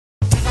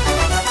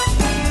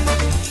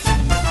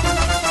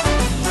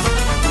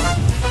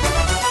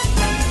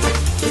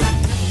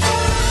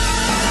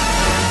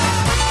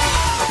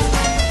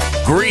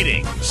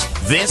Greetings.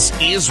 This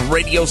is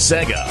Radio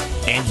Sega,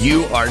 and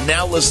you are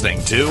now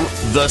listening to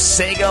The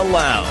Sega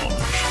Lounge.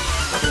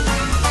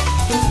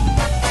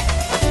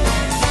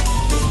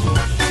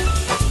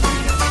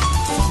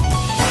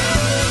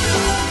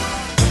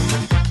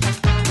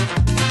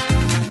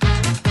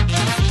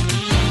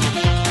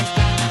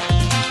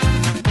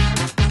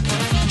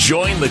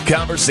 Join the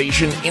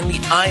conversation in the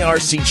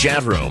IRC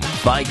chat room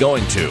by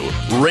going to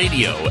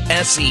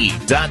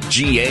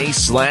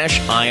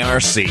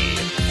radiose.ga/IRC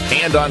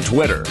and on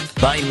Twitter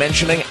by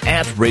mentioning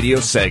 @Radio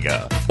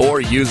Sega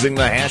or using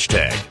the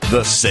hashtag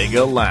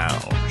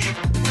 #TheSegaLounge.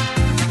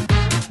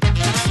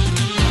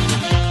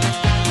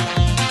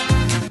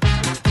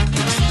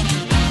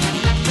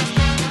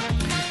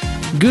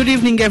 Good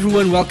evening,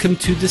 everyone. Welcome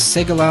to the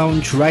Sega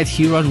Lounge right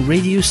here on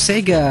Radio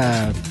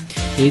Sega.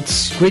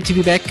 It's great to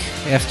be back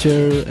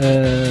after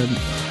a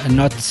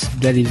not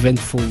that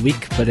eventful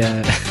week, but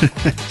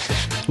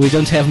we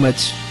don't have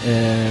much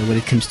when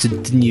it comes to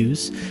the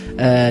news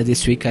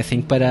this week, I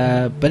think. But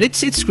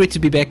it's great to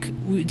be back.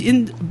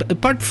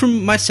 Apart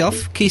from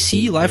myself,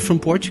 KC, live from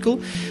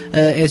Portugal,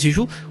 as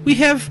usual, we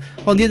have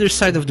on the other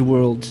side of the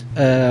world,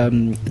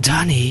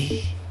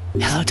 Donnie.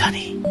 Hello,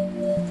 Donnie.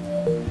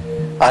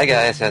 Hi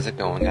guys, how's it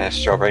going? I have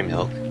strawberry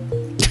milk.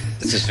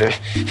 This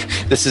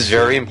is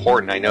very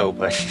important, I know,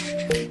 but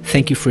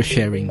thank you for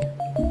sharing.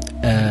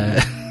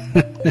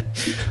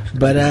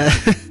 But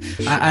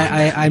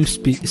I'm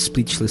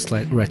speechless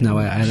right now.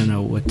 I don't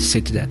know what to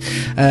say to that.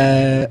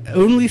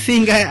 Only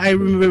thing I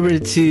remember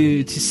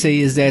to say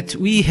is that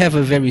we have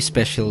a very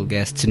special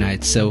guest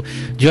tonight. So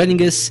joining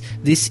us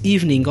this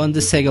evening on the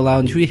Sega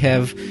Lounge, we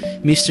have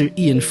Mr.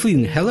 Ian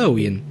Flynn. Hello,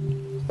 Ian.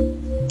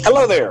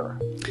 Hello there.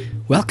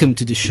 Welcome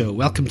to the show.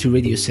 Welcome to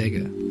Radio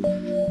Sega.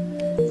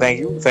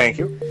 Thank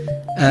you.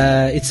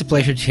 It's a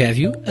pleasure to have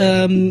you.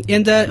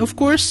 And of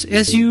course,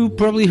 as you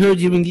probably heard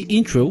during the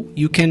intro,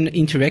 you can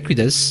interact with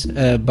us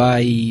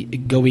by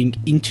going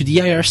into the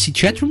IRC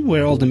chat room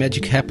where all the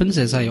magic happens,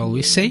 as I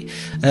always say.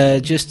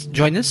 Just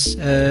join us,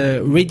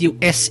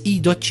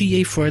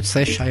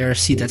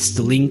 radiose.ga/IRC. That's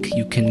the link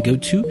you can go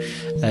to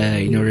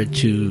in order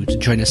to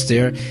join us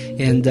there.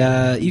 And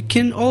you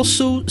can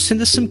also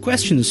send us some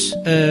questions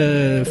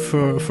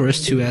for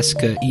us to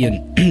ask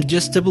Ian.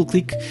 Just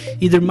double-click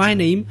either my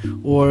name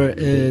or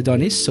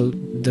Donnie's. So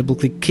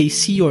double-click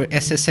KC or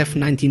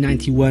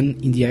SSF1991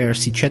 in the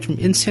IRC chat room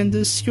and send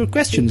us your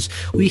questions.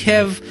 We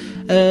have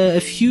a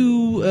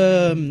few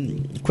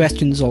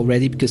questions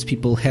already because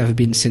people have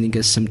been sending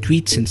us some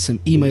tweets and some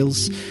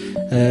emails.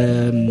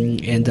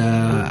 And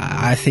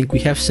I think we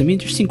have some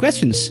interesting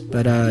questions.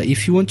 But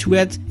if you want to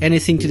add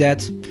anything to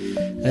that,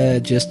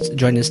 just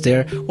join us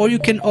there. Or you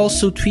can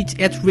also tweet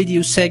at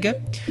Radio Sega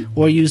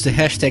or use the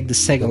hashtag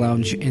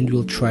 #TheSegaLounge, and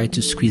we'll try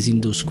to squeeze in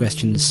those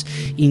questions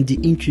in the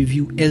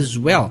interview as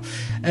well.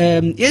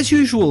 As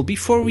usual,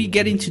 before we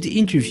get into the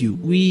interview,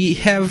 we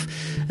have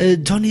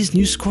Donnie's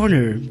News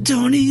Corner.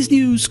 Donnie's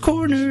News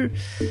Corner!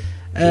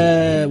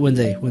 One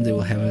day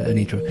we'll have an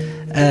intro.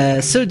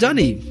 So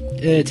Donnie,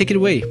 take it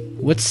away.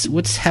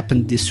 What's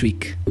happened this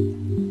week?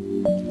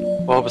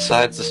 well,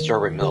 besides the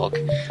strawberry milk,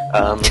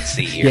 let's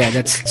see here. Yeah,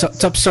 that's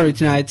top story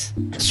tonight.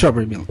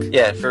 Strawberry milk.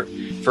 Yeah,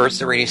 first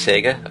the Radio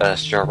Sega,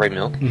 strawberry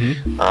milk.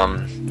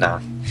 Mm-hmm.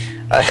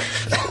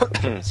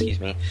 Excuse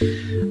me.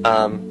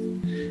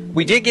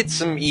 We did get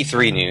some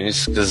E3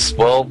 news, because,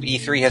 well,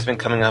 E3 has been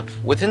coming up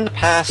within the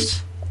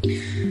past,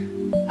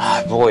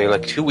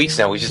 like 2 weeks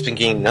now. We've just been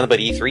getting none but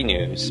E3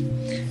 news.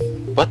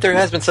 But there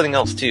has been something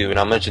else, too, and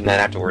I'll mention that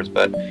afterwards.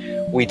 But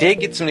we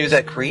did get some news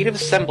that Creative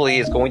Assembly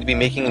is going to be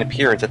making an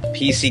appearance at the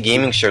PC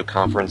Gaming Show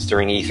conference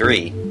during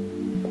E3.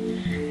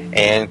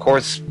 And, of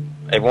course,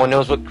 everyone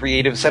knows what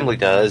Creative Assembly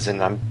does,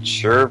 and I'm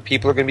sure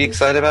people are going to be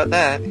excited about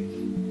that.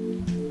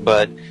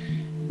 But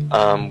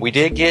we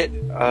did get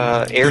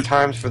air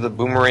times for the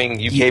Boomerang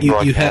UK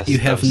broadcast. You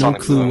have no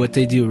clue Boom. what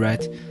they do,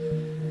 right?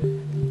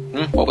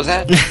 What was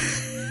that?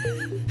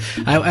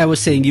 I was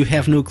saying you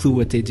have no clue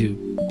what they do.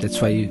 That's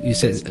why you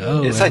said,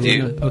 oh... Yes, I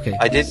do. Know. Okay.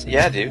 I did,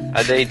 yeah, I do.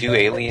 They do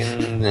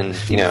Alien and,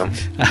 you know...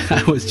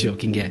 I was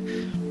joking, yeah.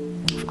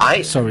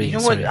 Sorry. You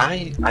know what?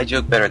 I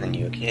joke better than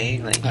you, okay?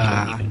 Like, you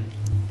don't even...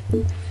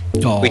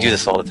 Oh. We do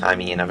this all the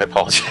time, Ian. I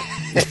apologize.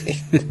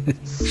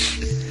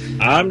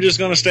 I'm just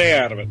going to stay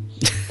out of it.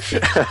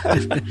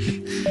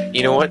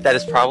 You know what? That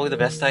is probably the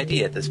best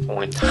idea at this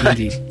point.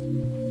 Indeed.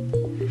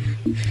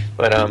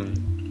 But,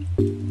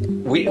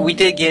 we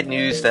did get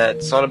news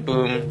that Sonic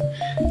Boom,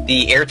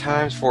 the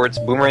airtimes for its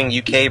Boomerang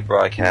UK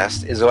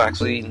broadcast is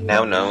actually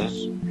now known.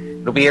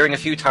 It'll be airing a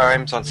few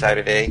times on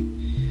Saturday.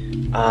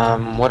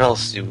 What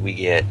else do we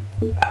get?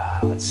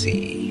 Let's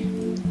see.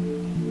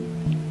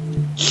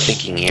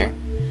 Thinking here.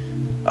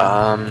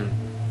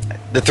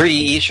 The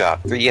 3E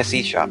shop,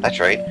 3SE shop,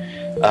 that's right.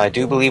 I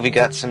do believe we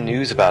got some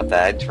news about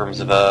that in terms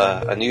of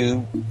a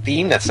new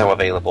theme that's now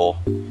available.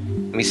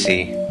 Let me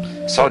see.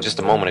 I saw it just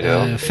a moment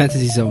ago.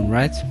 Fantasy Zone,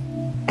 right?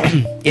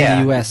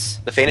 Yeah. In the US.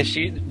 The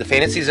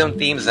Fantasy Zone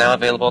theme is now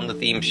available in the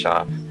theme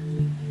shop.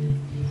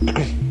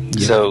 Yep.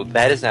 So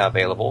that is now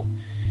available.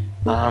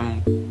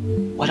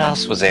 What what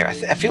else was there?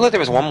 I feel like there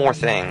was one more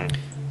thing.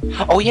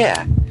 Oh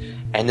yeah,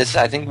 and this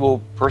I think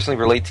will personally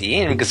relate to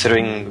Ian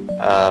considering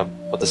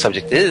what the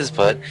subject is.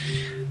 But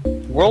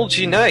Worlds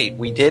Unite,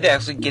 we did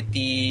actually get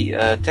the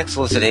text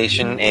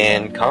solicitation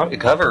and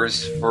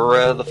covers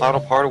for the final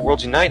part of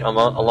Worlds Unite,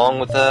 along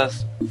with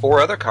 4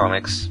 other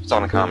comics,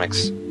 Sonic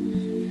comics.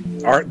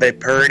 Aren't they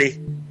pretty?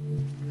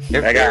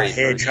 They're They got very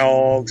pretty.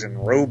 hedgehogs and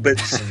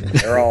robots, and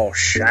they're all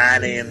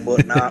shiny and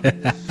whatnot.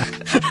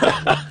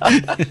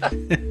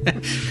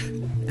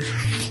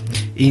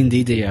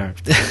 Indeed, they are.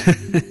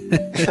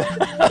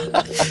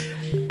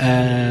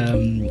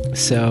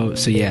 So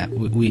yeah,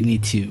 we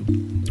need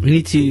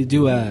to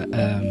do a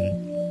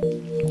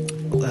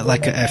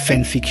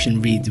fan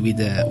fiction read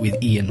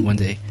with Ian one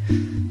day.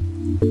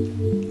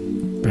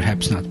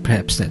 Perhaps not.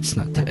 Perhaps that's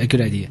not a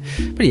good idea.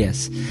 But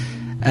yes.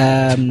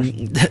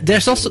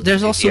 There's also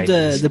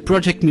the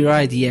Project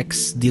Mirai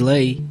DX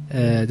delay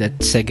that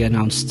Sega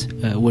announced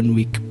 1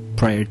 week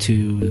prior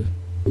to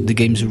the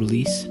game's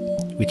release,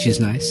 which is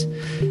nice.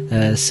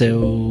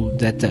 So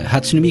that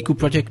Hatsune Miku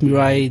Project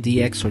Mirai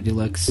DX or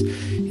Deluxe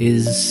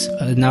is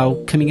now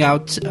coming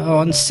out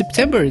on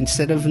September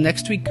instead of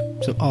next week.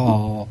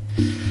 So,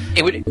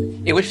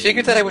 It would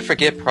figure that I would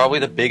forget probably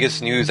the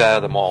biggest news out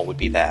of them all would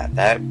be that.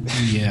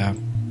 Yeah.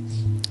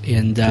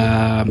 And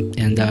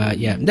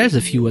yeah, there's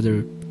a few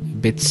other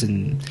bits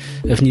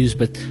of news,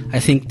 but I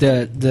think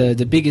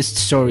the biggest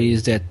story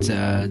is that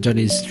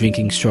Johnny's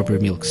drinking strawberry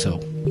milk. So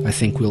I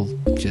think we'll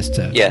just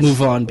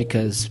move on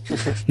because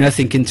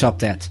nothing can top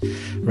that,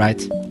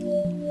 right?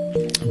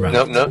 Right.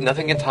 No,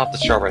 nothing can top the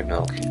strawberry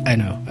milk. I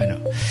know.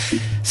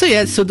 So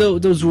yeah, so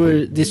those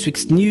were this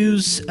week's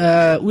news.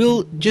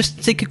 We'll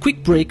just take a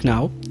quick break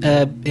now,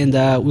 and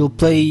we'll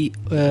play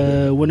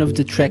one of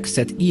the tracks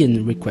that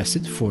Ian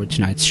requested for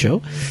tonight's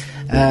show.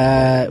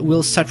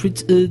 We'll start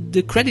with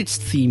the credits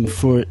theme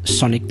for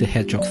Sonic the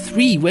Hedgehog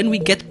 3. When we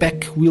get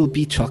back, we'll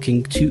be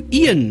talking to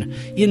Ian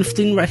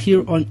Flynn right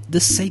here on the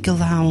Sega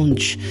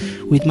Lounge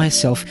with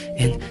myself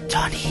and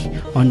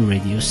Tony on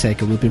Radio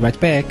Sega. We'll be right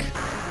back.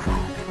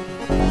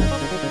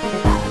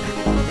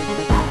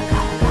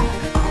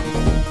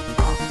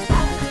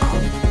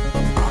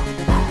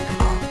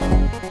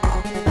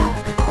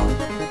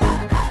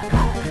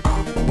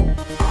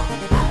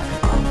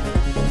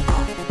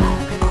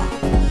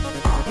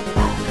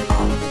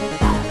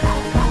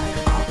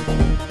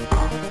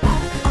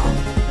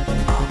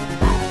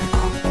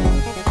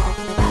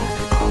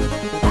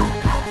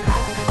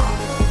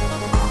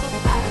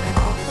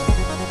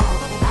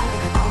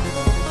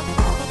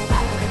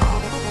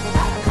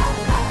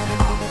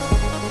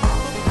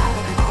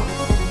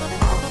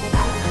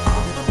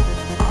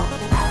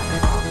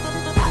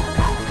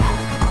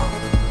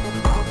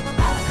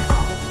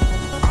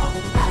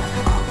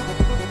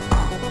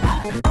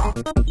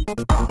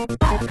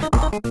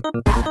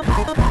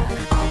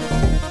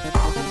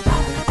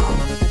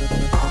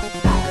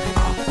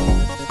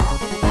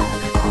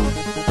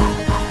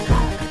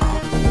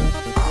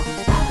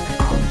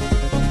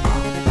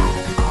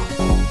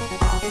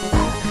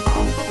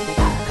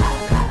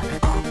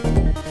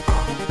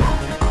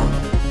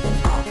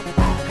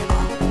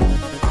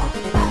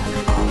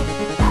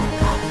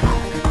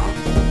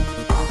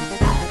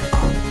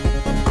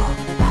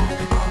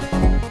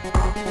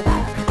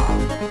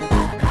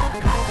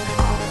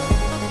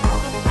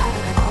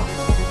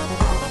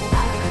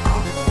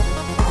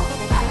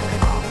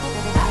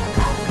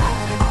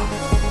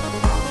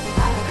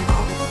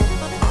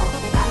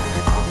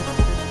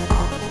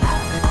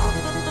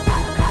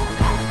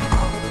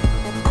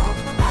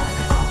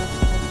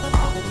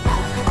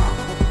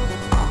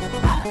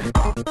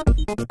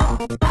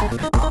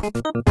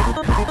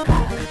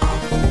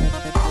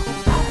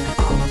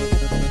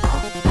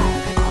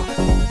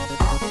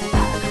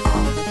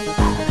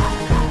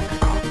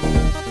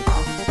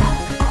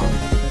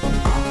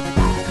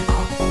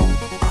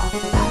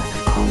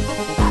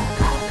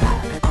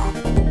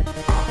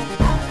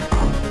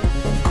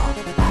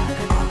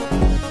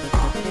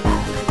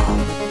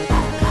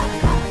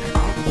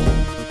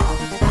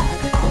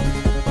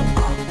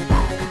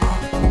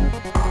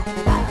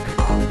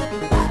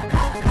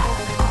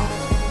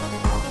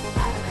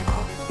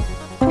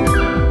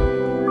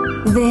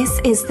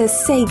 This is the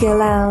Sega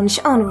Lounge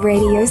on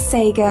Radio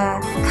Sega.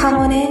 Come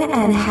on in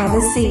and have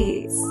a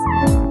seat.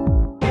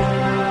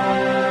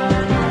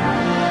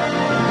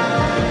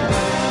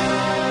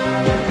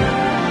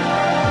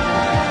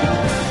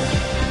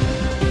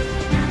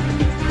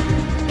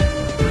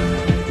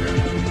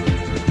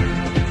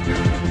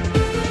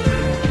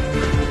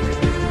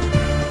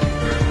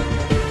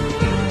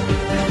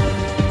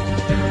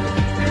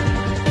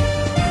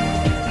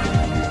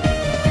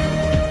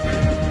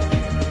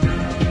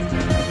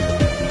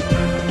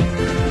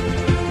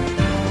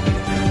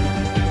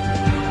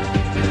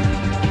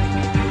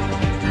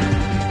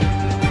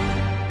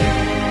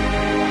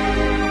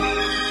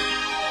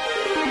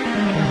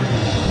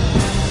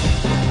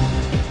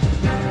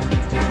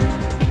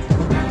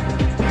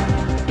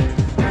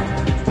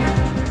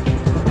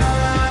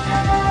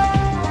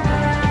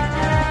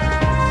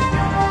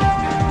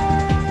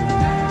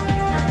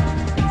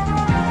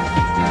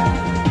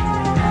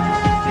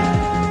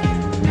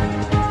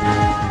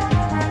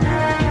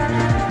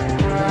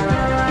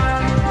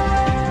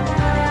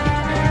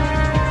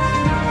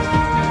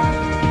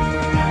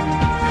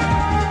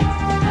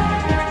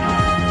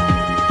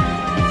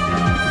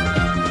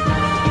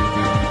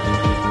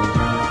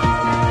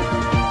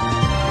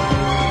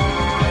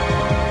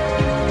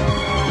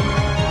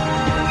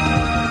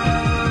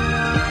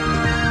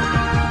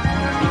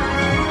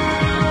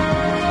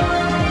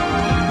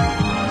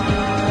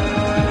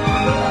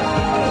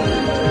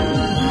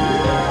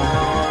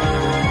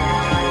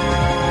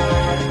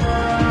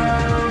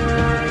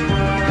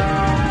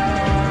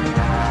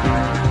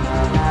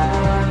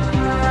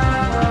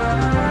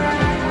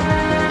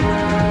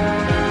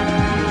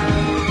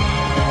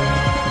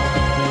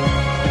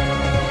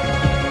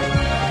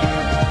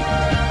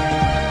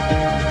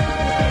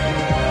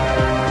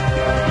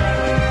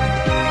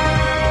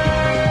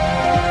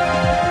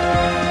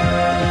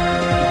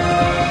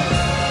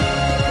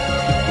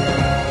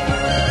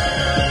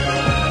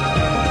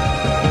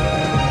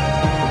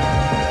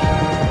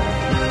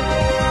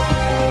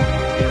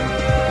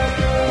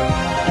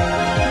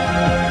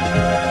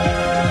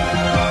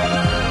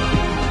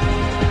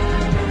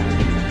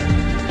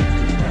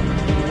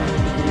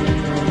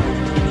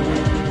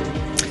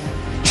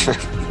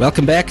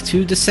 Welcome back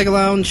to the Sega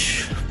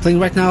Lounge. Playing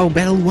right now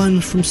Battle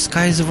 1 from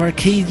Skies of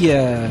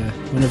Arcadia,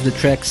 one of the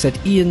tracks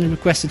that Ian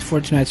requested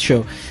for tonight's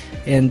show.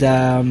 And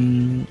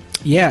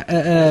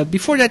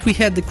before that we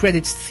had the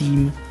credits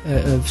theme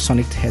of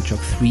Sonic the Hedgehog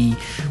 3,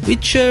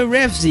 which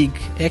Revzig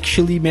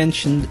actually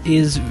mentioned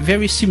is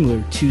very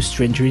similar to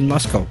Stranger in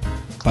Moscow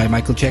by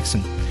Michael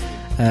Jackson.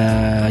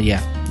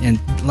 And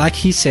like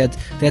he said,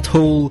 that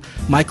whole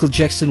Michael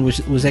Jackson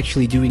was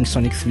actually doing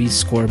Sonic 3's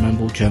score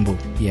mumbo jumbo.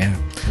 Yeah,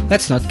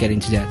 let's not get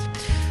into that.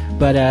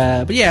 But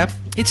yeah,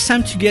 it's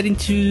time to get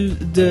into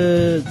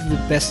the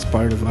best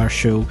part of our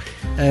show.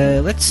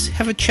 Let's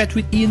have a chat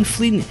with Ian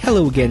Flynn.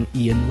 Hello again,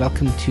 Ian.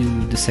 Welcome to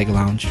the Sega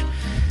Lounge.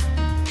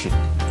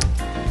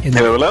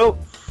 Hello.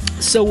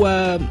 So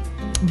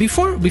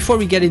before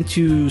we get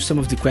into some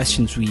of the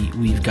questions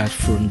we've got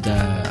from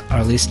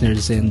our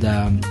listeners, and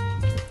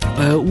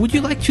would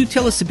you like to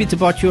tell us a bit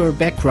about your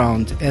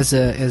background as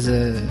a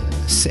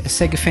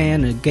Sega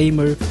fan, a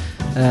gamer,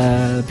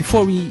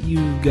 before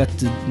you got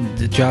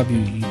the job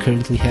you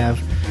currently have?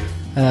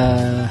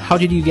 How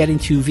did you get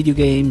into video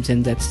games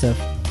and that stuff?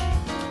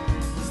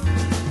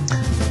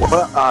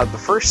 Well, the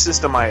first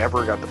system I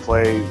ever got to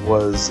play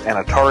was an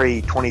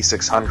Atari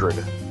 2600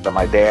 that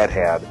my dad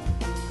had.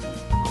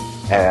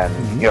 And,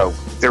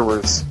 there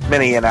was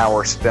many an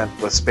hour spent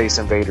with Space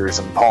Invaders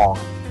and Pong.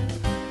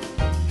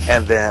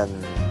 And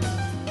then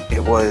it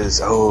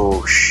was,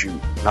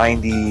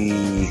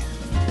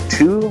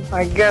 92,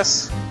 I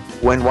guess,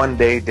 when one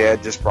day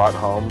Dad just brought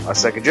home a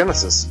Sega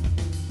Genesis.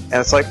 And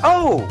it's like,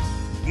 oh,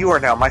 you are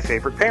now my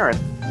favorite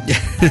parent.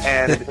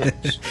 And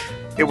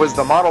it was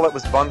the model that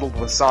was bundled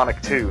with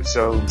Sonic 2.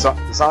 So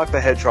Sonic the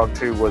Hedgehog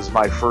 2 was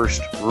my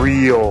first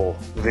real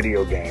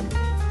video game.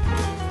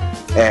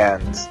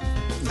 And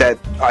that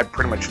I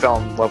pretty much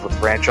fell in love with the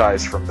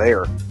franchise from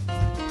there.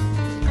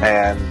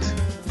 And,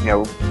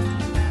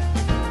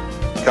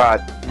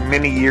 got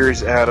many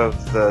years out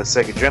of the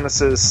Sega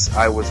Genesis.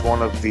 I was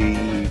one of the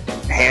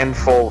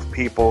handful of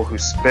people who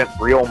spent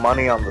real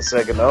money on the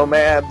Sega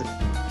Nomad,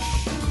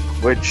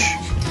 which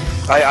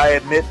I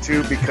admit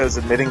to, because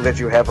admitting that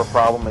you have a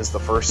problem is the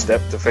first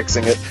step to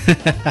fixing it.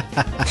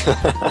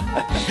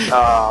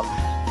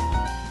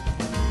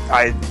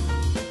 I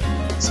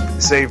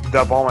saved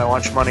up all my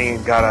lunch money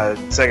and got a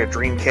Sega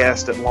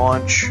Dreamcast at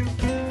launch,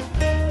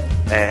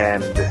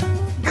 and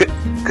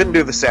couldn't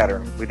do the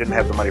Saturn. We didn't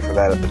have the money for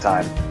that at the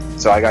time,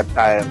 so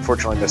I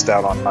unfortunately missed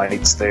out on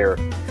nights there.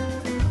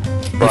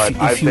 But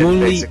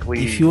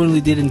if you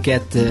only didn't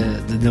get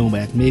the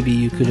Nomad, maybe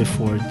you could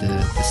afford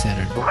the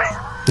Saturn.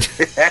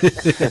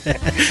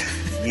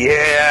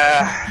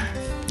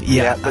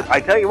 Yeah. But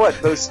I tell you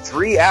what, those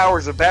 3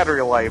 hours of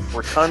battery life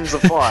were tons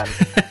of fun.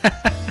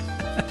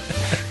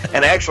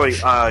 And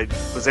actually, I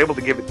was able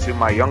to give it to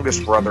my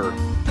youngest brother,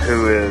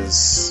 who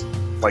is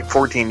like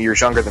 14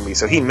 years younger than me,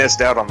 so he missed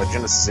out on the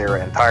Genesis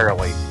era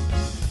entirely.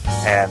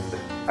 And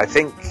I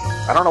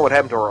don't know what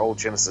happened to our old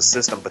Genesis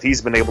system, but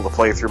he's been able to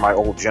play through my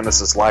old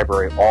Genesis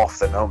library off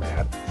the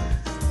Nomad.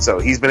 So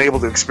he's been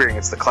able to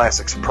experience the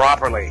classics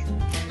properly.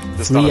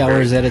 Just 3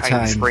 hours at a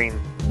time. Screen.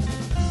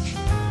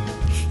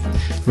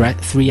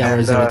 Right, 3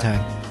 hours at a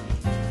time.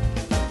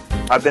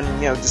 I've been,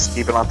 just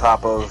keeping on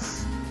top of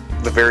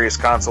the various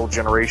console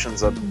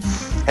generations. I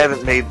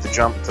haven't made the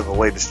jump to the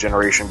latest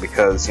generation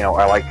because,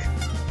 I like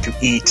to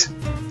eat,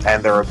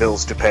 and there are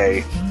bills to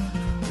pay,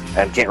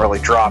 and can't really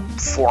drop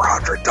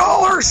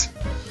 $400.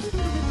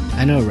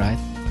 I know, right?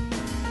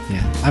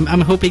 Yeah,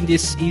 I'm hoping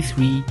this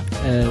E3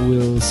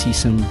 will see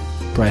some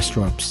price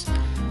drops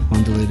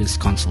on the latest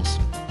consoles.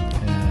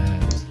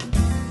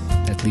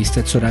 At least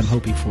that's what I'm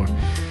hoping for.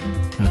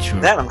 Not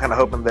sure. That I'm kind of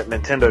hoping that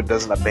Nintendo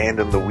doesn't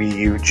abandon the Wii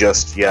U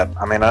just yet.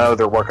 I mean, I know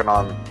they're working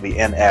on the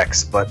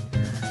NX, but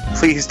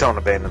please don't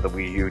abandon the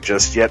Wii U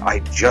just yet. I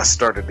just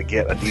started to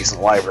get a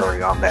decent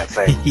library on that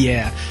thing.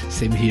 Yeah,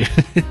 same here.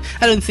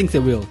 I don't think they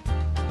will.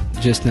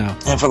 Just now.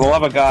 And for the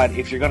love of God,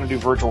 if you're going to do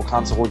Virtual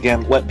Console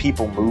again, let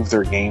people move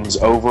their games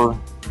over.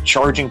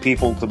 Charging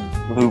people to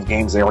move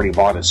games they already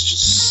bought is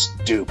just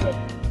stupid.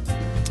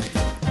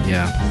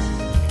 Yeah,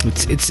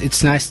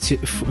 it's nice to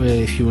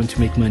if you want to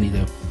make money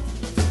though,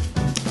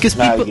 because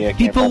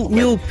people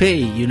will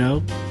pay.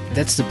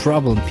 That's the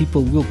problem.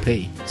 People will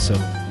pay. So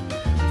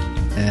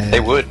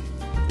they would.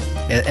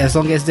 As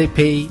long as they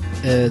pay,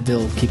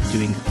 they'll keep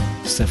doing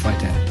stuff like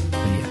that.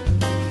 But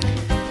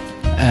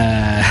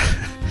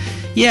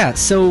yeah.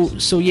 So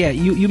yeah,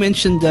 you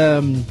mentioned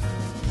the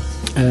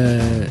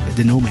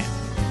Nomad.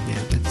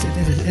 Yeah,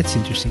 that's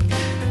interesting.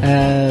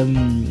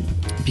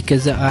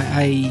 Because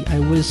I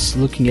was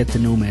looking at the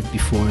Nomad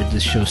before the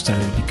show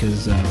started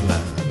because of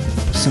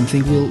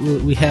something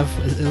we have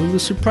a little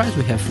surprise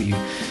we have for you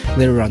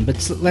later on.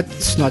 But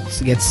let's not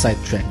get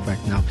sidetracked right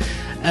now.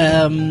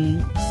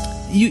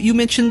 You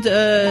mentioned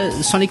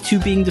Sonic 2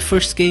 being the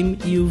first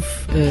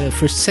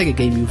first Sega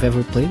game you've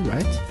ever played,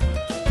 right?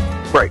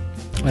 Right.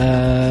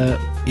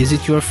 Is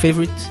it your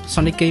favorite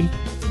Sonic game?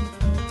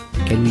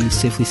 Can we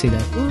safely say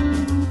that?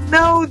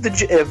 No, of the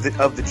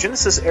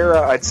Genesis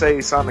era, I'd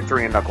say Sonic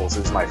 3 and Knuckles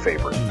is my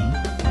favorite.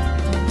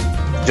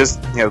 Mm-hmm.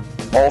 Just,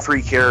 all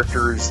three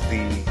characters,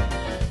 the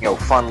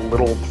fun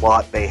little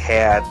plot they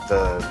had,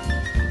 the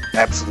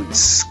absolute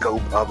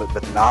scope of it,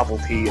 the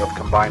novelty of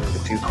combining the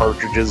two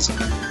cartridges.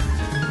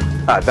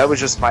 That was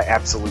just my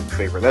absolute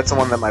favorite. That's the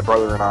one that my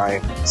brother and I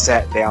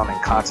sat down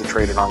and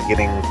concentrated on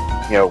getting,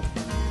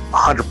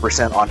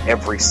 100% on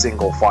every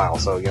single file.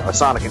 So, a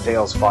Sonic and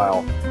Tails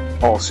file,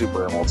 all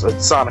Super Emeralds. A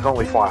Sonic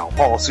only file,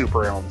 all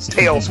Super Emeralds.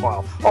 Tails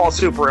file, all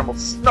Super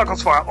Emeralds.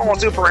 Knuckles file, all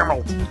Super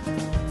Emeralds.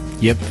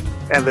 Yep.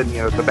 And then,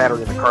 the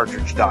battery in the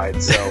cartridge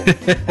died, so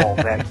all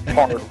that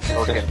hard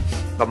work and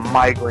the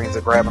migraines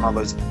of grabbing on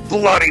those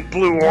bloody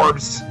blue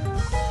orbs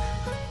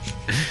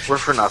were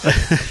for nothing.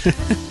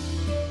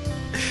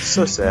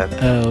 So sad.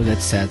 Oh,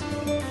 that's sad.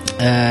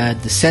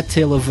 The sad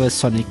tale of a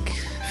Sonic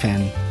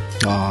fan.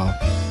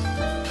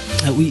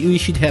 We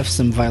should have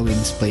some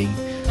violins playing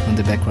on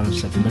the background or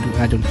something, but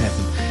I don't have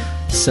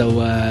them.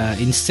 So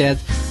instead,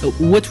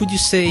 what would you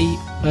say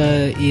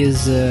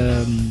is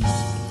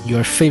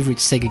your favorite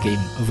Sega game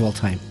of all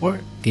time, or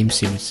game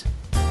series?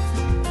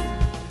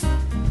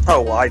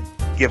 Oh, well, I'd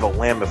give a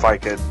limb if I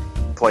could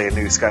play a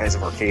new Skies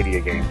of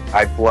Arcadia game.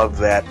 I'd love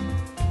that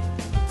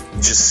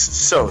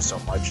just so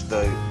much.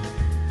 The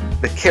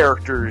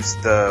characters,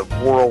 the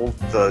world,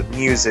 the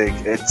music,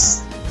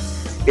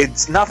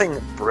 it's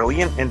nothing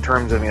brilliant in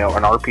terms of, an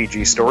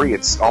RPG story.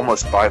 It's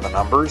almost by the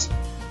numbers.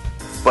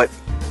 But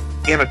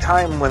in a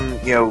time when,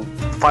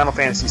 Final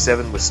Fantasy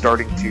VII was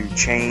starting to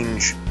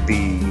change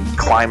the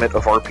climate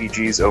of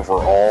RPGs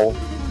overall,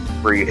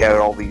 where you had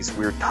all these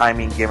weird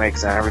timing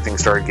gimmicks and everything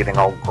started getting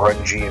all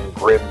grungy and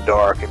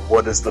grimdark, and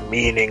what is the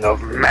meaning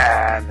of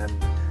man? And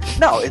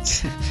no,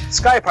 it's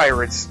Sky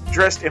Pirates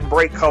dressed in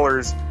bright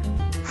colors,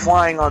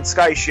 flying on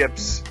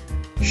skyships,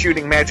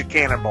 shooting magic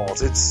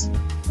cannonballs.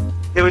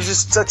 It was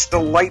just such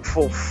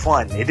delightful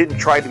fun. It didn't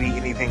try to be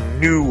anything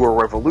new or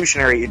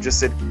revolutionary. It just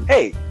said,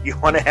 hey, you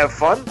want to have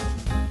fun?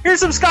 Here's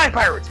some Sky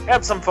Pirates.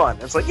 Have some fun.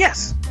 And it's like,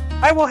 yes,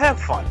 I will have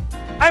fun.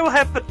 I will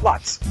have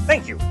lots.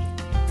 Thank you.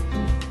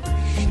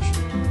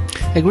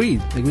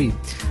 Agreed.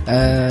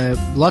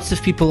 Lots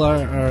of people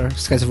are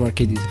Skies of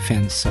Arcadia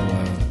fans, so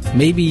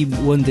maybe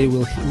one day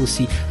we'll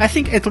see. I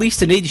think at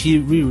least an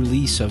HD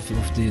re-release of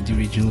the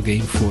original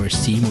game for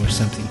Steam or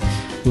something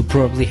will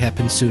probably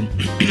happen soon.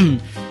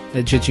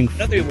 Judging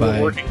They by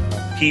were working on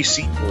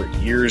PC for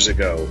years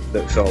ago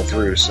that fell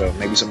through, so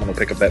maybe someone will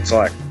pick up that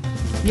slack.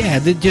 Yeah,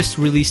 they just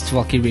released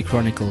Valkyrie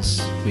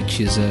Chronicles,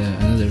 which is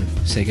another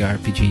Sega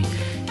RPG,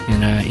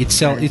 and it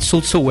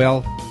sold so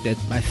well that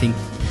I think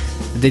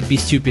they'd be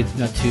stupid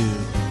not to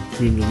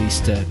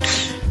re-release the.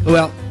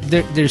 Well,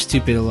 they're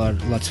stupid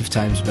lots of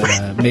times,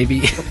 but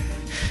maybe.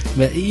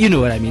 But you know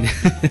what I mean.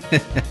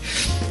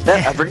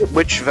 I forget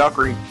which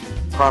Valkyrie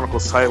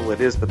Chronicles title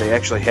it is, but they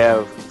actually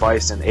have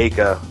Vice and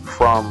Aka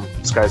from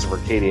Skies of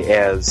Arcadia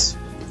as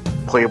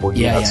playable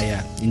units.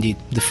 Yeah, indeed,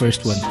 the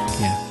first one.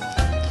 Yeah.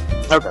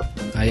 Okay.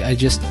 I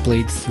just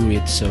played through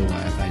it, so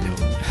I know.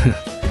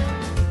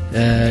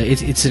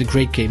 It's a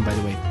great game, by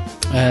the way.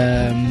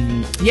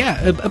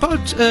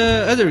 About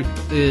other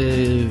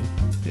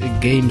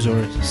games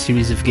or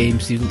series of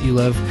games you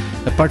love,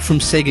 apart from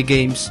Sega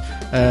games,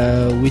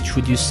 which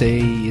would you say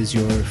is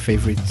your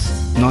favorite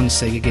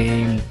non-Sega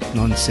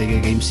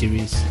game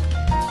series?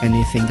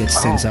 Anything that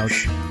stands out?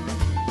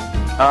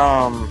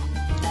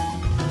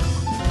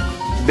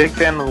 Big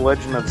fan of the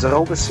Legend of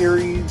Zelda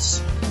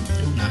series.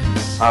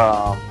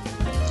 Oh,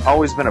 nice.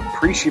 Always been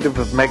appreciative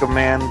of Mega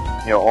Man,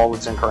 all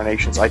its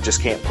incarnations. I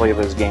just can't play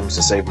those games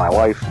to save my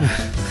life.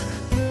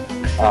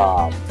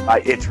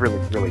 It's really,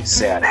 really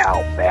sad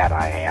how bad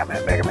I am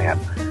at Mega Man.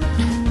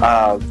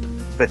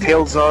 The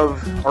Tales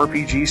of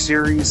RPG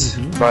series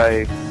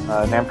by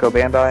Namco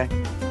Bandai.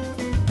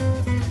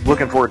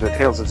 Looking forward to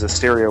Tales of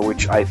Zestiria,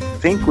 which I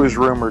think was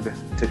rumored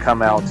to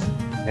come out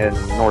in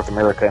North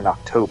America in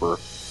October.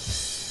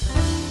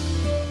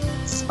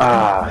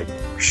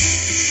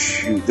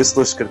 Shoot, this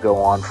list could go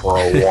on for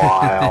a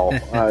while.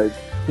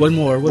 One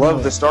more.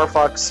 Love the Star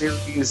Fox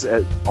series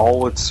at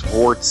all its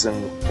warts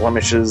and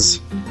blemishes.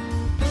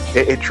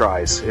 It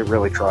tries. It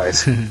really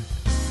tries.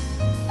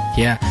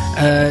 Yeah.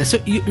 So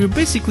you're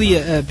basically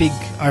a big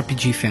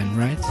RPG fan,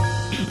 right?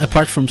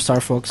 Apart from Star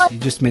Fox, you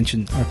just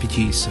mentioned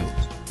RPGs, so...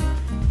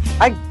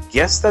 I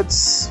guess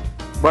that's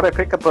what I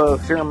pick up a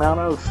fair amount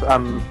of.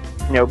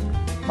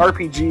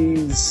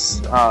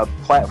 RPGs,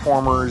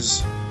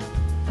 platformers,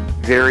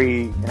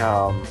 very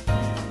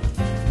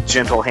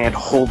gentle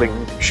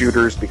hand-holding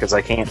shooters because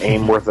I can't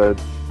aim worth a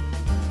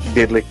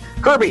diddly.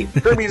 Kirby!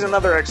 Kirby's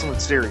another excellent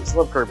series.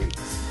 Love Kirby.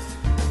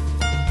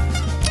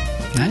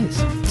 Nice.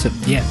 So,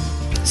 yeah.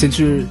 Since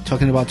you're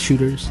talking about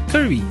shooters,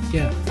 Kirby,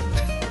 yeah.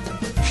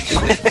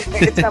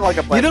 It's kind of like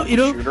a platform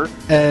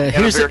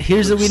shooter.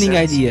 Here's a winning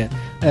idea.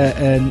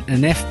 An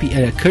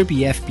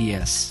Kirby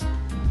FPS.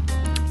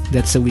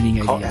 That's a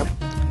winning idea.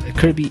 A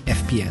Kirby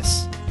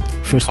FPS.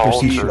 First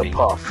person shooting.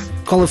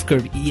 Call of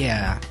Kirby.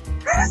 Yeah.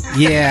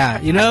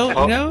 Yeah. You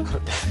know.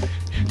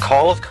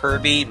 Call of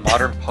Kirby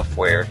Modern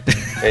Puffware.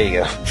 There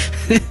you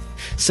go.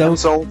 So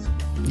sold.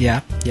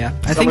 Yeah.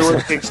 I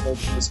think so.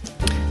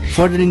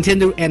 for the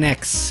Nintendo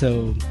NX.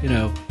 So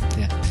yeah,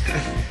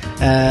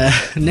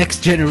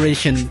 next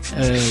generation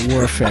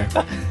warfare.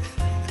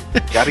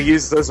 Got to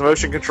use those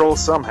motion controls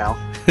somehow.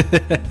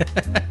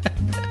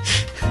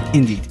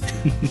 Indeed.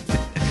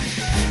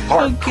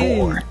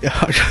 Hardcore.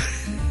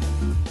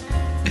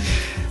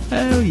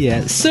 Oh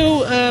yeah.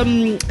 So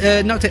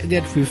now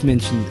that we've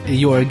mentioned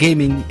your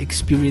gaming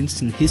experience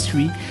and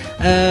history,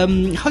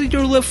 how did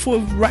your love for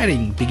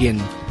writing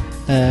begin?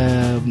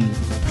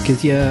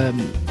 Because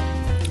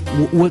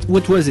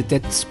what was it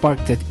that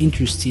sparked that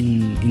interest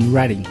in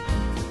writing?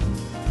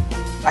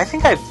 I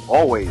think I've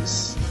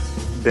always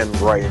been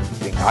writing.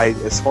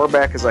 As far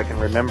back as I can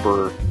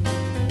remember,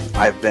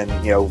 I've been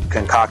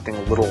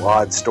concocting little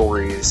odd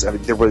stories. I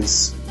mean,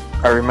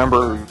 I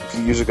remember a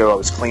few years ago I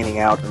was cleaning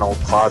out an old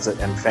closet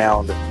and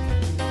found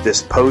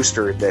this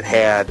poster that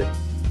had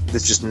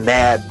this just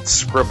mad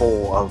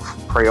scribble of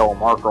Crayola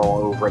marker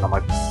all over it. I'm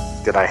like,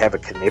 did I have a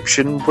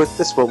conniption with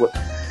this?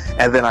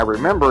 And then I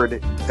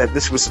remembered that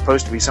this was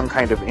supposed to be some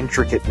kind of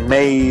intricate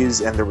maze,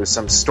 and there was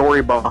some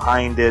story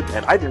behind it,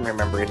 and I didn't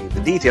remember any of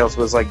the details. It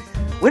was like,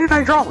 when did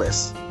I draw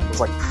this? It was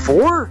like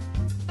 4?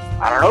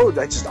 I don't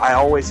know. I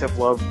always have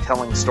loved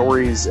telling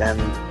stories and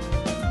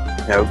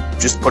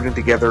just putting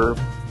together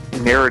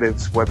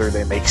narratives, whether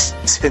they make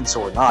sense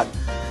or not,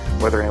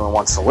 whether anyone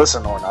wants to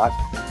listen or not,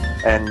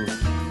 and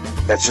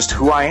that's just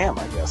who I am,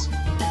 I guess.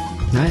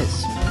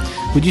 Nice.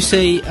 Would you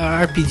say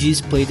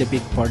RPGs played a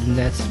big part in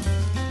that?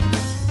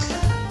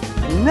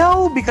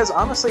 No, because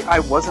honestly,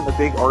 I wasn't a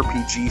big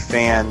RPG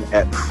fan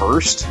at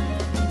first.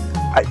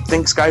 I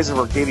think Skies of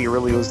Arcadia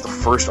really was the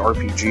first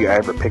RPG I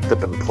ever picked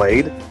up and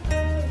played,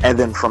 and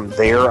then from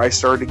there I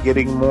started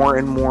getting more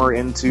and more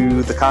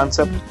into the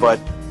concept,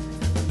 but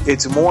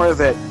it's more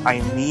that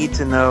I need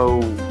to know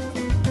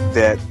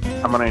that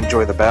I'm going to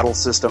enjoy the battle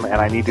system, and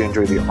I need to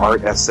enjoy the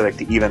art aesthetic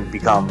to even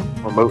become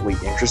remotely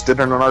interested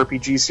in an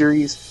RPG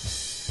series.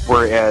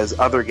 Whereas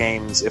other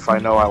games, if I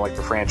know I like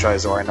the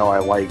franchise or I know I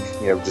like,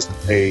 just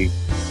a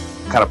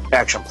kind of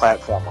action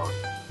platformer,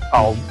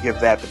 I'll give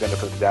that the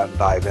benefit of the doubt and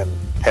dive in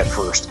head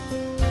first.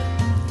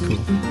 Cool.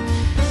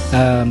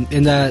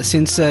 And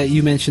since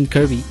you mentioned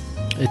Kirby,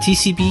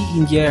 TCB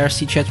in the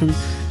IRC chat room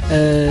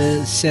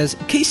says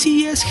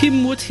Casey asked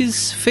him what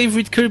his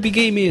favorite Kirby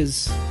game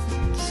is.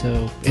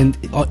 So, and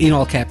in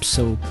all caps.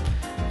 So,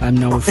 I'm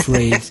now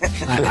afraid.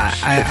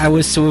 I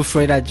was so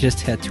afraid I just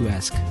had to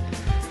ask.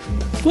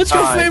 What's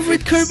your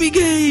favorite Kirby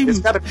game? It's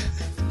got to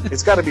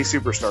be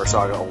Superstar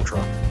Saga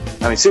Ultra.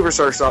 I mean,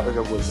 Superstar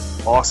Saga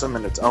was awesome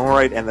in its own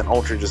right, and then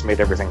Ultra just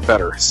made everything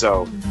better.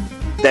 So,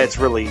 that's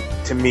really,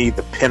 to me,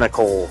 the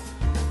pinnacle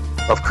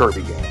of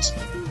Kirby games.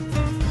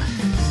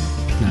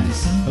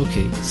 Nice.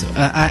 Okay, so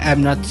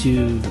I'm not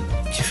too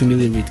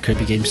familiar with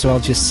Kirby games, so I'll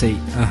just say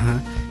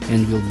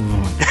and we'll move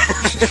on.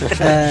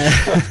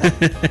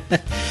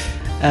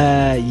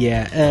 And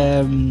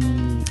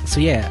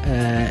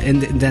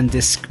then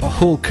this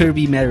whole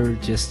Kirby matter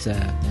just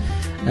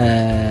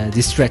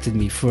distracted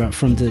me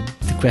from the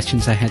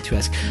questions I had to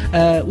ask.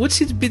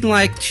 What's it been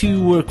like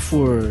to work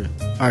for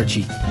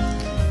RG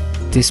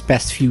this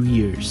past few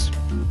years?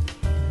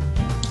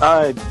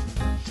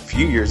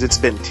 Few years. It's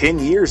been 10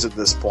 years at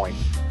this point.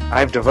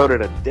 I've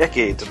devoted a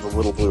decade to the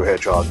Little Blue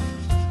Hedgehog.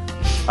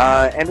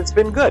 And it's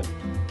been good.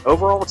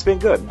 Overall, it's been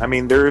good. I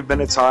mean, there have been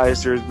its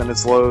highs, there have been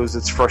its lows,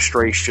 its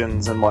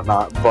frustrations and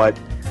whatnot, but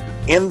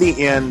in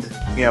the end,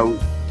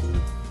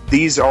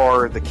 these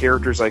are the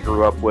characters I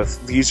grew up with.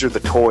 These are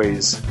the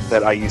toys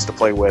that I used to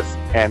play with,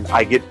 and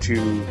I get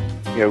to,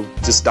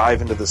 just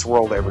dive into this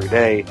world every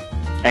day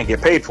and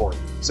get paid for it.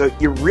 So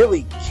you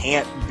really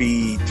can't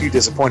be too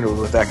disappointed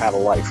with that kind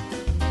of life.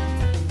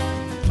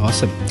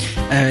 Awesome.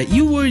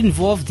 You were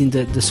involved in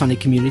the Sonic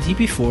community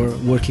before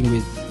working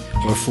with,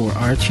 or for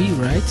Archie,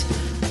 right?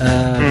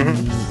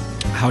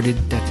 How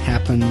did that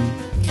happen?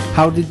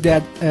 How did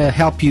that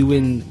help you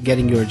in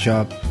getting your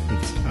job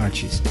at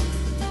Archie's?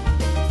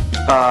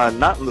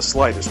 Not in the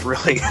slightest,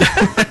 really.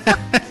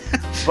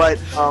 But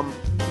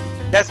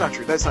that's not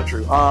true. That's not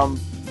true.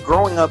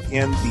 Growing up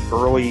in the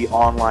early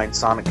online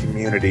Sonic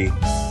community,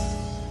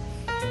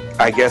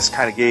 I guess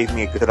kind of gave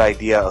me a good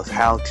idea of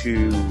how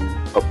to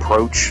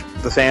approach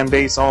the fan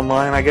base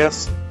online, I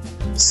guess.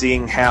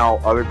 Seeing how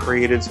other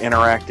creatives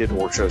interacted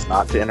or chose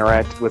not to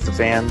interact with the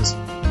fans,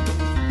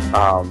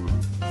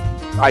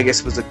 I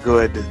guess was a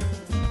good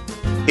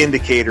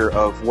indicator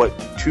of what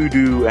to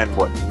do and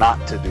what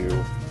not to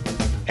do,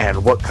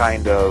 and what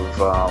kind of,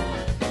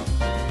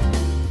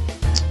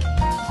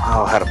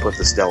 how to put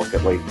this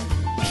delicately,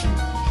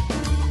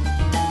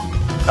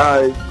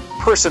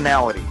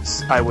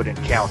 personalities I would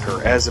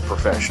encounter as a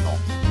professional.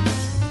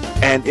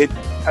 And in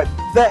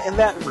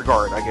that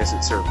regard, I guess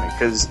it served me,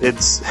 because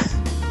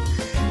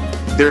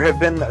there have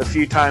been a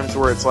few times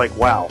where it's like,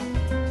 wow,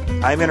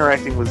 I'm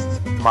interacting with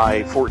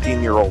my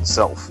 14-year-old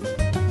self.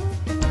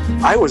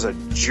 I was a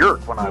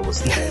jerk when I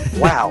was little.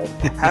 Wow,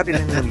 how did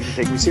anyone even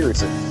take me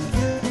seriously?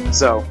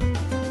 So,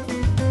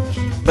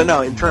 but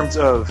no, in terms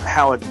of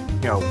how it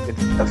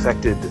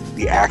affected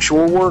the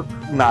actual work,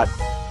 not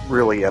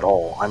really at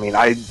all. I mean,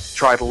 I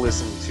try to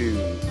listen to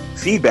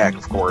feedback,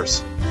 of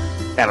course,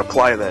 and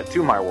apply that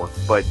to my work.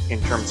 But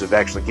in terms of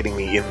actually getting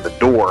me in the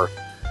door,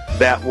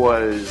 that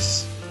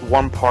was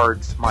one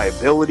part my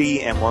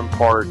ability and one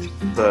part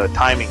the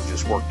timing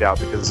just worked out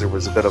because there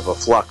was a bit of a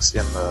flux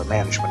in the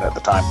management at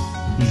the time.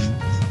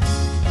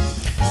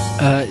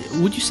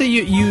 Would you say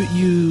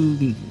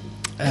you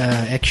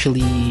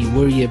actually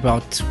worry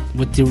about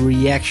what the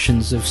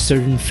reactions of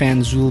certain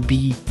fans will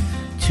be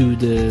to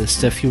the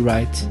stuff you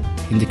write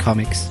in the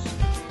comics?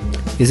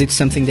 Is it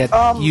something that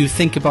you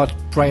think about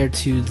prior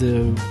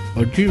to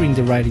or during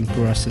the writing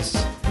process?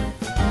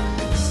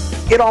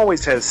 It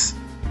always has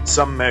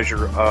some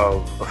measure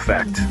of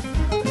effect.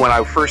 When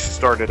I first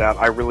started out,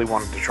 I really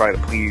wanted to try to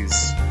please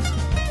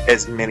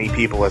as many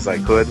people as I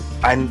could.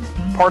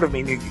 Part of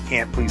me knew you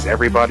can't please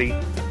everybody.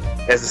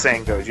 As the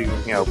saying goes, you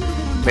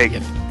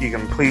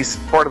can please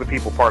part of the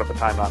people part of the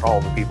time, not all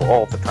of the people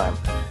all of the time.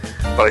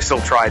 But I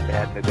still tried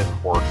that, and it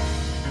didn't work.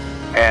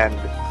 And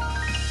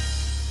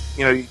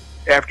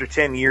after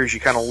 10 years, you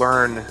kind of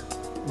learn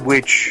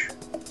which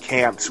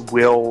camps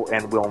will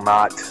and will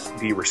not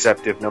be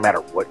receptive no matter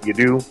what you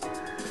do.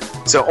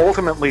 So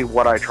ultimately,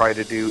 what I try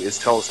to do is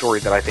tell a story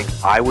that I think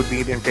I would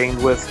be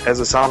entertained with as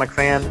a Sonic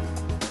fan,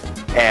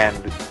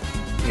 and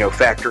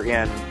factor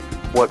in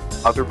what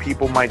other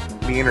people might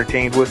be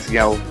entertained with.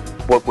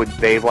 What would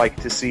they like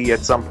to see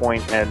at some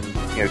point, and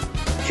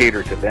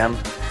cater to them,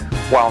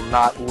 while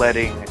not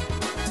letting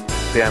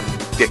them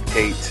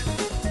dictate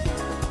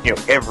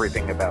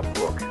everything about the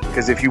book.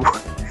 Because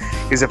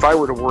if I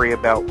were to worry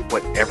about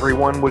what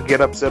everyone would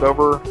get upset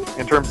over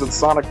in terms of the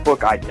Sonic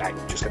book, I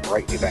just couldn't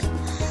write anything.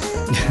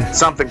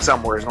 Something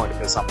somewhere is going to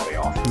piss somebody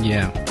off.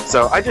 Yeah.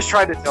 So I just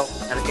tried to tell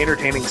an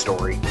entertaining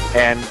story,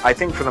 and I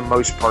think for the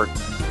most part,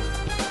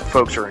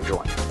 folks are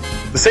enjoying it.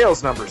 The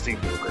sales numbers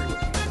seem to agree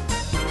with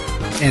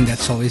me. And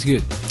that's always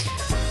good.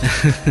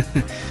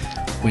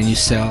 When you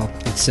sell,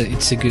 it's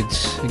a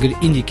good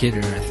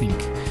indicator, I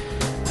think.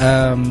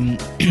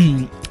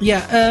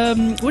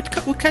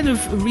 What kind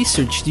of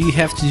research do you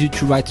have to do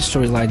to write the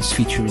storylines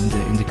feature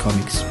in the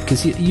comics?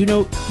 Because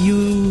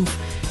you've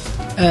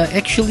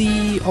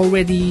actually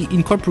already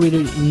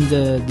incorporated in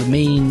the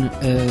main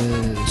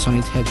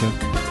Sonic the Hedgehog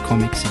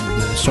comics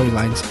and the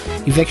storylines.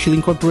 You've actually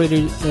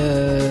incorporated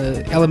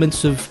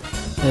elements of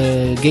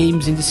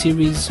games in the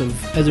series, of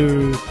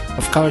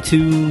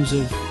cartoons,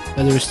 of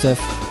other stuff.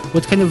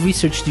 What kind of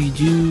research do you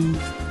do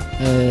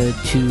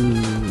to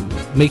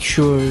make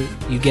sure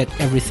you get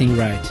everything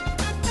right?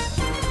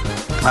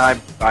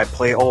 I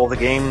play all the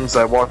games.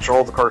 I watch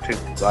all the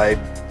cartoons. I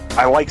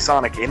like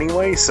Sonic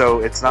anyway, so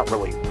it's not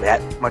really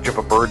that much of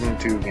a burden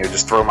to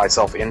just throw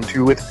myself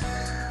into it.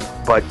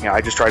 But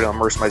I just try to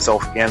immerse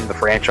myself in the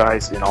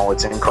franchise in all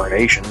its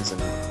incarnations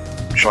and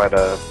try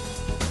to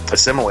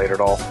assimilate it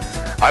all.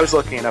 I was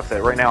lucky enough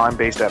that right now I'm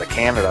based out of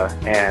Canada,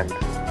 and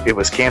it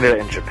was Canada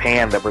and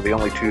Japan that were the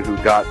only two who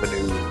got the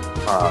new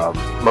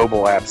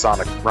mobile app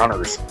Sonic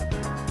Runners.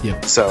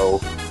 Yep. So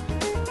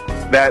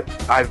that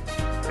I've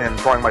been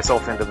throwing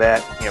myself into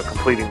that,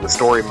 completing the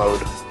story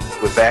mode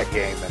with that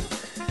game, and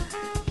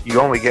you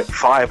only get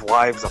 5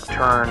 lives a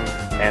turn,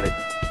 and it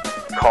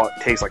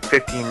takes like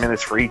 15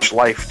 minutes for each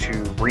life to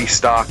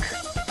restock,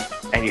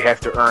 and you have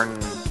to earn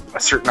a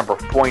certain number of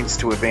points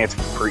to advance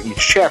for each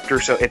chapter,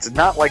 so it's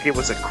not like it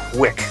was a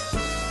quick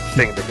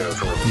thing to go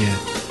through. Yeah.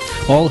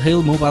 All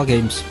hail mobile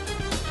games.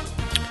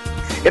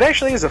 It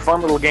actually is a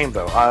fun little game,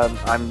 though.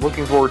 I'm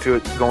looking forward to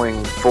it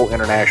going full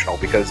international,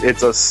 because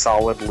it's a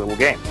solid little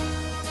game.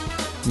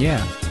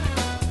 Yeah.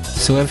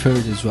 So I've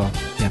heard as well.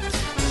 Yeah.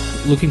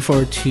 Looking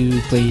forward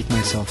to play it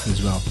myself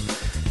as well.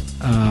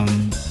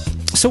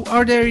 So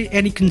are there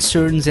any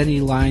concerns, any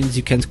lines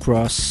you can't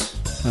cross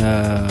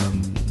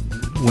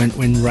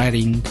when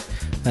writing?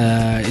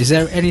 Is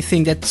there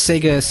anything that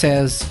Sega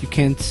says you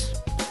can't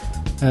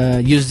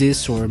use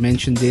this or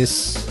mention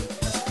this?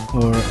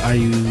 Or are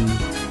you,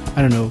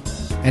 I don't know,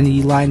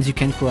 any lines you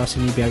can't cross,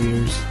 any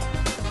barriers?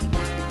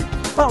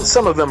 Well,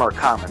 some of them are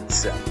common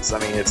sense. I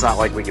mean, it's not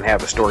like we can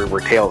have a story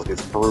where Tails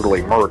gets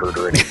brutally murdered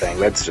or anything.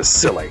 That's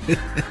just silly.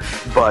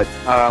 But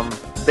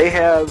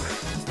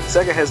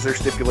Sega has their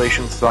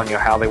stipulations on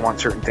how they want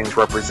certain things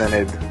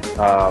represented,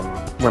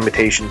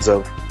 limitations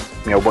of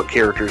what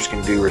characters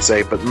can do or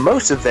say. But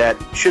most of that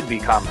should be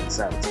common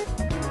sense.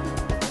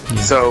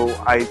 Yeah. So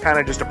I kind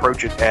of just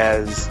approach it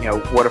as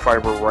what if I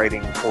were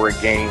writing for a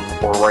game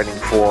or writing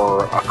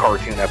for a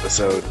cartoon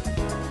episode,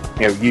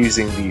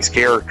 using these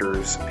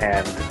characters,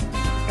 and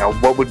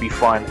what would be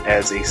fun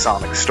as a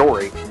Sonic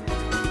story.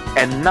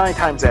 And 9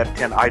 times out of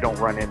 10, I don't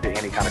run into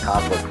any kind of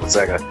conflict with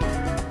Sega.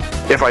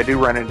 If I do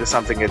run into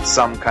something, it's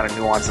some kind of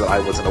nuance that I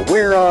wasn't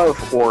aware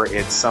of, or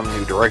it's some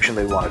new direction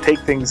they want to take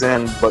things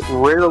in, but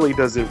rarely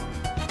does it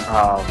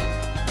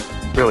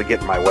really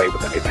get in my way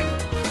with anything.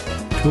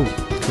 Cool.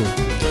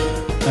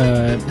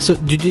 So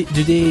do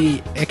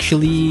they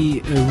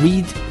actually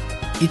read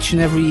each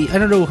and every... I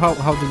don't know how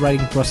the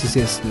writing process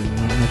is.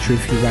 I'm not sure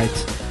if you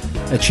write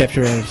a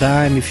chapter at a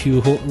time, if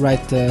you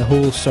write the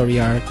whole story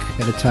arc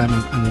at a time,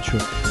 I'm not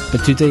sure.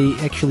 But do they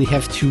actually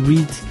have to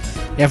read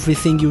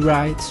everything you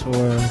write,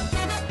 or...?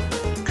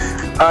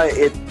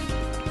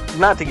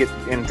 Not to get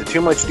into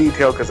too much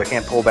detail because I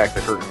can't pull back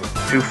the curtain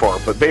too far,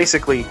 but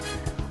basically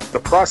the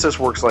process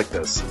works like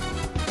this.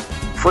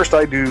 First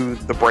I do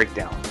the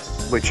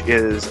breakdowns, which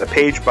is a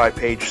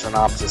page-by-page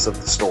synopsis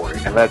of the story,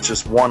 and that's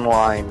just one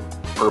line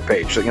per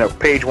page. So,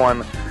 page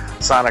 1,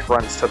 Sonic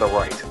runs to the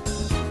right.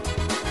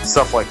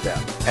 Stuff like that.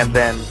 And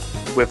then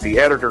with the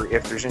editor,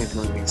 if there's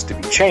anything that needs to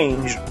be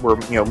changed, we're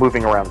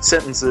moving around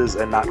sentences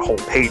and not whole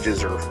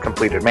pages or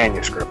completed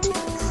manuscripts.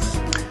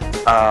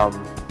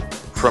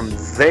 From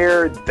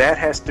there, that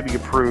has to be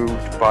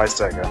approved by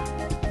Sega.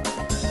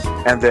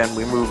 And then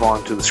we move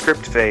on to the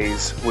script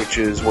phase, which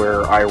is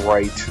where I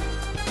write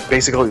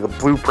basically the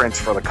blueprints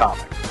for the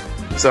comic.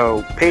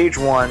 So, page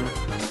 1,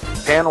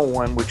 panel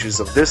 1, which is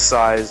of this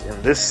size,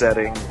 in this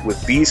setting, with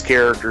these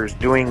characters,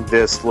 doing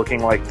this,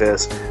 looking like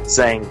this,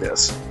 saying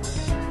this.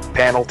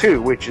 Panel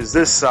 2, which is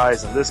this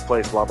size, in this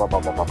place, blah, blah, blah,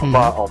 blah, blah,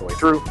 blah, all the way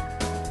through.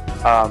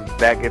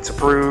 That gets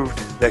approved.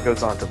 That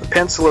goes on to the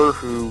penciler,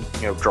 who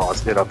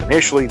draws it up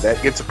initially. That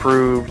gets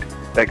approved.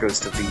 That goes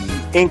to the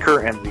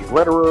inker and the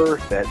letterer.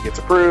 That gets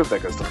approved.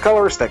 That goes to the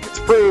colorist. That gets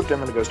approved,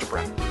 and then it goes to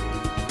print.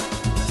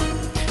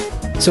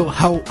 So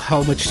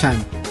how much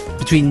time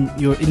between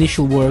your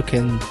initial work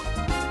and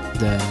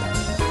the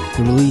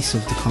release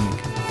of the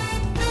comic?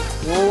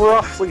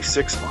 Roughly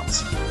 6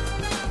 months.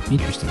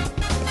 Interesting.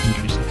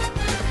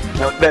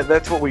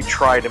 That's what we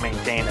try to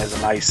maintain as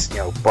a nice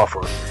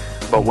buffer.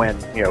 But when,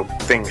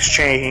 things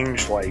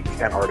change, like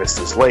an artist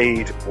is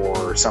late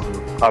or some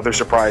other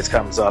surprise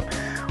comes up,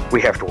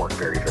 we have to work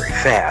very, very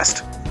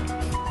fast.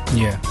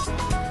 Yeah.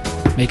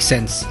 Makes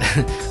sense.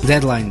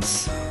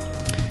 Deadlines.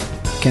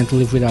 Can't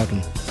live without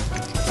them.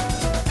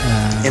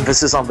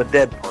 Emphasis on the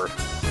dead part.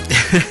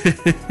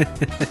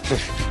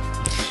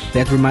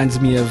 That reminds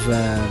me of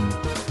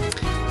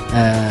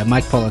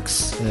Mike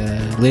Pollock's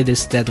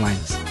latest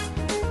deadlines.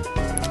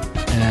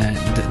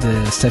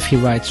 The stuff he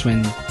writes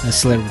when a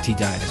celebrity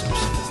dies or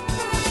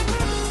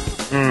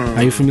something.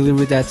 Are you familiar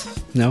with that?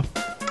 No?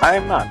 I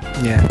am not.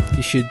 Yeah,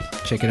 you should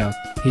check it out.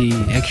 He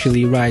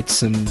actually writes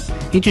some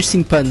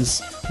interesting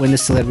puns when a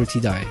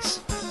celebrity dies.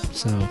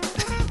 So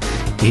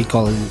he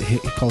calls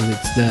it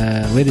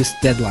the latest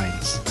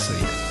deadlines. So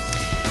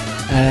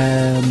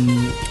yeah.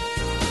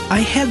 I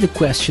had a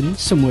question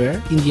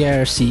somewhere in the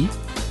IRC.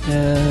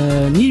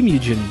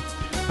 Nirmugen,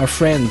 our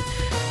friend,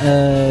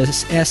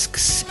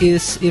 asks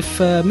if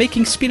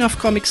making spin-off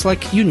comics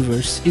like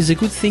Universe is a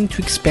good thing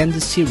to expand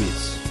the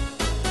series.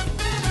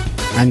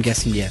 I'm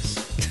guessing yes.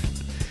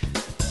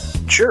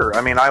 Sure.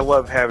 I mean, I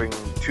love having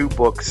 2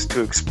 books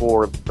to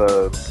explore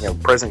the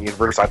present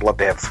universe. I'd love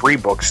to have 3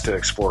 books to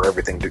explore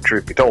everything, to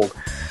truth be told.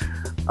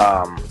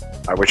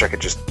 I wish I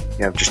could just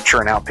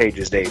churn out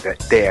pages day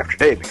after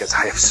day, because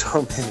I have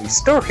so many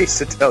stories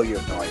to tell. You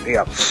have no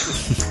idea.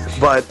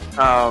 But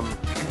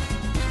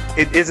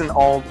it isn't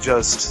all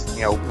just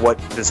what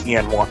does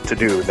Ian want to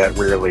do that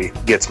really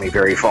gets me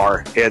very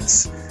far.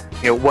 It's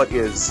what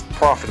is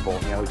profitable.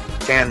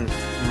 Can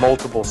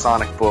multiple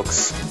Sonic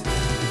books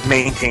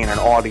maintain an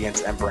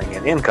audience and bring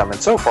in income?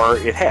 And so far,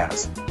 it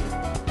has.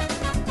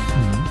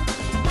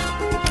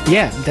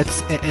 Yeah,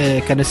 that's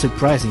kind of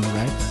surprising,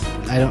 right?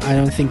 I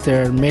don't think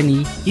there are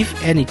many, if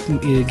any,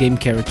 game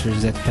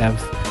characters that have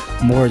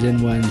more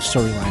than one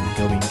storyline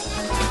going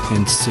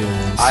and still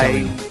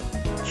selling. I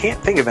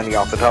can't think of any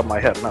off the top of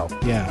my head, no.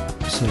 Yeah,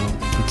 so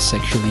it's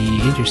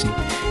actually interesting.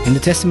 And a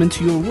testament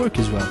to your work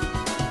as well,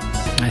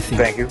 I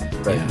think. Thank you.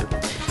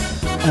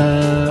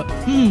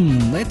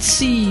 Let's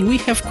see. We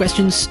have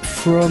questions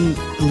from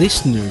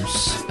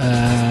listeners.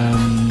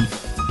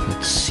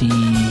 Let's see.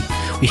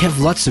 We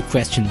have lots of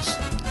questions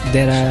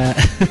that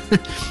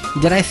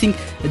that I think.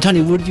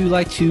 Johnny, would you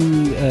like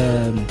to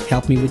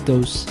help me with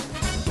those?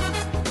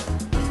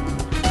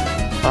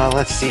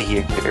 Let's see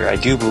here. I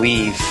do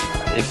believe,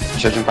 if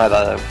judging by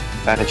the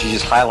fact that you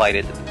just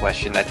highlighted the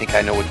question, I think I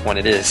know which one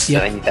it is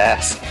that I need to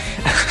ask.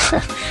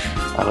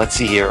 Let's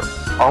see here.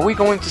 Are we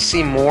going to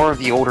see more of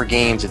the older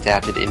games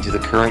adapted into the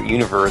current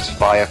universe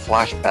via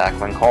flashback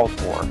when called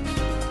for?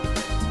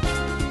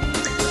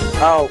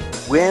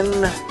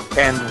 When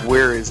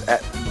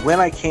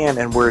I can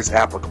and where is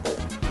applicable.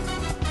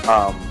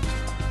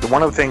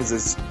 One of the things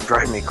that's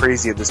driving me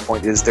crazy at this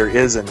point is there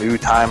is a new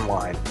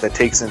timeline that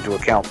takes into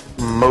account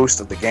most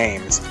of the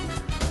games,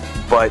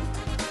 but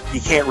you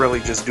can't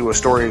really just do a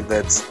story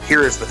that's,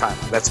 here is the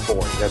timeline. That's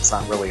boring. That's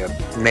not really a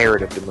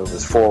narrative to move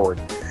us forward.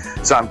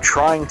 So I'm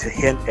trying to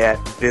hint at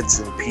bits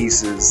and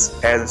pieces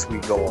as we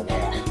go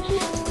along.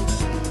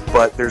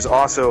 But there's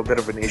also a bit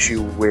of an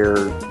issue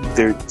where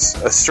there's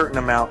a certain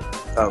amount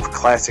of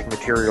classic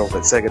material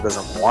that Sega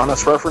doesn't want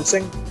us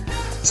referencing.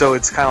 So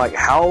it's kind of like,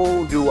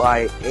 how do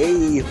I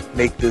A,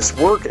 make this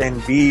work,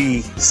 and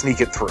B,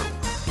 sneak it through?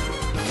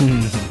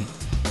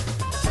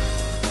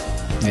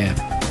 Yeah.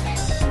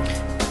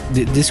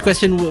 This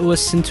question was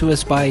sent to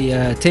us by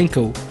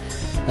Tenko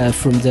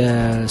from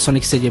the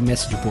Sonic Stadium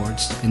message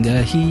boards. And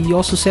he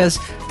also says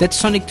that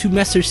Sonic 2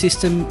 Master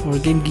System or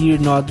Game Gear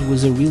nod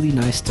was a really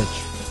nice touch.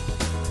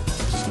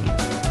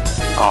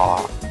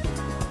 Aww.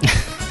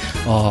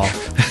 Aww.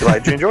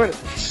 Glad you enjoyed it.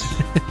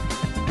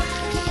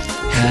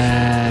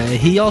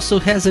 He also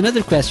has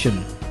another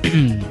question,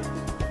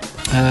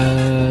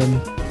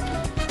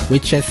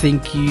 which I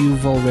think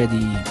you've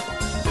already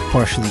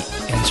partially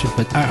answered,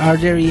 but are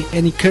there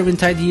any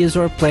current ideas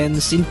or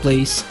plans in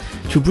place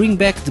to bring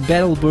back the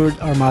Battlebird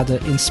Armada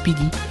and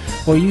Speedy,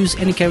 or use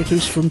any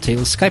characters from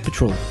Tales Sky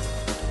Patrol?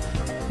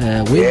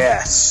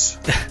 Yes.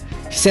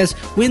 He says,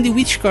 when the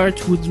Witch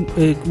Cart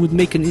would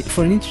make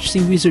for an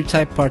interesting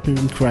wizard-type partner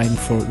in crime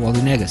for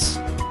Wally Negus.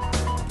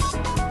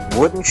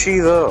 Wouldn't she,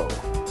 though?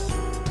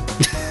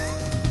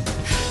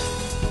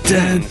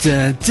 Dun,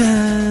 dun,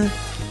 dun.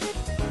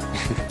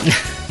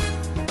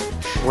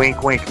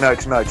 Wink, wink,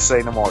 nudge, nudge,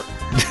 say no more.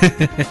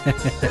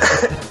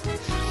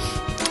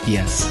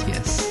 Yes.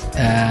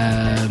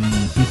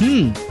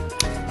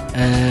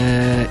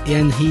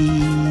 And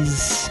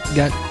he's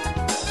got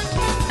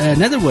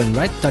another one,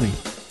 right, Donnie?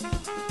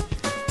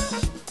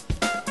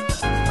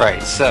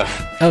 Right, so...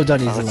 Oh,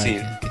 Donnie's let's see.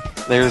 alive.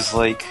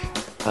 Okay.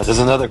 There's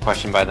another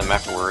question by them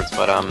afterwards,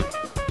 but,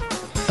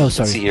 Oh, sorry.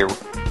 let's see here.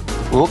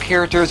 Will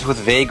characters with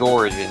vague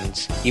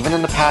origins, even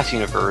in the past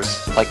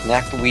universe, like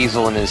Knack the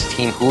Weasel and his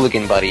Team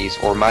Hooligan buddies,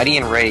 or Mighty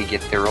and Ray,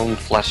 get their own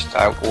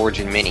fleshed-out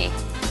origin mini?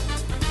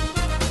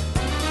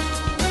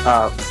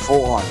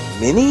 Full-on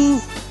mini?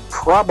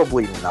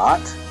 Probably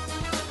not.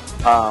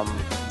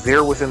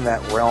 They're within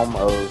that realm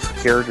of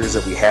characters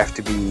that we have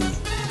to be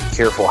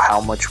careful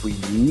how much we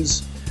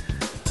use.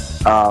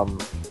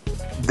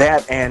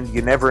 That, and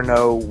you never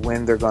know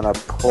when they're going to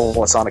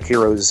pull a Sonic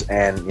Heroes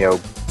and,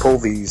 pull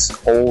these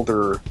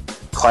older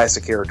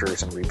classic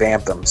characters and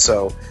revamp them.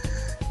 So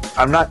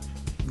I'm not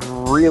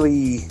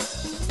really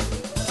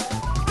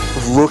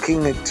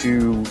looking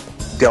to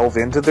delve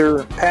into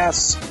their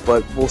pasts,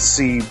 but we'll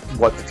see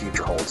what the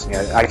future holds.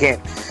 I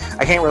can't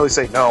really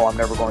say no, I'm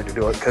never going to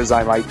do it, because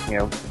I might,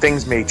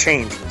 things may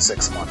change in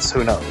 6 months.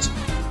 Who knows?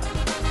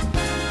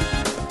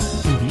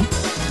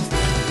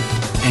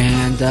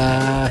 And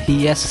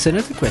he asks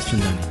another question,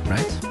 Donnie,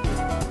 right?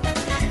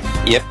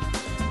 Yep.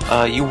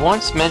 You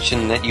once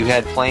mentioned that you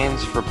had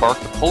plans for Bark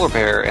the Polar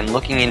Bear and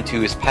looking into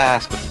his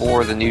past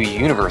before the new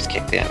universe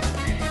kicked in.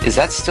 Is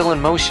that still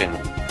in motion?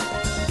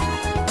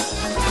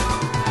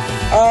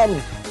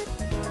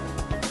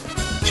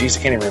 Geez,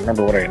 I can't even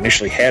remember what I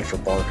initially had for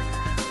Bark.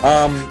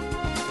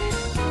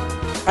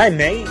 I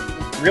may.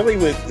 Really,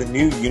 with the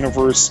new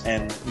universe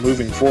and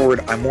moving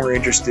forward, I'm more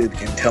interested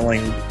in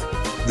telling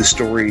the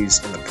stories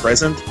in the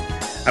present.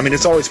 I mean,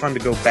 it's always fun to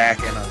go back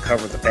and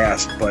uncover the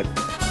past, but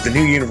the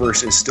new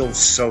universe is still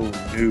so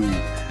new.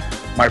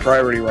 My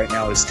priority right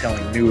now is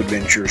telling new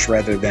adventures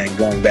rather than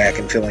going back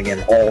and filling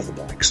in all the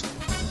blanks.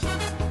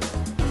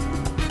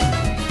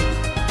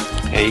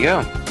 There you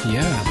go.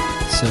 Yeah.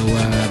 So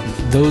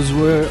those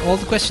were all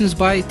the questions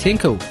by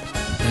Tenko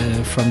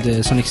from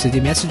the Sonic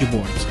City message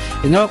boards.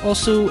 And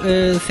also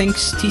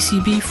thanks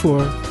TCB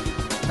for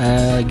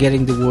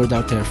getting the word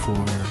out there for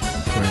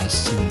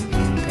us in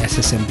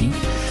SSMB.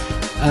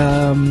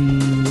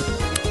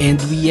 And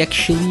we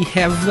actually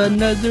have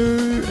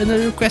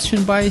another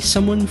question by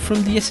someone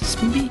from the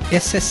SSMB.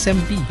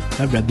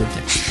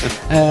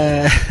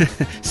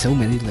 So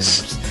many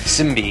letters.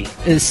 Simbi.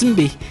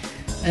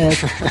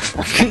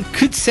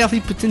 Could Sally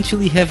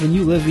potentially have a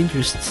new love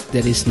interest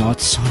that is not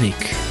Sonic?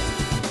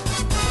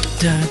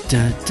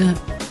 Sorry.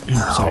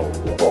 Oh,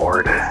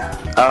 Lord.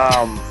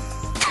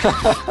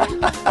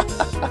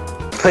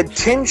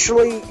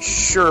 Potentially,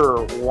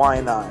 sure,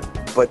 why not?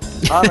 But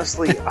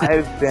honestly,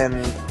 I've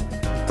been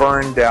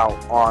burned out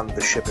on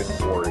the shipping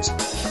wars.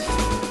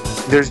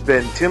 There's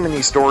been too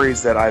many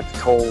stories that I've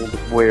told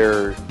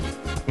where,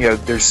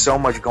 there's so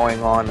much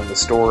going on in the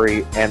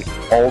story, and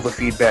all the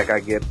feedback I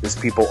get is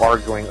people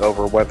arguing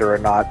over whether or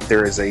not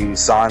there is a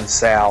San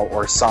Sal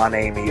or San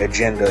Amy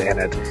agenda in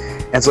it.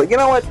 And it's like, you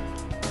know what?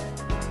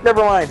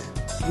 Never mind.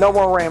 No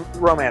more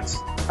romance.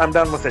 I'm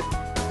done with it.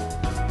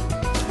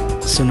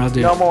 So now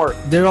no more.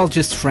 They're all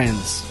just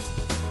friends.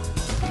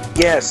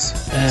 Yes.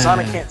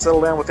 Sonic can't settle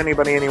down with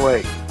anybody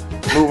anyway.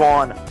 Move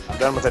on. I'm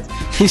done with it.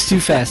 He's too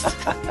fast.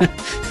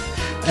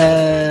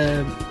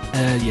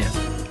 Yeah.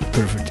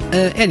 Perfect.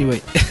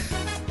 Anyway.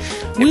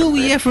 Will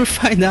we ever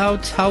find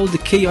out how the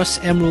Chaos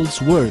Emeralds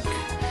work?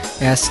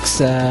 Asks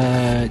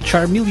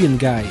Charmeleon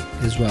Guy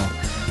as well.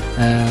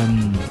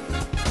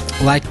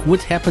 Like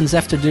what happens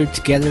after they're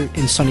together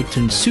in Sonic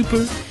turns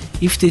Super,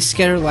 if they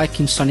scatter like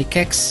in Sonic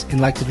X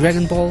and like the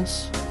Dragon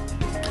Balls.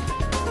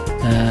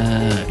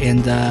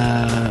 And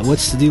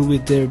what's the deal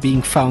with their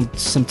being found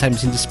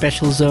sometimes in the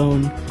Special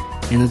Zone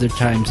and other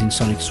times in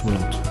Sonic's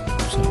world?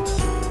 So,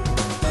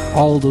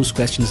 all those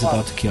questions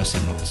about the Chaos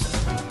Emeralds.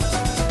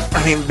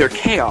 I mean, they're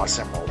Chaos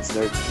Emeralds.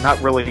 They're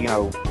not really,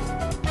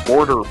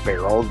 order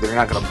barrel. They're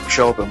not going to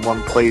show up in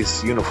one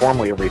place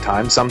uniformly every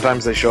time.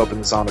 Sometimes they show up in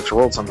the Sonic's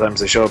world. Sometimes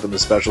they show up in the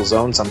Special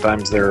Zone.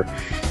 Sometimes they're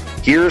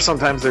here.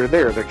 Sometimes they're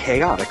there. They're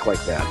chaotic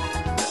like that.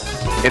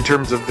 In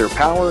terms of their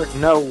power,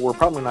 no, we're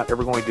probably not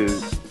ever going to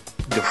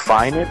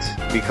define it,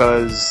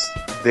 because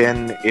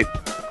then it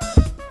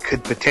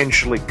could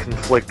potentially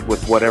conflict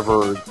with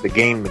whatever the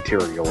game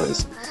material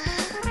is.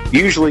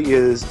 Usually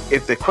is,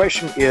 if the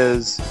question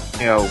is,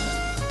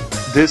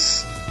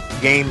 this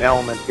game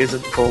element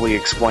isn't fully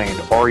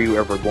explained, are you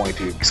ever going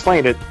to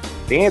explain it?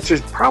 The answer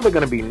is probably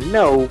going to be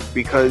no,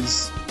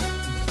 because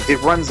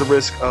it runs the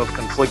risk of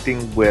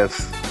conflicting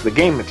with the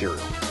game material.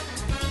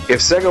 If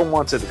Sega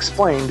wants it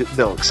explained,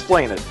 they'll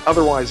explain it.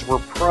 Otherwise, we're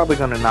probably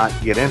going to not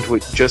get into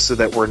it, just so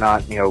that we're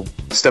not,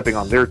 stepping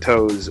on their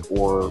toes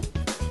or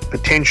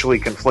potentially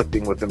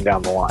conflicting with them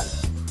down the line.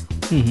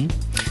 Mm-hmm.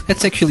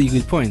 That's actually a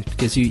good point,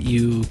 because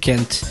you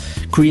can't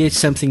create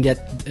something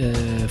that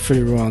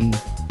further on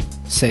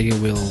Sega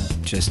will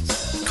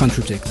just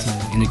contradict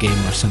in a game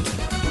or something.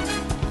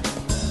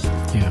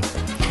 Yeah.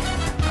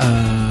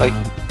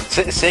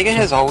 Sega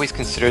has always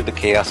considered the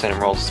Chaos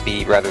Emeralds to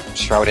be rather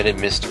shrouded in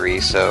mystery,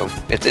 so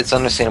it's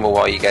understandable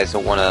why you guys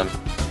don't want to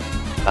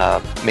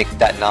make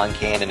that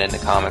non-canon in the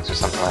comics or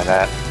something like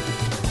that.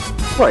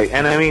 Right,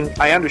 and I mean,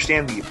 I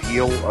understand the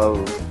appeal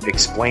of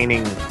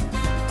explaining,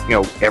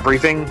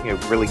 everything,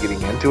 really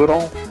getting into it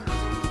all.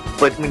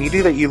 But when you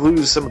do that, you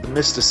lose some of the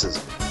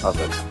mysticism of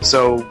it.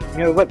 So,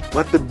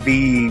 let them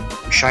be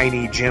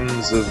shiny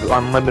gems of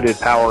unlimited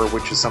power,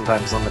 which is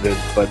sometimes limited,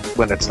 but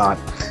when it's not.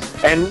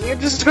 And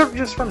just fun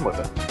with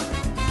it.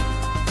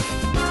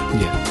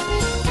 Yeah.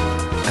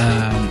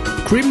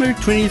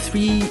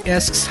 Kramer23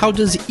 asks, how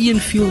does Ian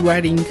feel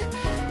writing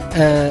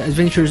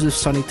Adventures of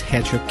Sonic the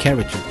Hedgehog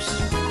characters?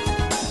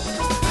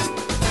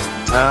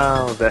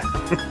 Oh,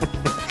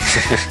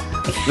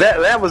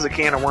 that was a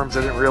can of worms.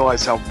 I didn't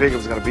realize how big it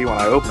was going to be when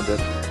I opened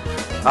it.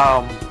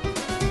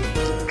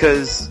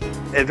 Because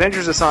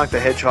Adventures of Sonic the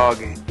Hedgehog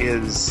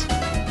is,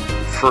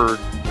 for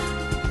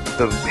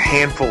the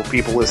handful of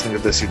people listening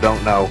to this who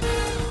don't know,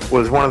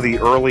 was one of the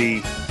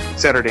early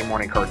Saturday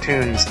morning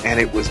cartoons, and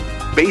it was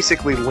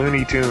basically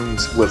Looney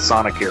Tunes with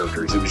Sonic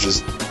characters. It was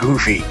just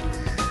goofy.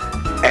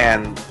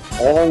 And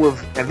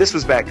this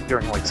was back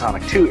during like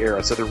Sonic 2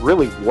 era, so there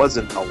really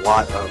wasn't a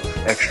lot of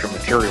extra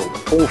material to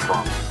pull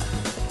from.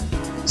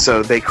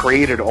 So they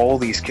created all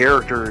these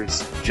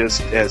characters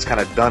just as kind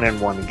of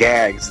done-in-one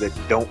gags that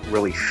don't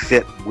really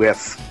fit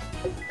with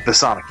the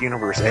Sonic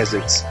universe as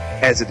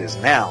it is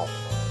now.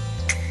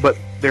 But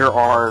there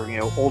are,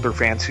 older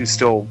fans who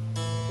still,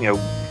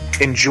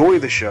 enjoy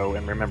the show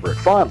and remember it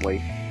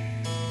fondly.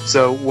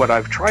 So what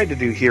I've tried to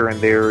do here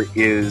and there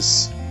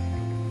is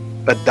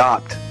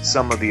adopt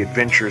some of the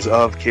adventures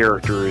of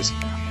characters,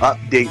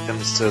 update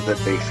them so that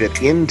they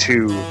fit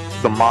into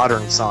the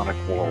modern Sonic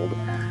world,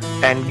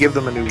 and give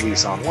them a new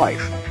lease on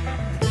life.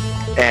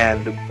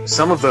 And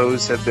some of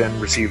those have been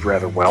received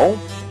rather well,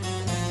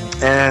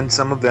 and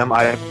some of them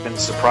I have been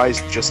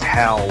surprised just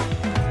how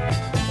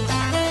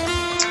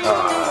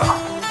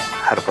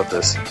to put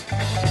this,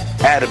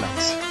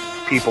 adamant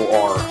people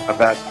are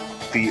about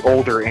the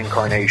older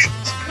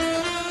incarnations.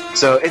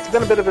 So it's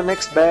been a bit of a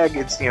mixed bag.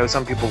 It's,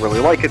 some people really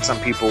like it, some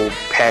people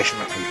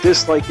passionately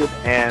dislike it,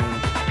 and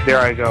there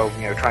I go,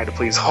 trying to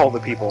please all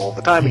the people all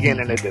the time again,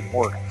 and it didn't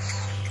work.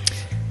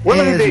 One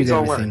of these days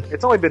I'll learn.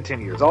 It's only been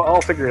 10 years.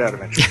 I'll figure it out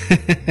eventually.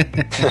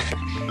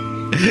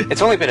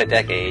 It's only been a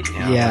decade.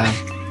 Yeah.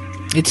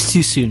 It's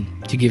too soon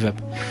to give up.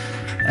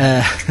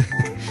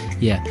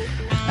 Yeah.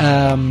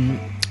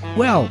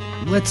 Well,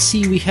 let's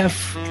see. We have...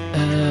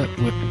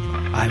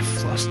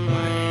 I've lost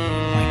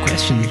my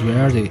questions.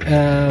 Where are they?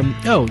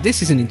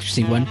 This is an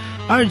interesting one.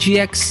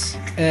 RGX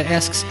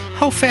asks,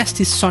 how fast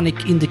is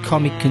Sonic in the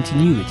comic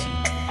continuity?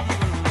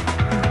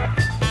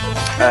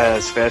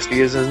 As fast as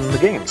he is in the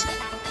games.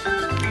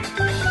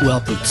 Well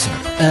put, sir.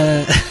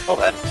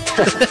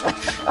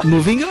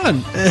 Moving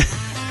on.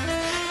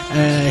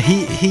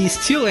 He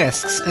still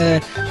asks,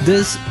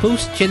 does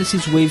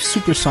post-Genesis Wave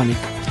Supersonic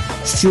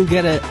still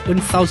get a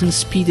 1000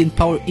 speed and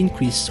power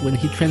increase when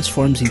he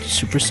transforms into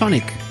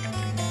Supersonic?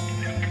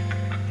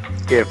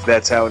 If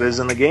that's how it is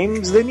in the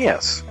games, then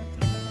yes.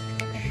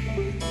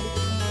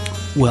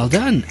 Well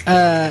done.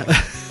 I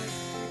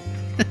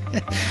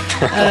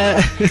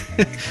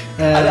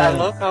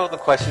love how the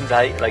questions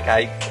I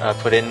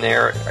put in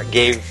there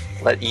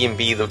let Ian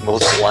be the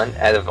most blunt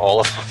out of all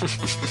of them.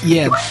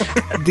 Yeah,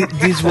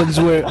 these ones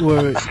were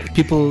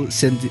people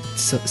sent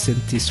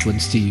these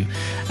ones to you.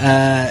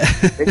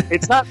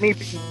 It's not me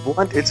being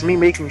blunt; it's me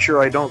making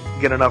sure I don't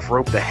get enough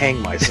rope to hang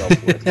myself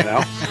with.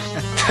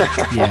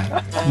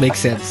 Yeah, makes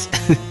sense.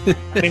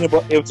 I mean,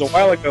 it was a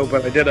while ago,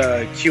 but I did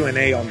a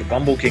Q&A on the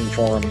Bumble King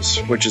forums,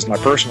 which is my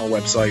personal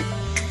website.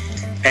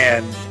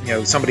 And,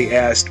 somebody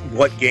asked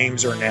what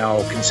games are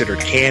now considered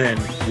canon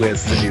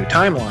with the new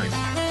timeline.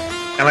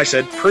 And I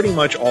said pretty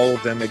much all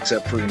of them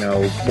except for,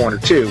 one or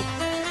two.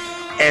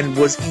 And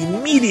was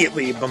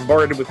immediately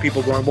bombarded with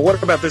people going, well,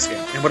 what about this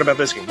game? And what about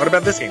this game? What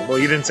about this game? Well,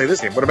 you didn't say this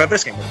game. What about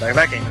this game? What about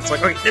that game? It's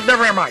like, okay,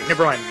 never mind.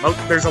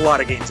 There's a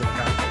lot of games in the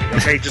timeline.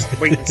 Okay, just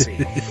wait and see.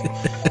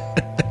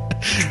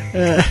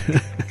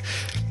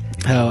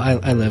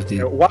 I loved it.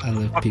 I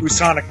love people.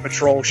 Sonic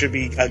Patrol should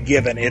be a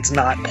given. It's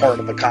not part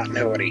of the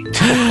continuity.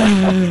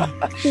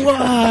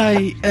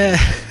 Why?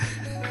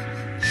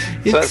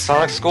 So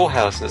Sonic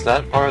Schoolhouse is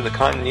not part of the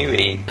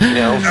continuity.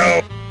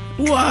 No.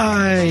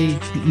 Why?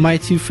 My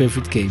two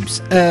favorite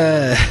games.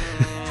 Yeah.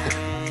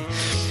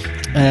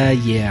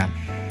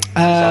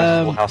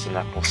 Sonic's Full House of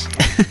Knuckles.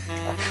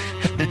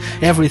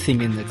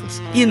 Everything in Knuckles.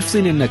 Ian,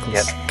 Flynn, and Knuckles.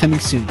 Yep. Coming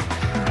soon.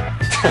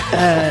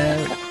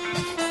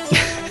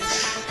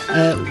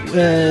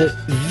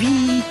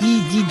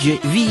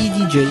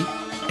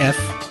 VEDJF.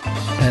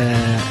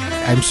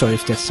 I'm sorry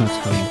if that's not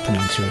how you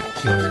pronounce your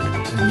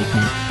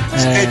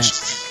nickname.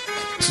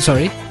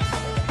 Sorry?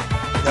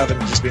 Nothing,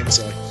 just being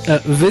silly.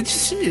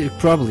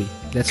 Probably.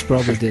 That's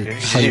probably the...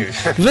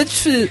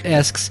 Vich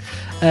asks,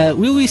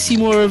 will we see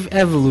more of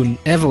Avalon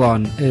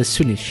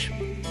soonish?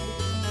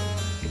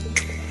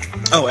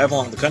 Oh,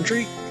 Avalon the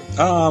country?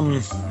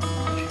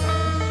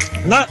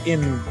 Not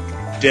in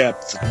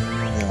depth,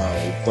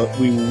 no, but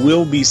we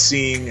will be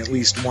seeing at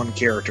least one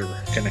character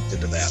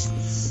connected to that.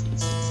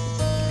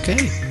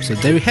 Okay, so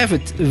there you have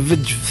it.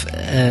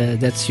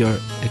 That's your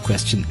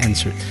question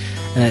answered.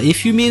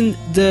 If you mean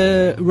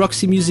the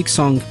Roxy Music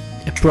song,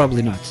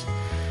 probably not.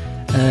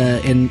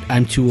 And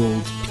I'm too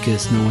old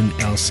because no one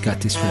else got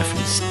this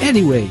reference.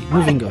 Anyway,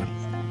 moving on.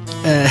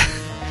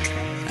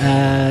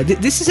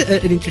 This is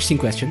an interesting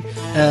question.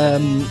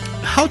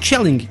 How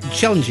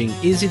challenging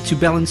is it to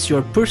balance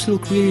your personal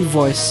creative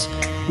voice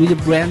with a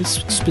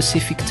brand's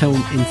specific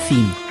tone and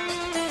theme?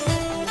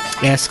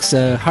 Asks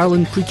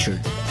Harlan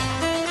Pritchard.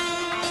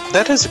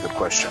 That is a good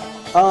question.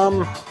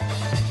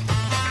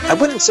 I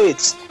wouldn't say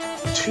it's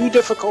too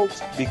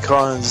difficult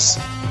because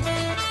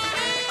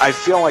I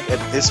feel like at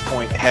this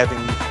point,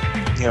 having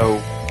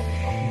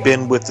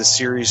been with the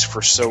series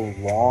for so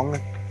long,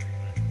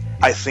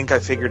 I think I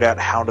figured out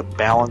how to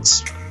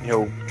balance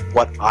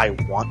what I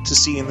want to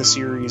see in the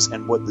series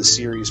and what the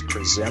series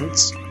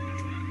presents.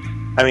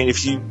 I mean,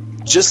 if you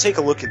just take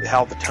a look at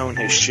how the tone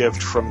has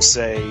shifted from,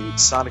 say,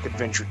 Sonic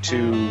Adventure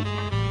 2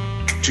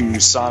 to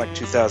Sonic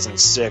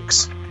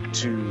 2006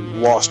 to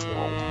Lost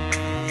World,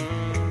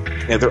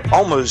 they're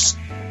almost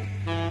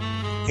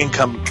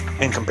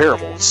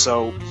incomparable.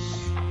 So,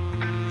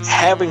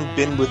 having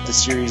been with the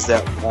series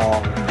that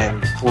long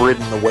and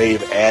ridden the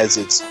wave as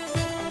it's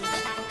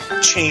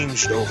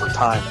changed over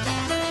time,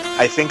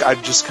 I think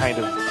I've just kind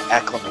of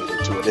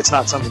acclimated to it. It's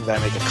not something that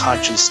I make a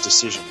conscious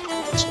decision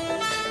towards.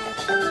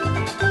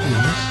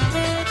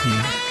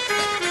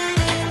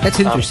 That's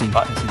interesting.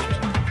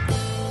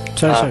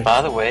 Sorry.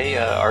 By the way,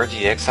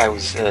 RGX,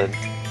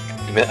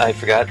 I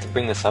forgot to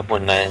bring this up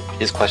when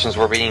his questions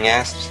were being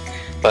asked,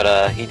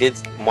 but he did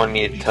want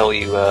me to tell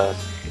you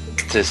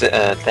to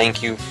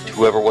thank you to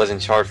whoever was in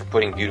charge for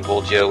putting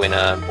Beautiful Joe in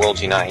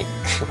Worlds Unite.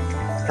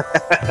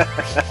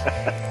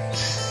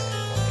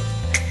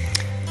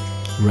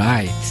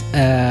 Right.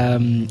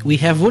 We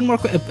have one more...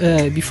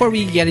 before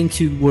we get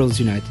into Worlds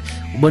Unite,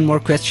 one more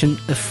question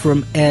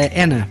from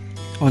Anna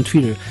on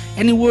Twitter.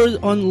 Any word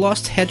on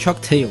Lost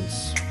Hedgehog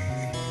Tales?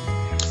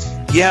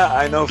 Yeah,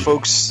 I know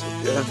folks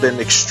have been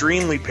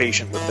extremely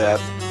patient with that.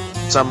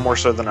 Some more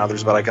so than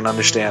others, but I can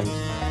understand,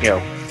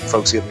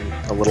 folks getting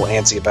a little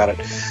antsy about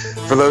it.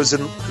 For those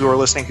who are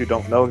listening who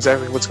don't know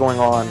exactly what's going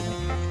on,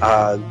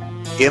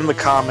 in the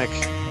comic,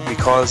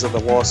 because of the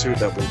lawsuit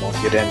that we won't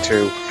get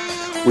into,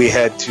 we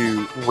had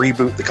to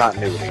reboot the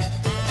continuity.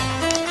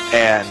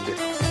 And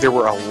there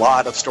were a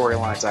lot of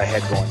storylines I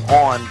had going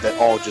on that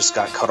all just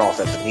got cut off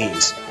at the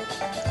knees.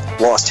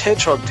 Lost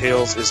Hedgehog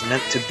Tales is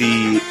meant to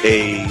be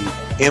a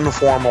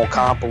informal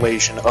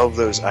compilation of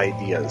those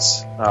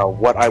ideas.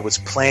 What I was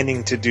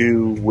planning to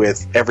do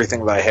with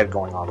everything that I had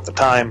going on at the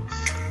time,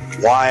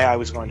 why I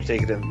was going to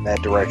take it in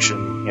that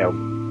direction,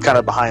 kind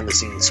of behind the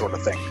scenes sort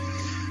of thing.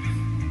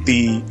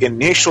 The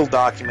initial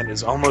document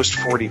is almost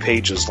 40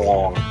 pages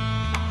long,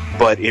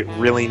 but it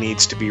really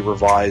needs to be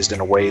revised in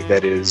a way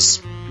that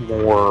is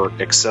more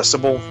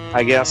accessible,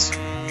 I guess.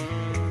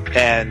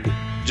 And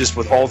just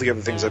with all the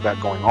other things I've got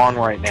going on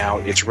right now,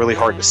 it's really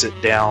hard to sit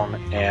down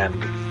and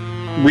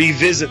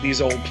revisit these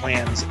old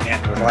plans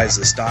and revise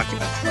this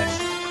document when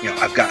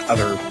I've got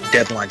other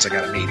deadlines I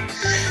got to meet.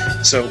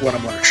 So what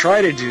I'm going to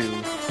try to do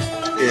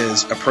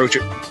is approach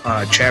it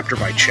chapter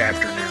by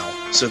chapter now,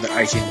 so that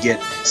I can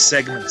get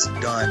segments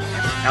done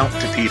and out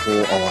to people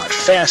a lot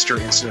faster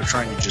instead of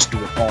trying to just do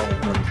it all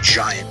in one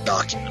giant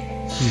document.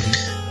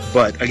 Mm-hmm.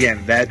 But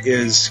again, that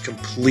is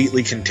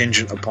completely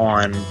contingent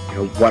upon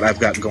what I've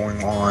got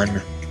going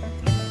on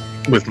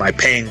with my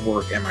paying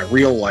work and my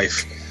real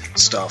life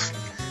stuff.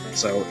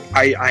 So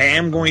I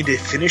am going to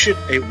finish it.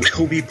 It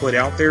will be put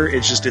out there.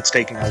 It's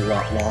taking a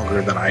lot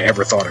longer than I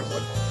ever thought it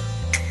would.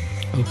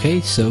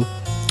 Okay, so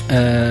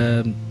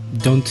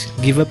don't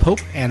give up hope,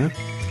 Anna.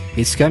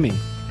 It's coming.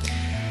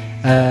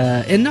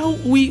 And now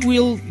we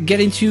will get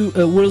into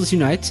Worlds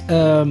Unite.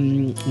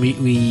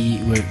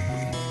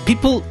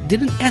 People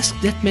didn't ask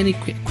that many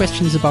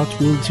questions about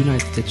Worlds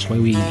Unite. That's why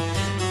we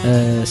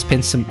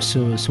spent so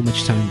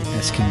much time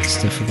asking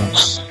stuff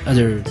about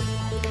other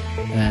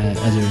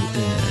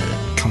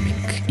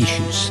comic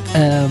issues.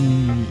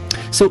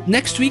 So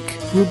next week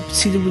we'll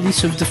see the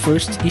release of the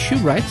first issue,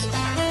 right?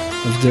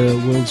 Of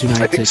the Worlds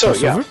Unite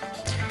crossover,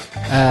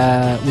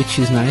 which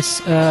is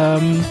nice.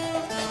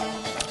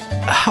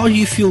 How do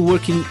you feel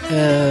working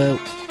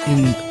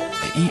in?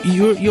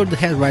 You're the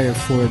head writer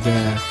for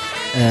the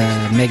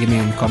Mega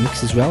Man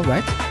comics as well,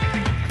 right?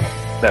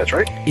 That's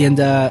right. And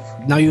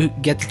now you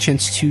get the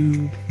chance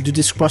to do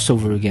this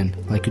crossover again,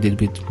 like you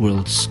did with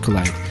Worlds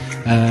Collide.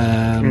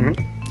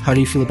 How do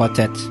you feel about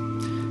that?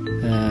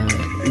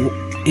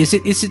 Is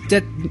it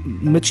that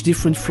much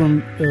different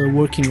from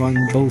working on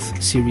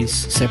both series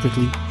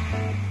separately?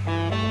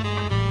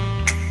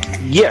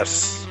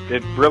 Yes,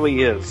 it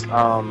really is.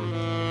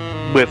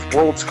 With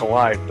Worlds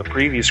Collide, the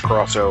previous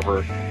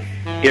crossover,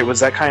 it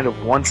was that kind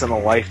of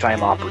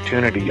once-in-a-lifetime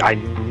opportunity. I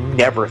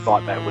never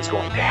thought that was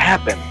going to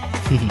happen.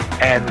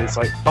 And it's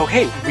like,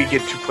 okay, we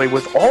get to play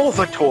with all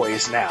the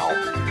toys now.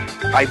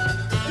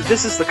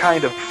 This is the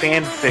kind of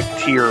fanfic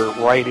tier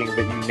writing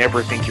that you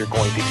never think you're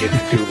going to get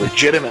to do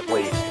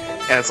legitimately.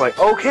 And it's like,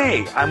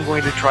 okay, I'm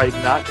going to try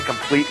not to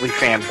completely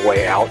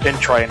fanboy out and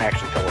try and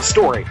actually tell a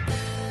story.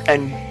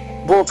 And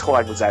Worlds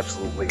Collide was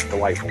absolutely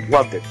delightful.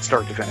 Loved it,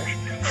 start to finish.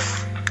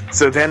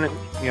 So then,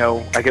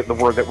 I get the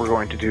word that we're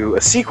going to do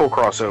a sequel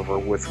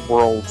crossover with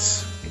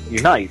Worlds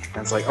Unite.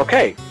 And it's like,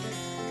 okay,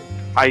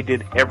 I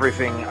did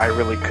everything I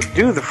really could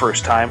do the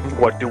first time.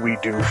 What do we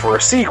do for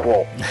a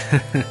sequel?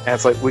 And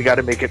it's like, we got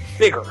to make it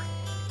bigger.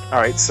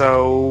 Alright,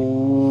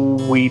 so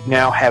we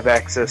now have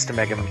access to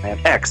Mega Man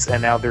X,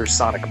 and now there's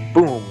Sonic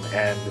Boom,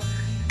 and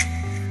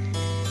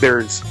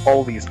there's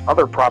all these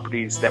other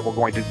properties that we're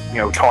going to,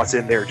 toss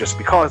in there just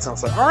because. And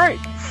it's like, alright,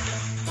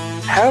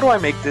 how do I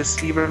make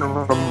this even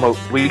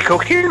remotely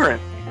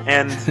coherent?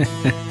 And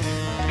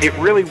it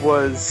really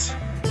was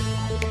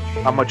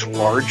a much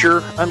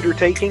larger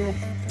undertaking,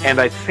 and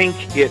I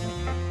think it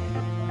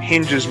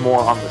hinges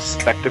more on the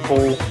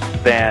spectacle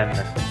than,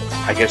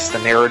 I guess, the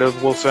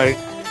narrative, we'll say.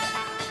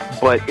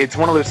 But it's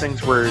one of those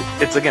things where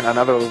it's, again,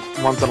 another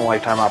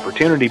once-in-a-lifetime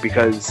opportunity,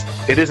 because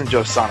it isn't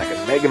just Sonic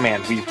and Mega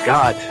Man. We've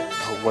got,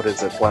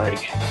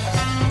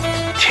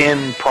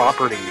 10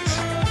 properties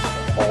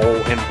all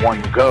in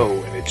one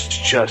go, and it's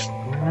just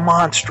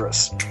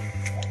monstrous.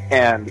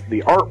 And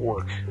the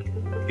artwork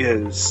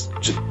is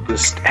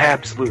just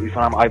absolutely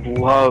phenomenal. I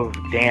love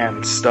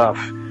Dan's stuff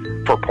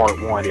for Part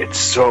 1. It's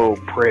so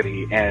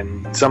pretty,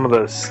 and some of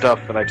the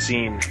stuff that I've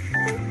seen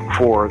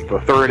for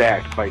the third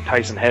act by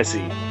Tyson Hesse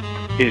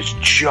is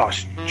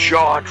just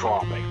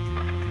jaw-dropping.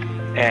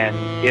 And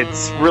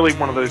it's really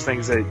one of those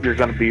things that you're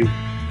going to be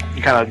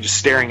kind of just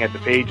staring at the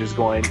pages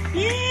going,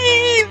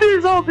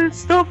 there's all this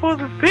stuff on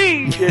the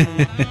page. And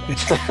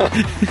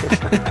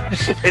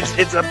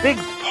it's a big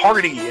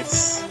party.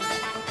 It's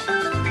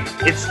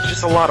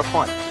just a lot of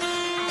fun.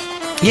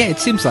 Yeah, it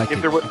seems like I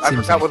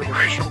forgot what the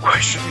original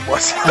question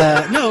was.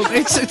 No,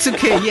 it's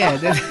okay. Yeah,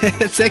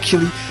 that's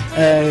actually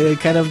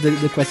kind of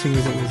the question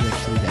was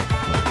actually that.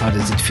 How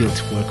does it feel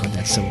to work on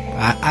that? So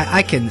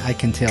I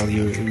can tell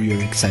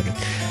you're excited.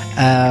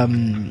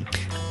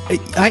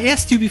 I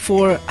asked you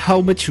before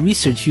how much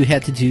research you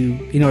had to do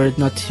in order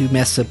not to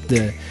mess up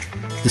the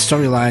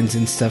storylines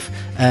and stuff.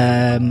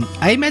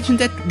 I imagine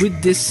that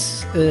with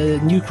this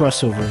new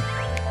crossover,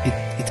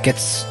 it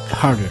gets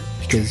harder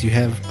because you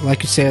have,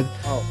 like you said,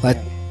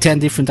 10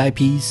 different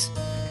IPs.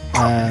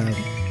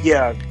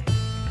 Yeah.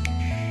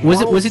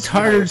 Was it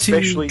harder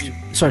especially to?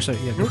 Sorry.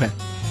 Yeah, go ahead.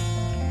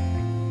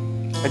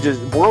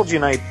 Worlds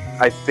Unite,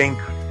 I think,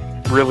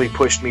 really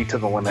pushed me to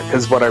the limit,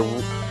 because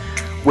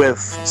with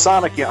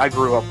Sonic, I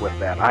grew up with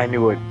that. I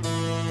knew it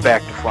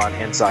back to front,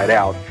 inside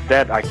out.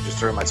 That I could just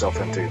throw myself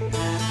into.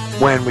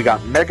 When we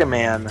got Mega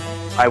Man,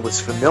 I was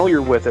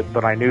familiar with it,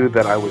 but I knew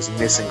that I was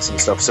missing some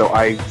stuff, so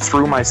I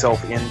threw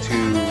myself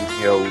into,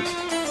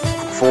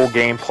 full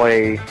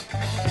gameplay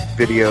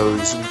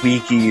videos,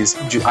 wikis.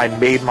 I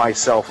made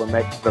myself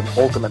the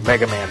ultimate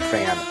Mega Man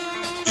fan.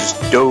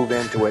 Just dove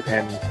into it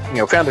and,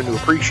 found a new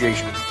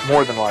appreciation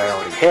more than what I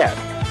already had.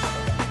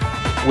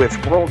 With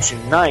Worlds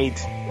Unite,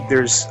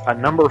 there's a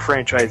number of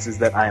franchises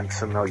that I am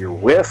familiar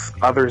with,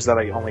 others that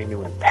I only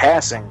knew in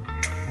passing.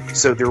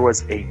 So there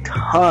was a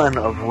ton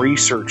of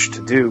research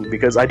to do,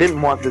 because I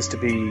didn't want this to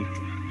be,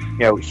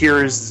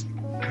 here's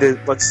the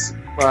let's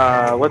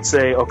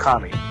say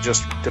Okami,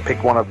 just to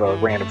pick one of the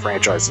random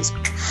franchises.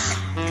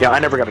 I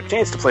never got a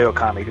chance to play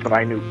Okami, but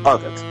I knew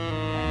of it.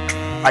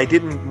 I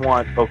didn't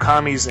want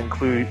Okami's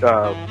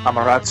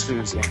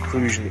Amaratsu's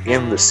inclusion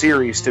in the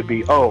series to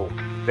be,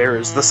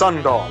 there's the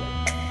Sun Doll.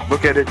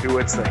 Look at it do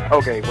its thing.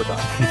 Okay, we're done.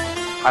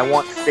 I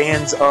want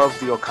fans of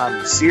the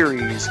Okami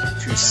series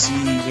to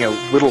see,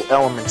 little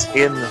elements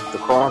in the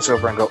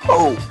crossover and go,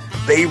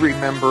 they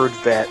remembered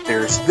that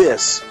there's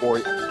this, or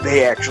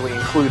they actually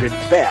included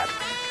that.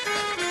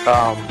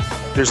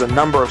 There's a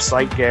number of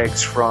sight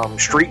gags from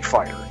Street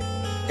Fighter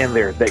in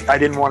there. I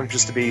didn't want it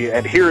just to be,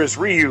 and here is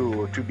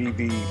Ryu, to be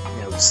the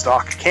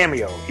stock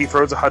cameo. He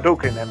throws a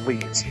Hadouken and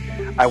leaves.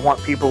 I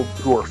want people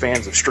who are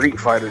fans of Street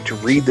Fighter to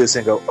read this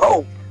and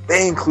go,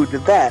 they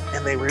included that,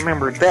 and they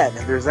remembered that,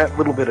 and there's that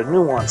little bit of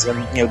nuance,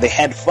 and they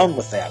had fun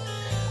with that.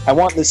 I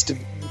want this to,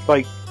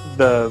 like,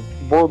 the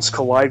Worlds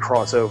Collide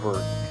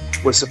crossover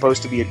was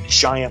supposed to be a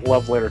giant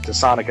love letter to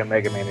Sonic and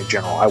Mega Man in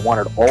general. I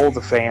wanted all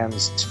the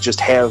fans to just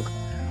have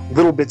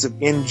little bits of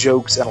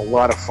in-jokes and a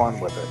lot of fun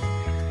with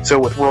it. So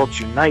with Worlds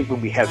Unite,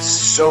 when we have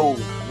so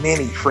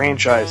many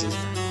franchises,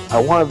 I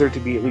wanted there to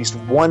be at least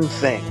one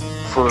thing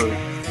for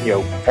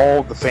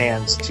all the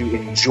fans to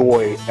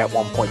enjoy at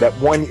one point. That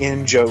one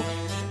in-joke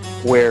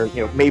where,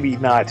 maybe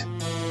not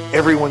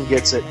everyone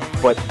gets it,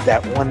 but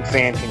that one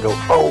fan can go,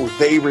 oh,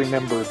 they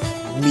remembered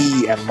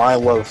me and my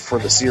love for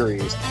the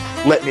series.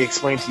 Let me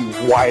explain to you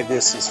why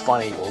this is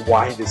funny or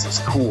why this is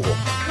cool.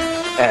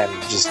 And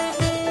just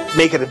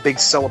make it a big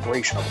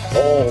celebration of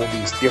all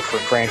these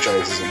different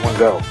franchises in one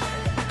go.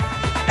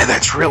 And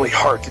that's really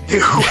hard to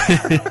do.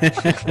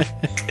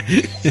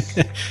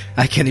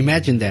 I can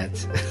imagine that.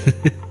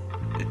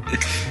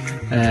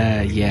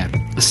 Yeah.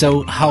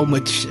 So how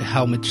much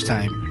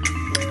time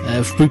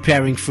of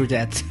preparing for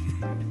that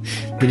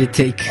did it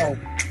take? Oh,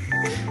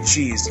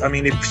 jeez. I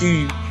mean, if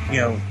you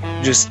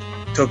just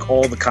took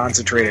all the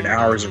concentrated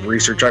hours of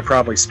research, I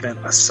probably spent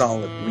a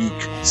solid week,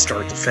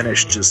 start to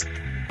finish, just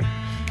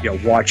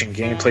watching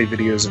gameplay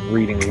videos and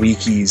reading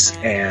wikis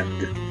and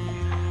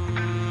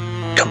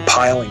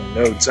compiling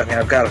notes. I mean,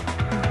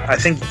 I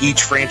think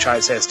each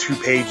franchise has 2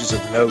 pages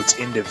of notes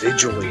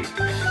individually.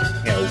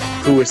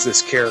 Who is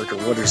this character?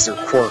 What is their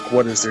quirk?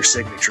 What is their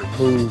signature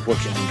move? What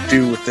can you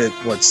do with it?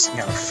 What's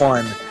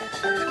fun?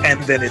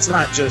 And then it's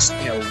not just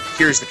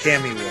here's the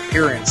cameo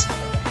appearance.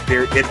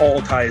 It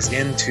all ties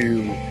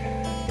into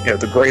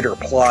the greater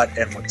plot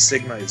and what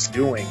Sigma is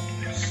doing.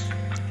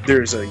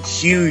 There's a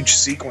huge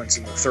sequence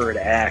in the 3rd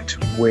act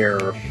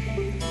where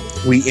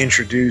we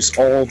introduce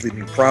all the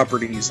new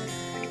properties,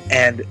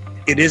 and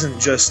it isn't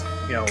just,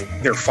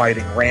 they're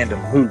fighting random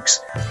mooks.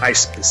 I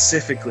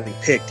specifically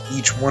picked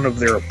each one of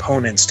their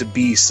opponents to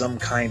be some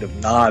kind of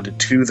nod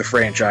to the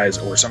franchise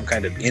or some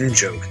kind of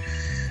in-joke,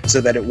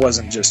 so that it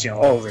wasn't just,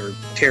 they're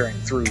tearing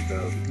through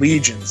the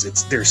legions.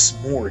 There's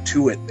more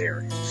to it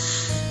there.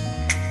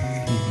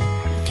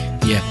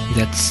 Yeah,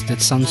 that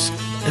sounds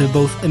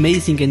both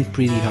amazing and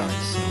pretty hard.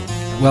 So,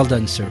 well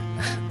done, sir.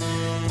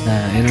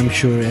 And I'm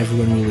sure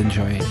everyone will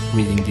enjoy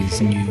reading these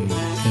new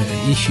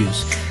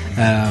issues.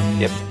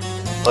 Yep.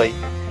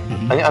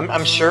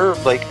 I'm sure,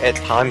 at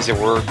times there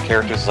were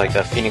characters like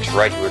Phoenix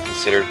Wright who were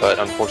considered, but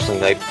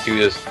unfortunately, due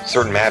to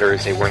certain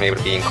matters, they weren't able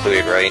to be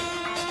included, right?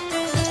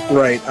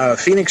 Right.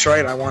 Phoenix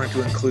Wright I wanted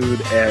to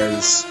include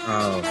as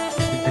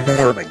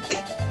more of a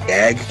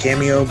gag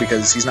cameo,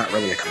 because he's not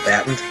really a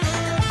combatant.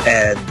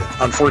 And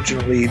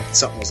unfortunately,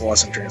 something was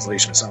lost in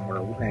translation somewhere,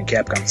 and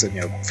Capcom said,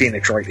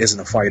 Phoenix Wright isn't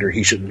a fighter,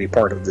 he shouldn't be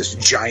part of this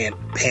giant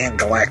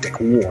pan-galactic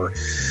war.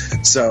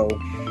 So,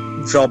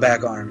 fell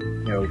back on,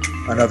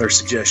 another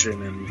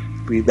suggestion,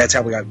 and that's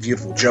how we got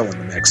Beautiful Joe in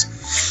the mix.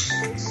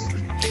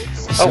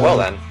 So, well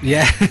then.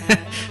 Yeah.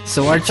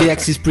 So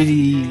RGX is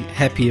pretty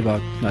happy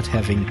about not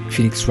having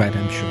Phoenix Wright,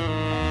 I'm sure.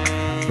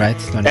 Right?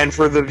 And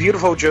for the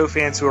Beautiful Joe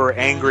fans who are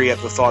angry at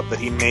the thought that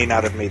he may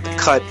not have made the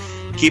cut,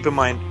 keep in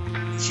mind,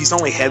 he's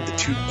only had the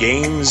 2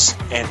 games,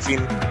 and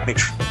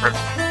Phoenix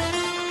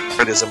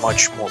Wright is a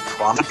much more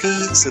prominent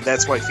piece, so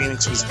that's why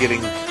Phoenix was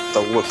getting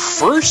the look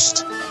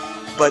first.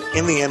 But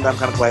in the end, I'm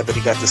kind of glad that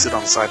he got to sit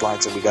on the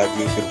sidelines and we got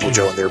Beautiful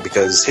Joe in there,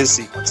 because his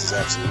sequence is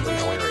absolutely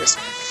hilarious.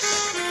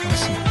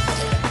 Awesome.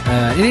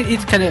 And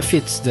it kind of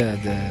fits the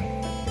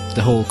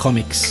whole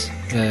comics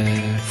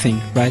thing,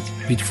 right?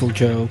 Beautiful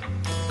Joe,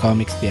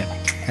 comics, yeah.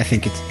 I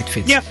think it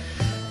fits. Yeah.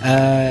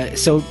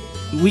 So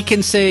we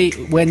can say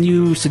when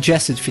you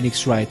suggested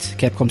Phoenix Wright,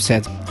 Capcom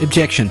said,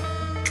 objection.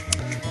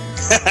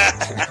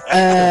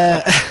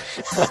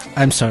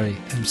 I'm sorry.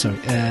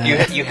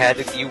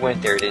 You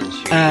went there, didn't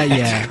you?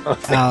 Yeah.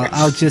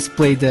 I'll just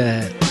play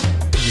the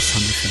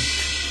sound effect,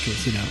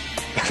 because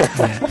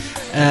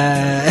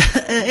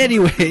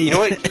anyway. You know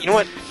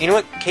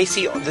what,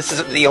 Casey? This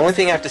is the only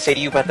thing I have to say to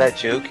you about that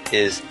joke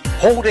is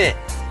hold it.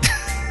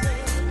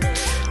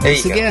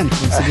 Once again.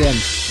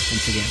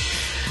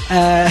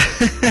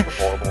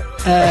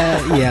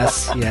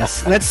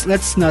 Yes.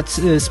 Let's not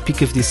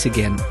speak of this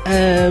again.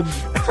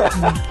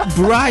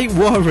 Bry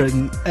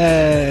Warren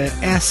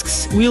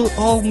asks, will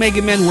all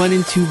Mega Man 1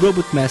 and 2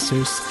 Robot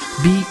Masters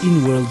be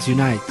in Worlds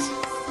Unite?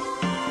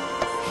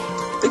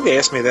 I think they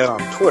asked me that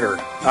on Twitter.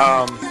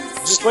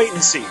 Just wait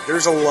and see.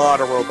 There's a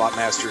lot of Robot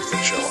Masters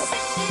that show up.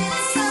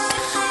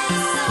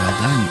 Well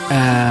done.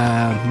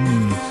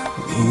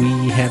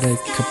 We had a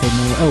couple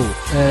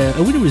more.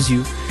 A winner was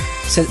you.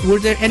 Said, were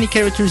there any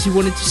characters you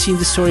wanted to see in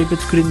the story but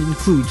couldn't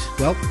include?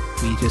 Well,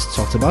 we just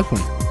talked about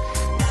one.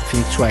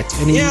 Phoenix Wright.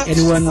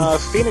 Anyone?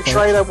 Phoenix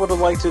Wright I would have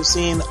liked to have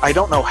seen. I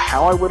don't know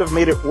how I would have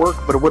made it work,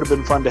 but it would have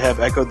been fun to have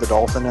Echo the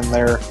Dolphin in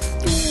there.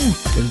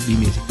 That would be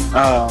amazing.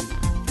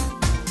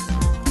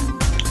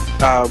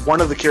 One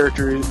of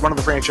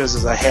the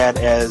franchises I had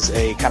as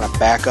a kind of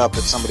backup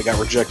if somebody got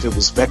rejected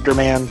was Vector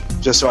Man,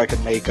 just so I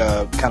could make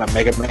a kind of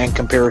Mega Man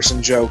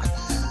comparison joke.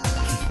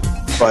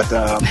 But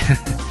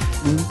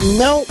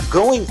no,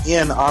 going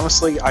in,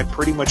 honestly, I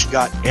pretty much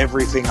got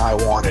everything I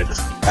wanted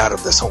out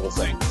of this whole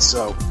thing.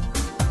 So,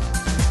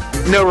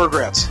 no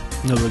regrets.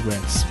 No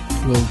regrets.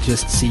 We'll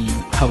just see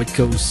how it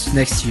goes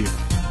next year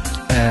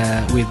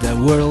with the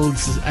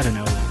Worlds. I don't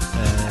know.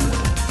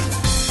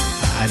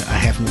 I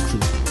have no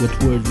clue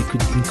what word we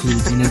could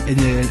include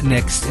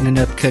in an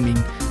upcoming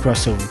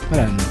crossover. But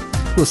I don't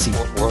know. We'll see.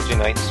 World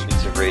Unite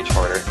Streets of Rage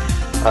harder.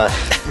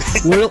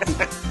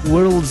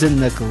 Worlds and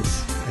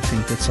Knuckles. I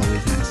think that's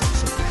always nice.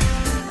 So,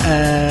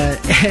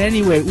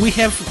 anyway, we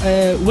have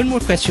one more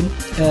question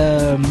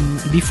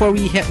before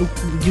we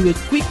do a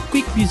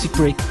quick music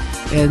break,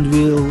 and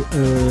we'll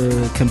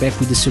come back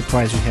with the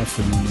surprise we have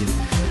for you,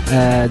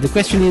 Ian. The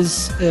question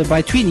is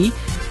by Tweenie.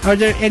 Are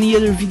there any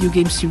other video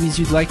game series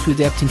you'd like to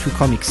adapt into a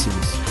comic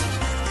series?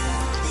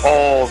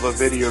 All the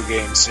video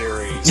game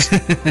series.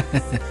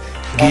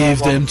 Give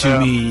them to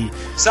me.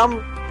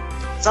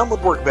 Some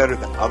would work better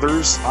than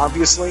others,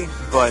 obviously,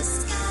 but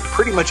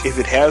pretty much if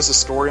it has a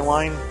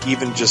storyline,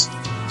 even just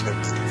the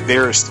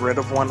barest thread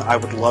of one, I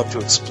would love to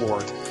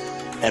explore it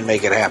and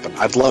make it happen.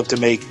 I'd love to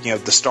make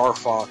the Star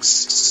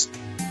Fox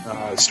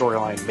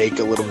storyline make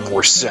a little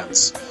more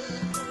sense.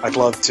 I'd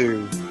love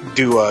to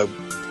do a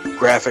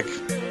graphic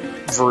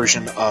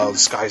version of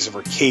Skies of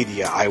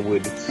Arcadia. I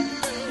would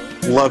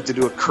love to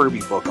do a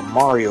Kirby book, a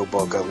Mario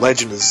book, a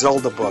Legend of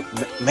Zelda book.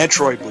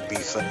 Metroid would be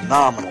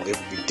phenomenal. It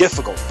would be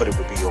difficult, but it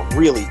would be a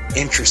really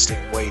interesting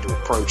way to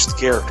approach the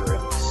character.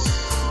 And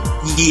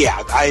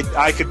yeah,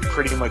 I could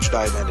pretty much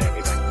dive into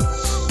anything.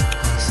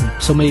 Awesome.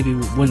 So maybe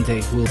one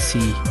day we'll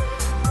see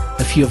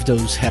a few of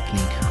those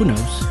happening. Who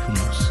knows?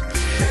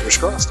 Fingers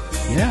crossed.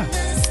 Yeah.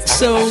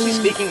 So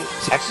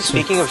actually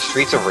speaking of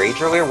Streets of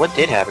Rage earlier, what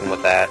did happen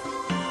with that?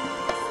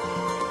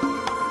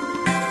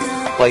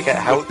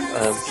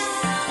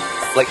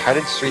 How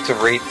did Streets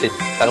of Rage?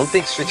 I don't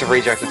think Streets of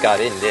Rage actually got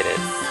in, did it?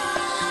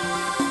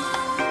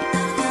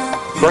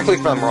 Correct me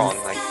if I'm wrong.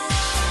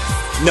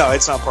 No,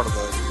 it's not part of the.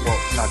 Well,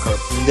 not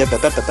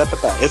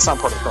it's not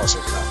part of the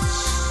crossover.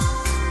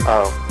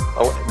 No.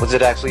 Oh, was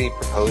it actually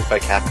proposed by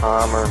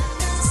Capcom or?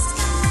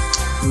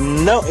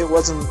 No, it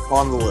wasn't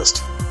on the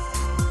list.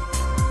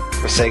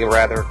 Or Sega,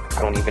 rather.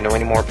 I don't even know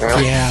anymore.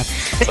 Apparently. Yeah.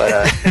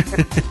 But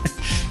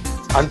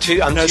I'm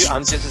just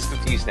as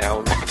confused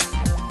now.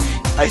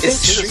 I think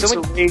Streets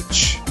of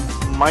Rage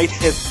might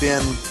have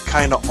been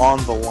kind of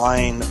on the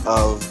line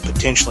of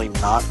potentially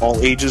not all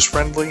ages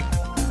friendly.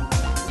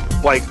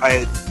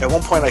 At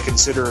one point I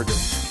considered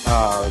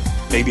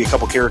maybe a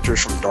couple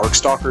characters from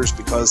Darkstalkers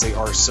because they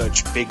are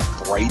such big,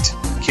 bright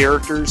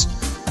characters.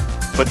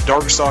 But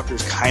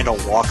Darkstalkers kind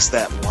of walks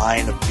that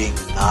line of being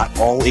not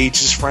all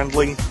ages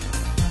friendly.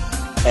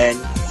 And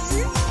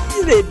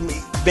it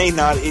may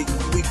not.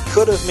 We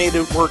could have made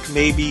it work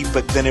maybe,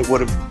 but then it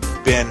would have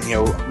been,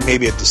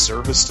 maybe a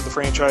disservice to the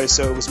franchise,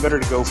 so it was better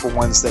to go for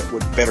ones that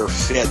would better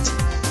fit,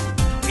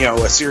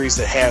 a series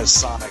that has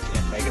Sonic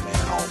and Mega Man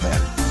and all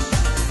that.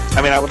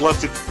 I mean, I would love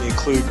to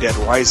include Dead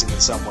Rising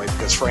in some way,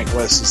 because Frank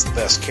West is the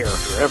best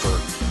character ever,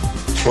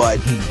 but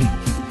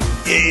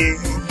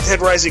Dead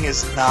Rising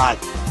is not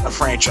a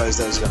franchise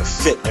that is going to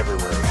fit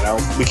everywhere,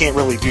 We can't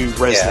really do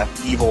Resident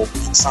Evil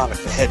and Sonic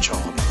the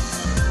Hedgehog.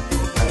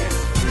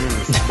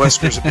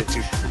 Wesker's a bit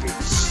too creepy.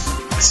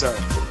 So,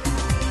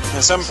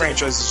 some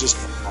franchises just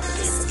on the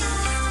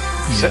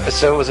table.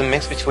 So it was a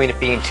mix between it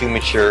being too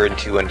mature and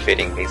too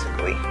unfitting,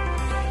 basically.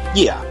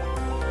 Yeah.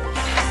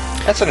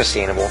 That's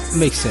understandable.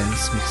 Makes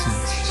sense.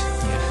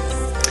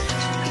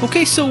 Yeah.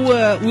 Okay, so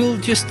we'll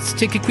just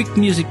take a quick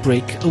music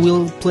break.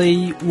 We'll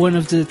play one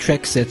of the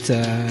tracks that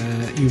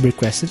you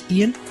requested,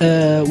 Ian.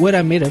 What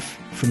I'm Made Of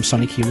from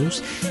Sonic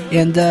Heroes.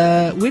 And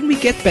when we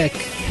get back,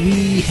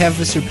 we have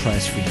a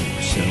surprise for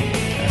you. So,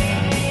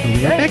 we'll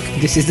be right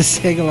back. This is the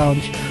Sega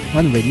Lounge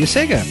on Radio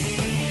Sega.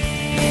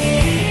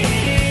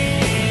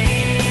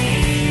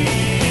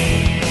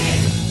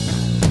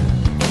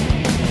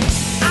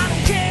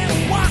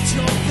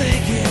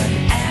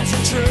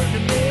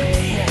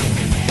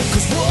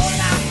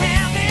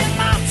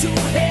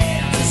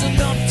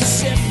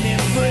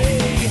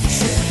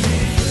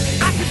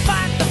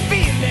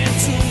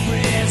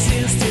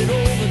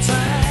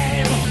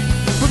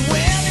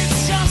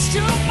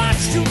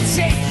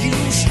 Take you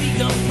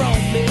sneak up from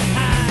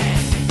behind.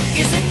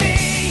 Is it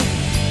me?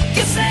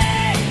 You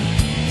say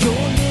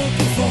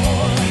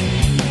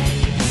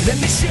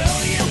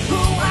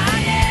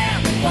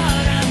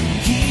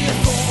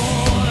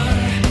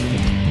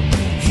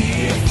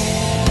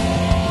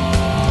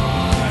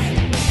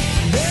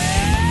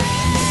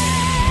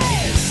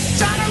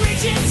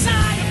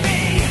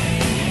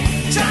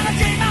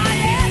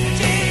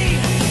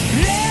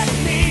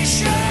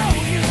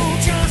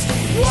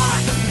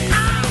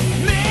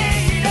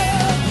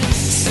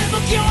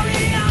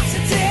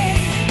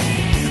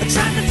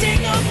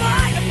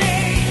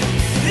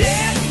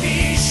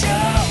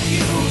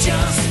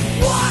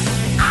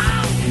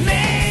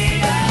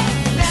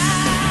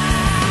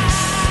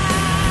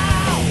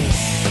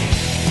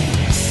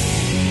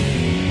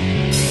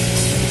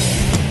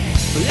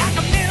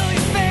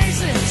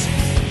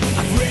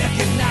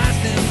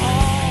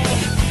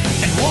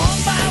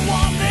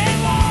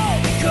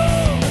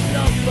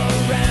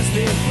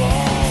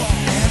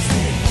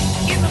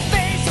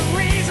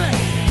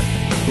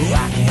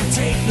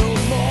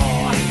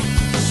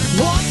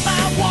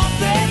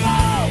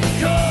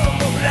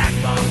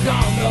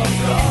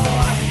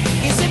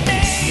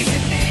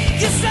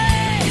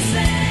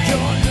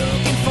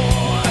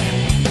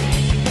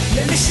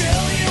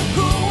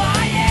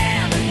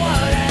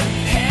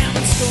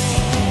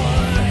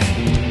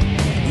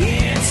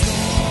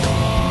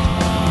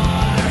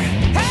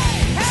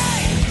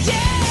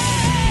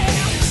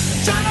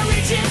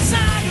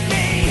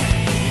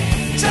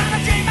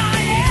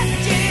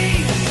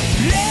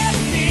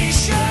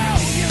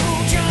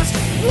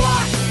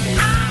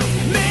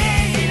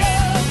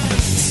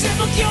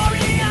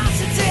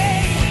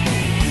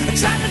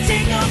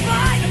a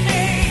bite of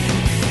me.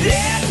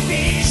 Let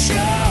me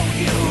show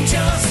you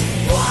just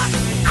what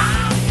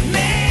I'm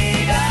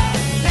made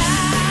of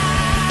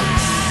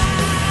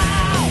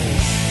now.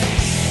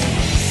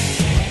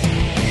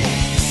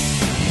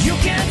 You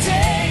can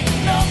take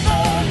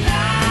another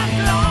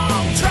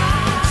lifelong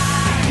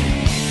try.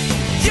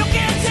 You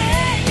can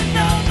take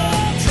another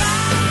try.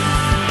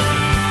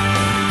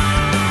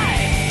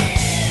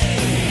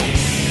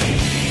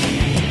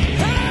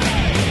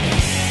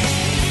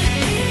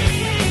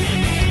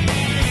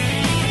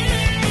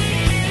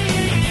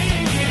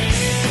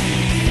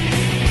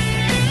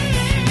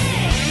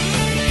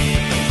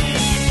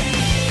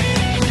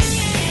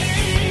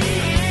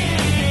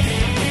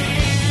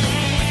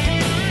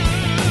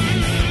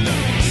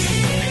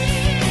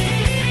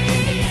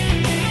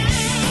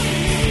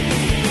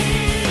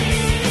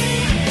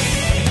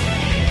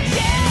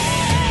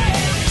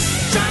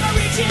 Trying to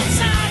reach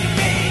inside of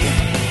me,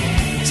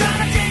 trying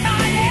to take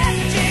my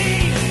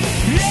energy.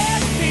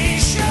 Let me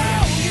show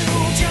you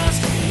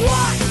just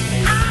what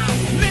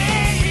I'm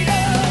made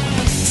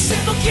of.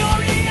 Simple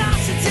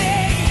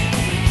curiosity,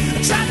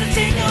 trying to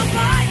take a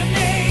bite of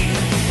me.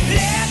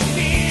 Let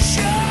me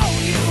show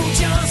you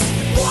just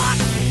what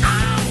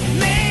I'm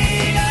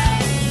made of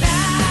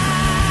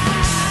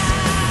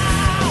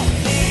now.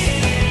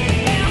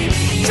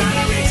 Trying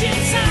to reach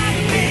inside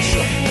of me,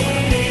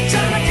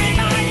 trying to take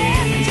my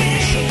energy.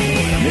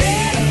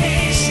 Let me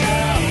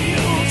show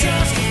you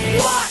just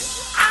what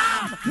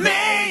I'm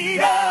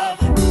made of.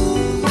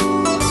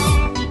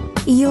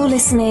 You're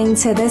listening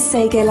to the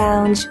Sega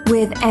Lounge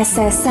with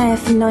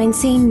SSF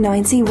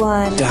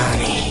 1991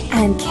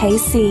 and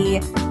KC,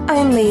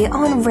 only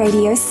on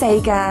Radio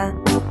Sega.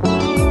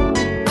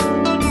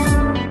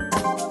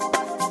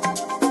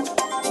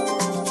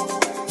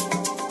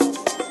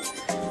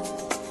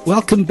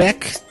 Welcome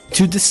back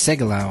to the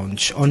Sega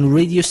Lounge on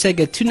Radio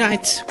Sega.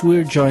 Tonight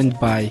we're joined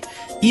by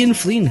Ian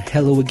Flynn.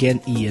 Hello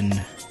again, Ian.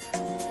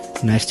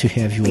 Nice to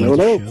have you on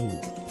the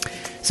show.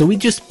 So we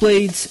just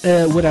played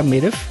What I'm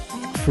Made Of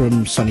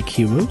from Sonic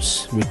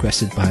Heroes,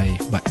 requested by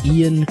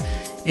Ian.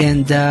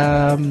 And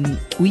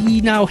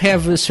we now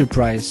have a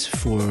surprise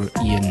for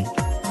Ian.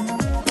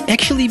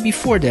 Actually,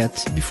 before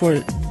just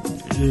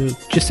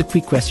a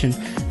quick question.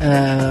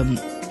 I'll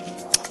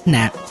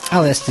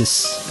ask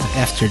this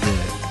after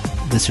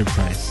the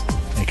surprise,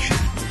 actually,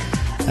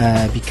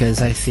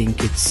 because I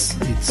think it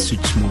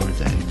suits more.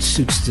 It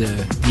suits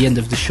the end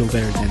of the show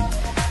better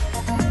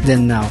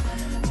than now.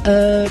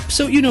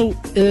 So Ian,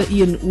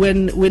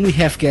 when we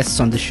have guests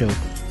on the show,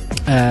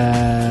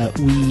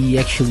 we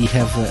actually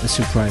have a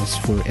surprise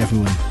for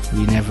everyone.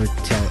 We never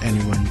tell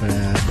anyone,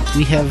 but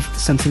we have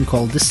something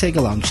called the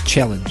Sega Lounge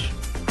Challenge.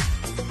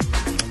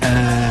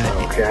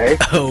 Okay.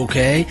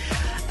 Okay.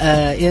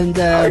 And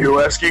Are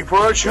you asking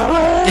for a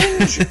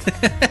challenge?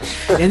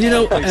 and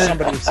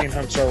Somebody who's seen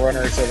Homestar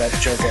Runner, so that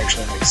joke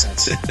actually makes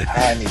sense.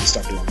 I need to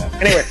stop doing that.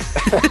 Anyway.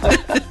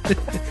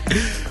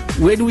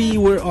 When we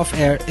were off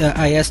air,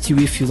 I asked you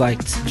if you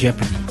liked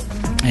Jeopardy,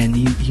 and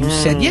you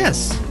said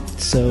yes.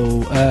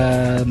 So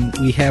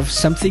we have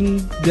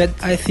something that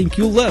I think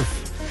you'll love.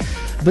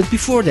 But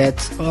before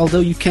that,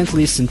 although you can't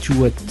listen to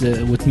what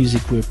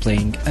music we're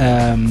playing,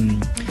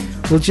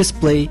 we'll just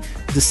play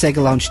the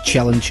Sega Lounge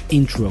Challenge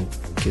intro.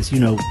 Because the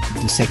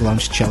Sega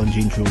Lounge Challenge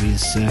intro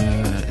is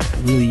a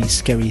really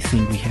scary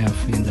thing we have,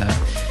 and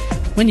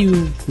when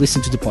you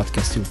listen to the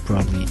podcast, you'll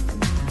probably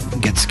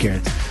get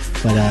scared.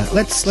 But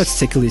let's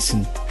take a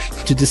listen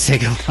to the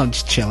Sega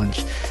Lounge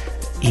Challenge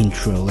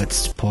intro.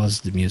 Let's pause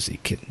the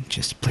music and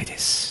just play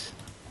this.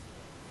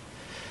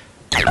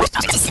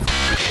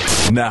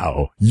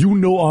 Now, you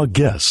know our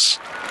guests.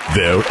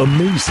 They're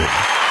amazing.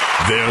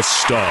 They're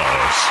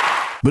stars.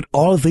 But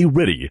are they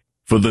ready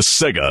for the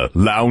Sega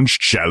Lounge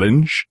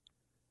Challenge?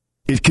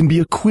 It can be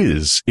a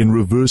quiz in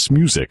reverse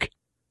music.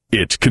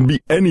 It can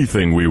be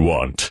anything we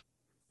want.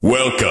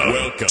 Welcome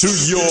to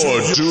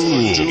your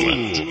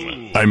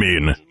doom. I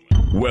mean,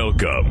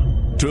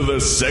 welcome to the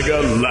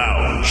Sega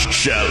Lounge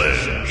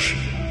Challenge.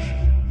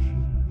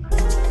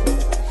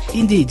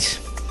 Indeed.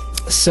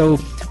 So,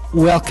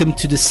 welcome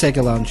to the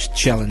Sega Lounge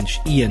Challenge,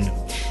 Ian.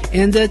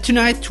 And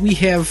tonight we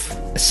have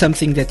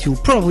something that you'll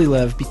probably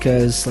love,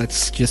 because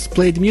let's just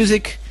play the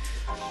music.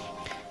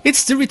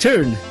 It's the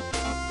return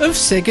of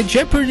Sega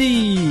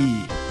Jeopardy!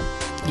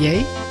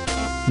 Yay?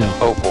 No.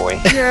 Oh boy.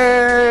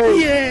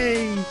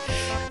 Yay!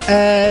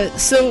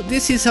 So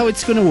this is how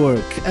it's gonna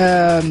work.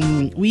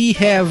 We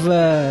have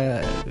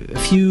a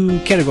few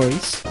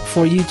categories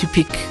for you to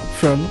pick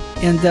from,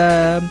 and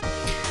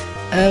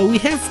we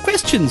have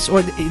questions, or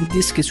in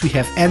this case we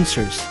have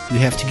answers. You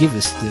have to give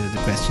us the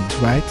questions,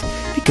 right?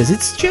 Because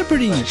it's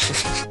Jeopardy!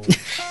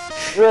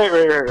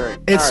 Right.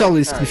 It's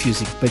always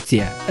confusing, but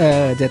yeah,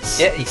 that's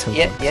how it works.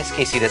 Yes,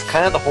 Casey. That's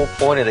kind of the whole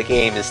point of the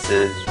game, is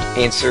to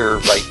answer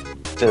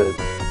to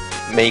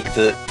make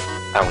the.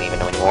 I don't even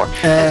know anymore.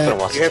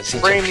 You have to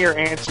frame your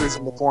answers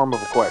in the form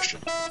of a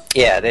question.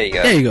 Yeah, there you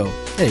go. There you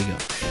go.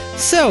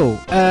 So,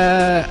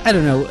 I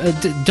don't know,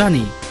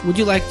 Donnie, would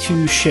you like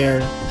to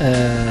share?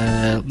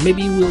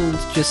 Maybe we'll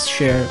just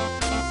share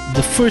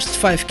the first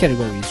 5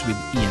 categories with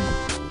Ian.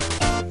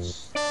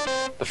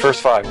 The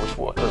first 5, which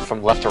one?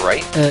 From left to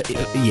right?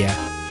 Yeah.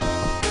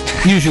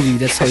 Usually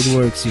that's how it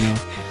works, you know.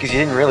 Because you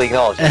didn't really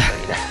acknowledge it.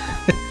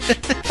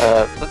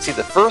 Let's see,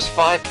 the first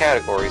 5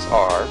 categories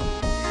are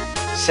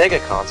Sega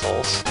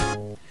consoles,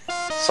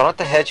 Sonic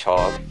the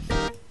Hedgehog,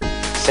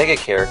 Sega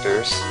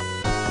characters,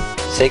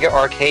 Sega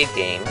arcade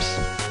games,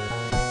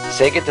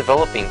 Sega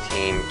developing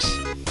teams.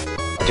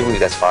 I do believe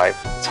that's 5.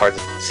 It's hard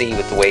to see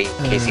with the way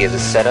Casey has it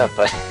set up,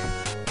 but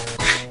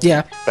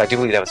Yeah. but I do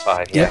believe that was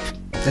 5. Yeah. Yep.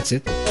 That's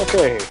it.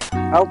 Okay,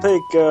 I'll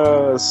take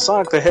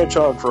Sonic the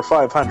Hedgehog for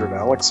 500,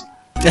 Alex.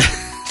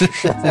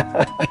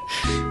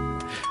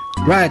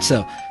 Right,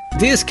 so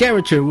this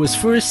character was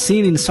first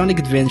seen in Sonic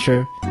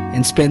Adventure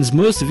and spends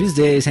most of his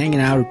days hanging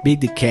out with Big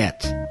the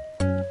Cat.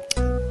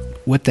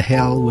 What the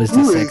hell was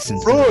this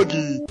accent?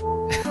 Froggy!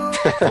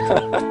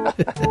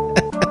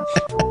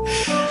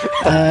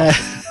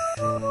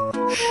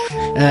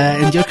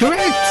 And you're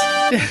correct!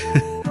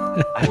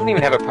 I don't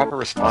even have a proper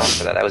response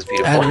for that. That was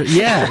beautiful.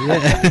 Yeah.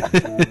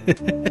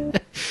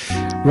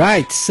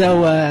 Right,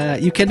 so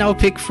you can now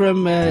pick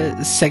from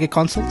Sega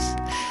consoles,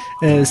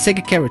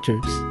 Sega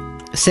characters,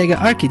 Sega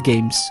arcade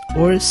games,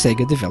 or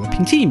Sega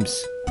developing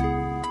teams.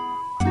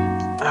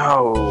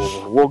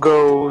 Oh, we'll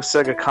go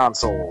Sega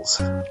consoles.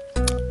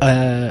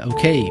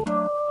 Okay.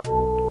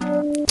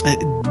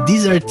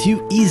 These are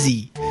too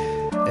easy,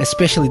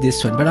 especially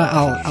this one. But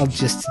I'll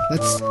just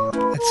let's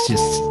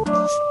just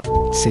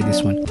say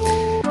this one.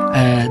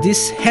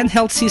 This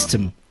handheld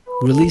system,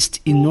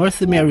 released in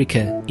North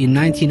America in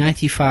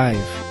 1995,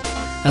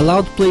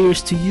 allowed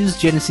players to use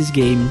Genesis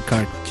game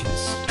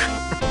cartridges.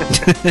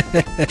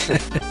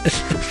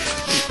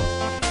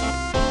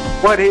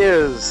 What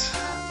is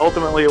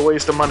ultimately a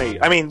waste of money?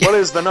 I mean, what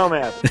is the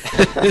Nomad?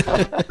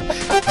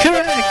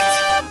 Correct.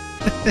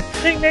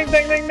 Ding, ding,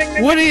 ding, ding, ding,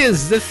 ding. What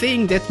is the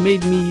thing that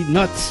made me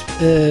not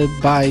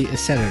buy a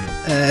Saturn?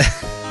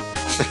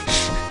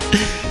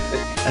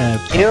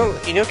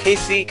 You know,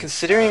 Casey,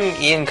 considering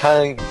Ian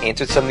kind of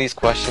answered some of these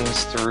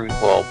questions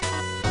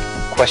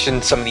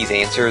questioned some of these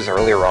answers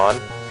earlier on,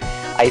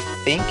 I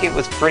think it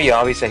was pretty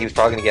obvious that he was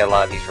probably going to get a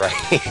lot of these right.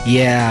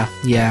 Yeah,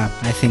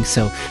 I think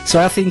so. So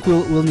I think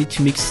we'll need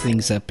to mix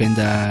things up and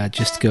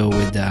just go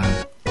with.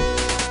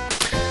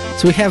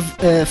 So we have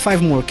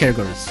 5 more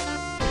categories: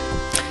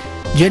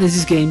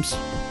 Genesis games,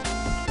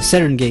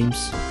 Saturn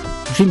games,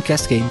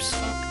 Dreamcast games,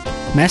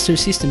 Master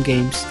System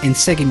games, and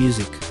Sega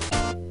music.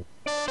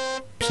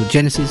 So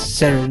Genesis,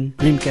 Saturn,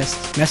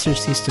 Dreamcast, Master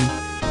System,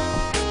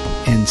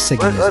 and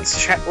Sega music.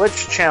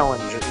 Let's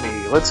challenge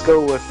me. Let's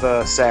go with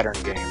Saturn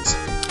games.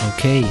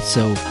 Okay,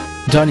 so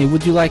Donnie,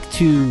 would you like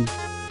to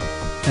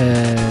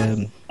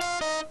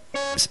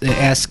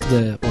ask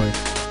or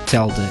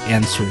tell the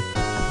answer,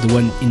 the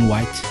one in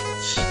white?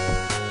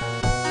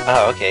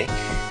 Oh, okay.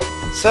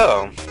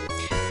 So,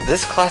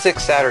 this classic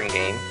Saturn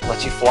game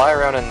lets you fly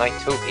around in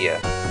Nightopia.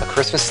 A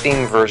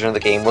Christmas-themed version of the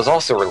game was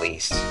also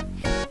released.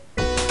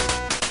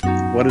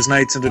 What is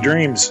Nights into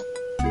Dreams?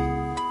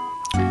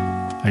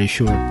 Are you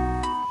sure?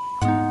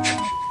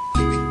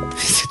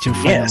 Is that your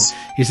final? Yes.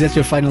 Is that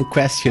your final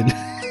question?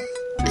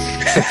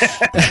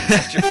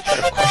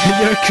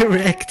 You're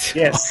correct.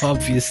 Yes.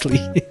 Obviously.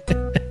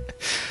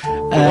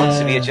 Who wants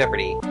to be a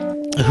Jeopardy?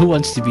 Who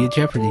wants to be a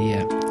Jeopardy?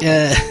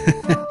 Yeah.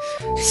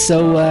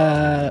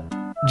 So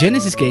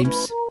Genesis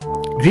games,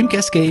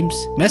 Dreamcast games,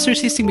 Master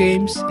System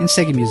games, and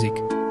Sega music.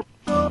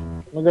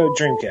 We'll go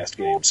Dreamcast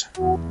games.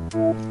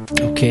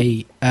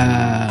 Okay.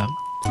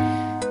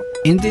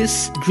 In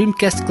this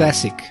Dreamcast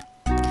classic,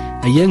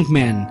 a young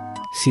man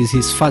sees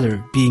his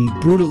father being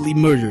brutally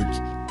murdered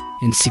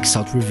and seeks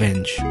out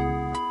revenge.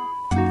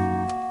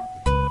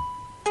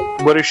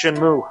 What is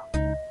Shenmue?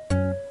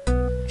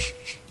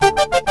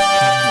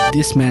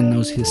 This man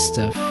knows his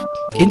stuff.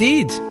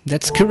 Indeed,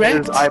 that's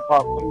correct. I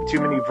bought way too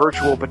many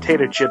virtual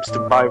potato chips to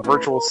buy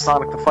virtual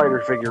Sonic the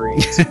Fighter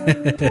figurines.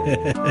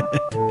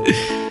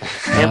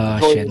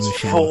 Inventory is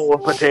full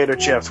of potato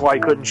chips. Why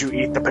couldn't you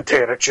eat the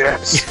potato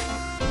chips?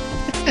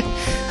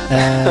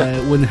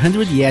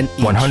 100 yen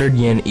each. 100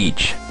 yen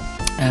each.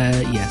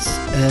 Yes.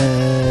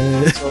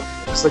 So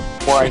it's like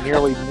why I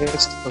nearly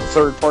missed the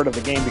third part of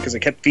the game because I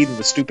kept feeding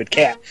the stupid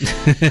cat.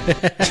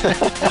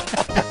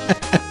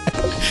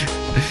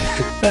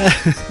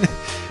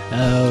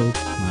 Oh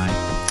my,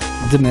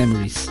 the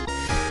memories.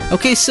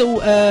 Okay, so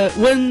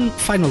one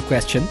final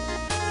question.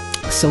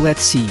 So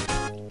let's see.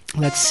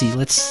 Let's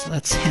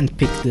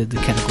handpick the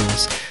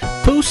categories.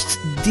 Post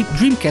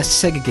Dreamcast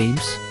Sega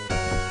games,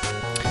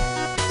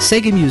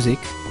 Sega music,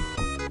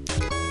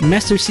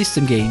 Master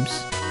System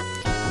games,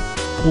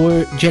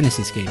 or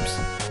Genesis games.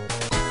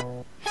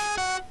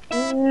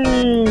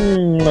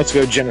 Let's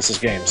go Genesis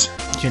games.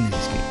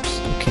 Genesis games.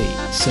 Okay,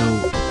 so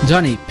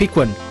Johnny, pick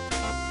one.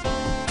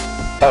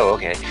 Oh,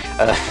 okay.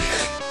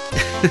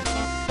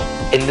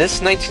 In this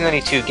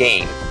 1992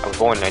 game, I was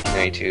born in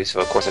 1992, so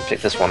of course I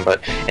picked this one,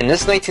 but in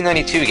this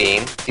 1992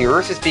 game, the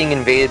Earth is being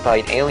invaded by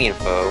an alien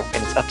foe,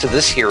 and it's up to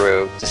this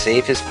hero to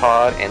save his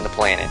pod and the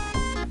planet.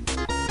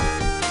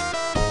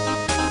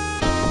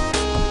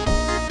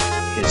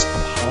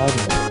 Bottom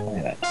of the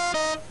planet.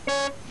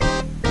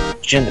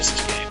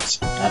 Genesis games,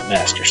 not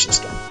Master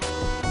System.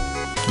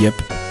 Yep.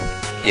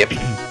 Yep.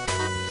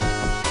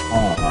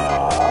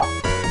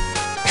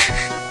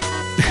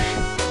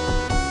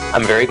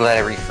 I'm very glad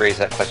I rephrased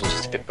that question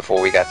just a bit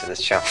before we got to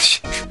this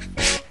challenge.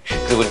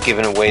 Because it would have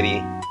given away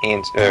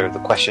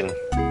the question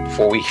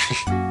before we...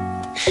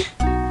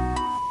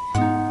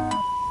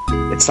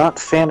 It's not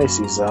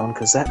Fantasy Zone,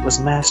 because that was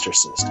Master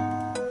System.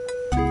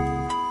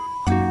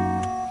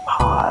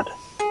 Pod.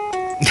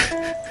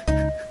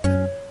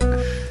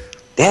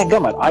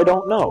 Dadgummit, I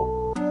don't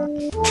know.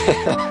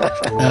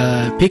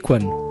 Pick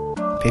one.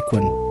 Pick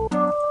one.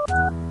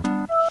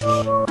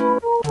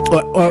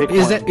 Or Pick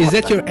is one.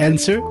 that your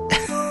answer?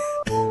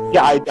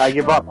 Yeah, I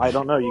give up. I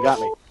don't know. You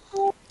got me.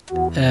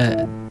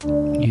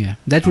 Yeah,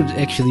 that would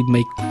actually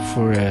make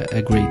for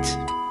a great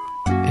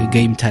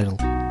game title.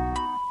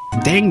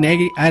 Dang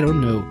naggy, I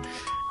don't know.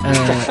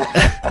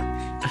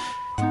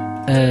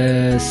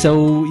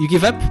 So you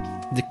give up?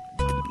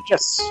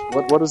 Yes.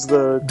 What is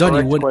the Donnie,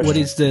 correct what question?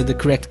 is the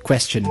correct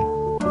question?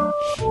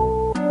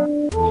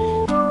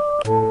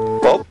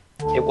 Well,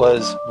 it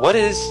was, what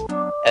is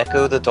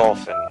Echo the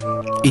Dolphin?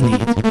 Indeed.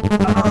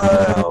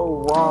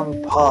 Oh,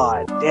 wrong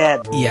pod.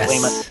 Dad, blame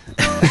Yes.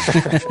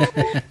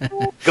 it.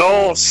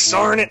 Go,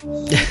 darn it.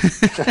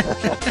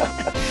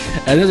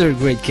 Another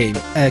great game.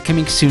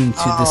 Coming soon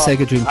to the Sega I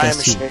am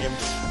Dreamcast 2. ashamed.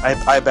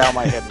 I bow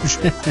my head in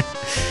shame.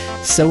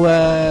 So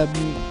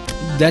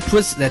that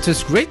was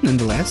great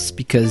nonetheless,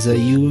 because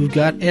you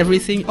got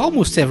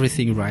almost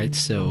everything right.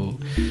 So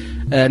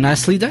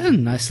nicely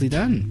done.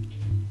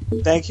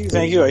 Thank you.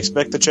 I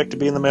expect the check to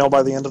be in the mail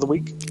by the end of the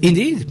week.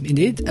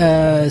 Indeed.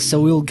 So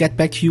we'll get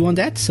back to you on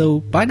that. So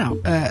bye now.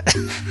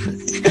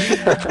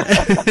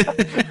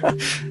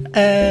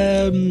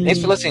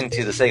 Thanks for listening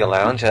to the Sega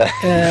Lounge.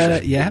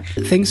 Yeah,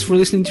 thanks for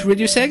listening to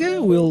Radio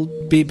Sega. We'll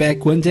be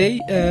back one day.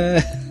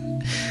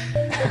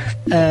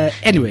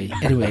 Anyway,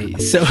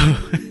 so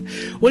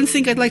one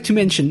thing I'd like to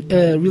mention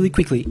really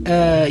quickly.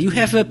 You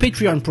have a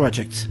Patreon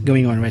project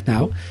going on right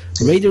now,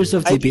 Raiders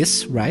of the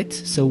Abyss, right?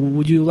 So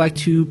would you like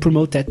to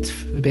promote that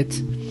a bit?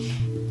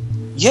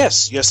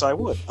 Yes, I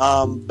would.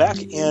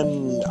 Back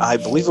in, I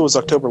believe it was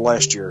October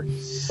last year,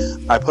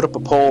 I put up a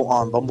poll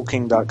on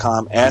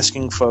BumbleKing.com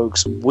asking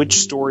folks which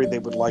story they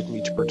would like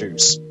me to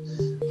produce.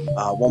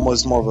 One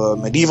was more of a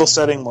medieval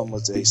setting, one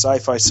was a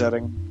sci-fi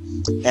setting,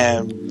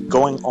 and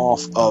going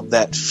off of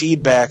that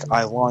feedback,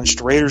 I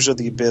launched Raiders of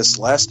the Abyss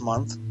last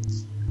month.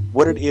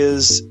 What it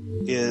is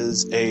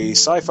a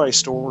sci-fi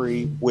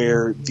story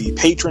where the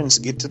patrons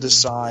get to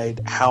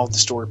decide how the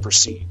story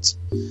proceeds.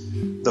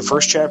 The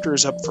first chapter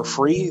is up for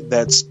free.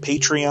 That's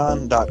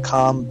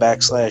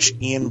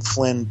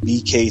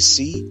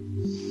patreon.com/IanFlynnBKC.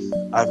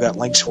 I've got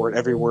links for it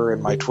everywhere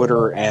in my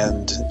Twitter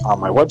and on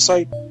my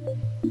website.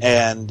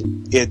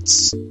 And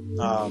it's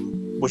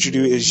what you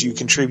do is you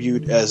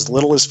contribute as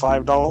little as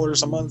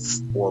 $5 a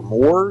month or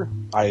more.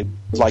 I'd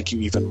like you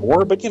even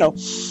more, but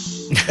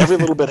every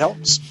little bit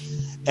helps.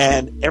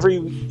 And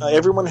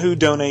everyone who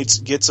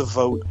donates gets a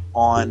vote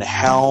on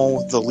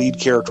how the lead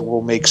character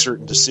will make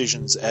certain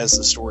decisions as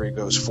the story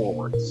goes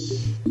forward.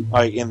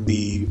 In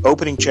the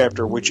opening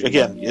chapter, which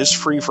again is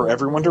free for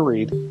everyone to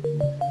read,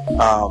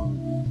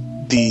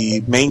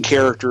 the main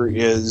character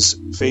is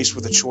faced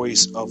with a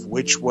choice of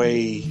which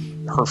way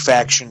her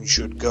faction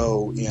should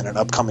go in an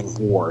upcoming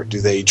war. Do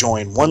they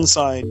join one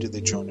side? Do they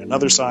join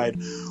another side?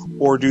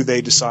 Or do they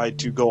decide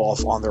to go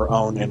off on their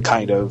own and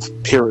kind of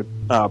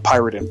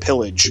pirate and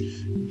pillage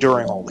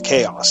during all the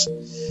chaos?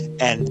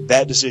 And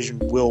that decision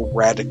will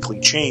radically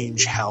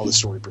change how the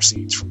story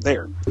proceeds from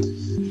there.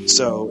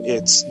 So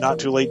it's not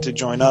too late to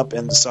join up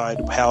and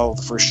decide how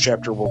the first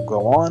chapter will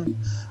go on.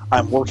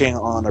 I'm working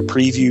on a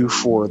preview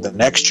for the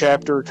next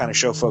chapter, kind of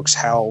show folks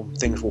how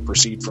things will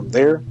proceed from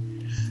there.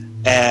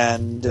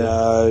 And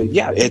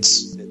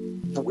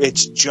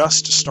it's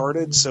just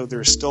started, so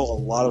there's still a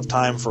lot of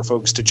time for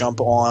folks to jump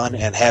on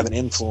and have an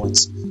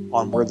influence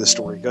on where the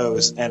story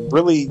goes. And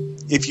really,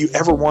 if you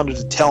ever wanted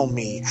to tell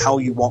me how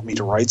you want me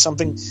to write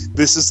something,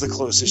 this is the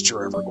closest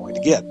you're ever going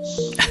to get.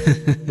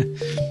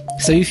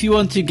 So if you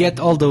want to get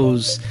all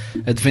those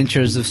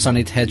Adventures of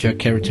Sonic the Hedgehog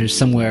characters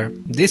somewhere,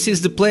 this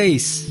is the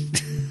place.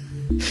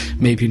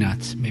 Maybe not.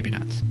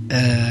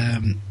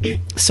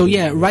 So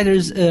yeah,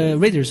 Raiders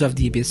of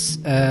the Abyss.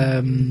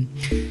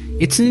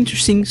 It's an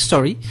interesting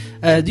story.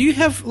 Do you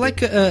have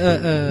like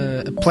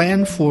a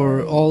plan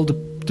for all the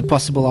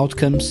possible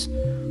outcomes?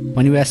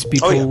 When you ask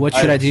people, what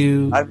should I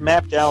do? I've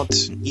mapped out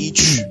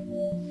each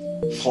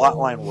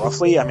plotline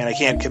roughly. I mean, I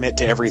can't commit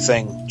to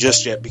everything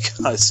just yet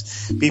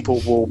because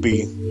people will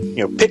be,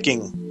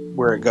 picking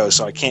where it goes.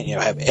 So I can't,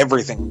 have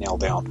everything nailed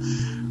down.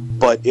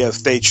 But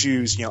if they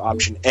choose,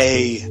 option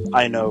A,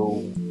 I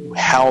know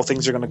how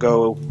things are going to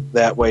go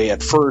that way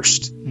at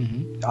first.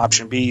 Mm-hmm.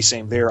 Option B,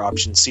 same there.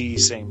 Option C,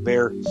 same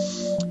there.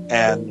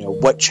 And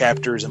what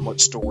chapters and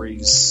what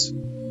stories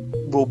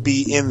will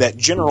be in that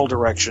general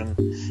direction,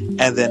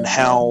 and then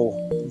how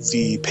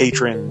the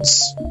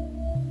patrons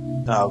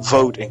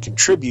vote and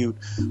contribute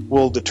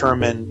will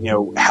determine,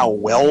 how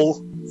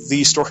well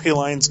the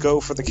storylines go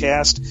for the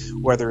cast,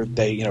 whether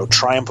they,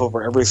 triumph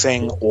over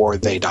everything or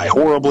they die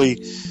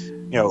horribly,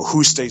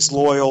 who stays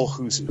loyal,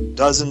 who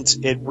doesn't.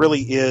 It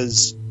really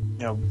is,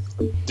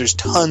 there's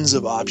tons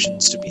of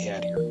options to be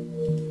had here.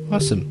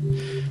 Awesome.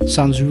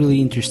 Sounds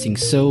really interesting.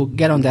 So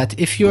get on that.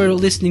 If you're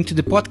listening to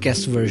the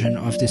podcast version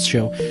of this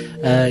show,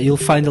 you'll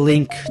find a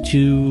link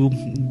to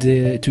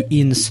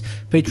Ian's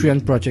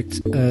Patreon project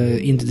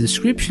in the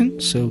description.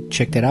 So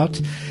check that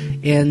out.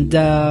 And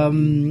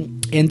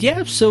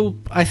yeah, so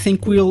I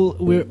think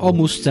we're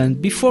almost done.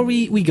 Before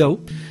we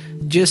go,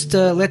 just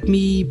let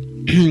me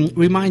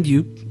remind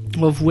you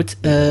of what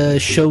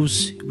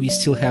shows we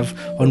still have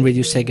on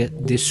Radio Sega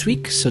this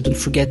week. So don't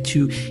forget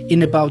to,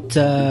 in about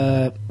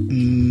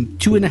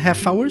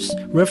 2.5 hours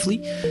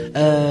roughly,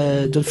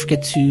 don't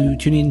forget to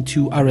tune in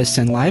to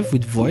RSN Live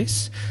with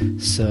Voice.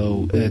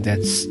 So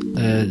that's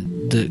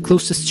the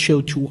closest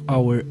show to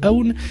our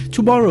own.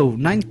 Tomorrow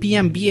 9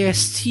 p.m.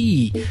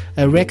 BST,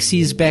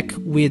 Rexy is back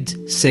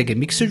with Sega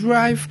Mixer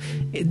Drive.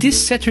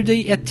 This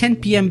Saturday at 10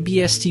 p.m.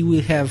 BST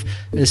we'll have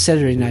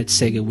Saturday Night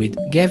Sega with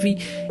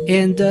Gavi.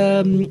 And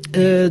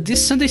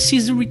this Sunday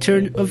sees the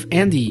return of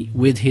Andy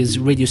with his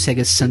Radio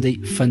Sega Sunday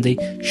Funday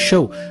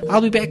show.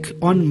 I'll be back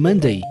on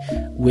Monday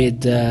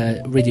with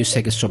Radio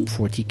Sega Top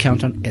 40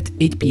 Countdown at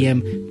 8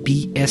 p.m.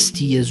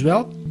 BST as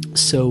well.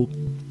 So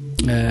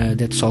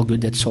that's all good.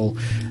 That's all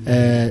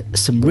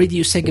some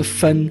Radio Sega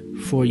fun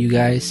for you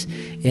guys.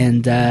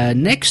 And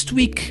next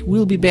week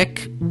we'll be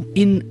back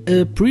in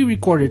a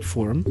pre-recorded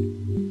form.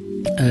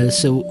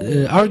 So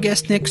our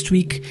guest next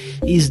week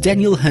is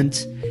Daniel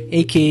Hunt,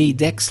 aka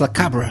Dex La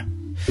Cabra.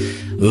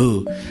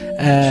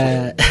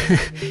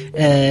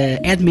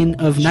 Admin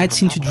of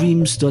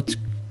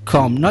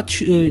nightsintodreams.com. Not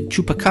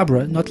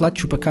Chupacabra, not La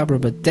Chupacabra,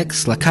 but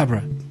Dex La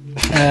Cabra.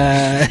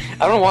 I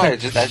don't know why.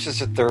 That's just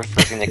the third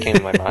thing that came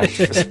to my mind.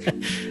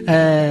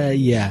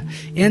 Yeah,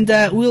 and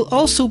we'll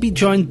also be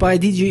joined by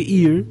DJ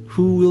Ear,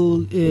 who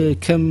will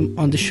come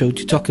on the show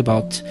to talk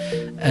about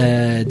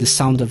the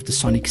sound of the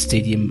Sonic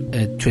Stadium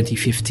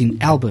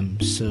 2015 album.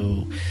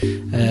 So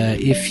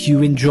if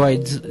you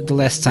enjoyed the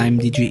last time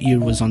DJ Ear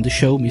was on the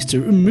show,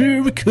 Mr.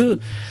 America,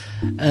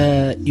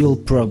 you'll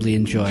probably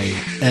enjoy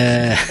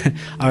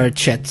our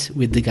chat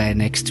with the guy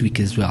next week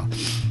as well.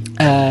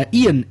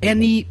 Ian,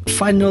 any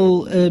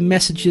final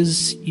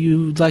messages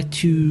you'd like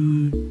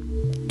to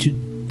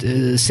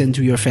send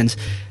to your fans?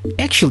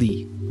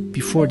 Actually,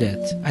 before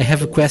that, I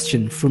have a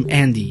question from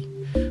Andy.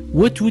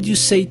 What would you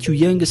say to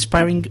young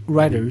aspiring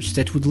writers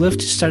that would love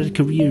to start a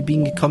career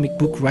being a comic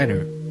book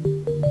writer?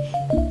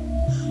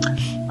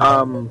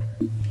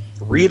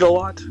 Read a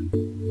lot.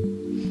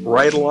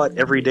 Write a lot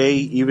every day,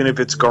 even if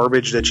it's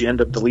garbage that you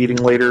end up deleting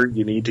later.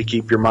 You need to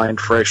keep your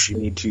mind fresh. You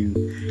need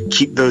to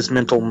keep those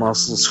mental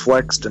muscles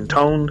flexed and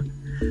toned.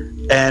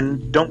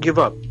 And don't give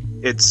up.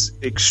 It's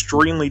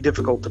extremely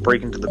difficult to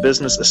break into the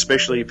business,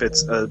 especially if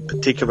it's a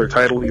particular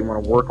title you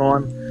want to work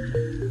on.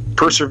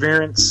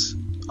 Perseverance,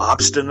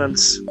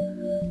 obstinance,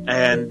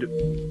 and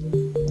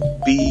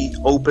be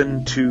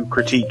open to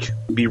critique.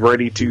 Be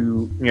ready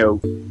to,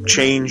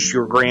 change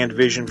your grand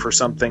vision for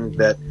something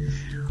that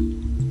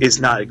is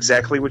not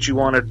exactly what you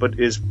wanted, but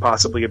is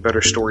possibly a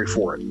better story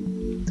for it.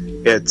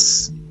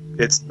 It's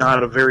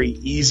not a very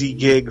easy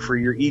gig for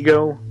your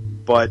ego,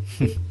 but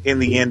in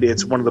the end,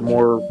 it's one of the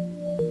more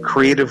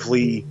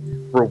creatively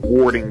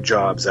rewarding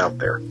jobs out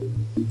there.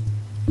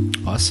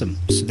 Awesome.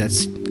 So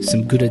that's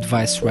some good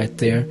advice right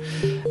there.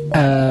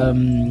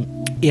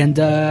 And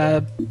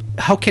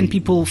how can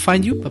people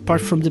find you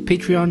apart from the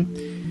Patreon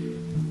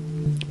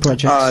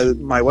project?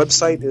 My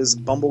website is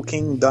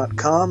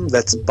bumbleking.com.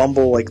 That's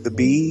Bumble like the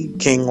bee,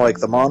 King like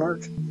the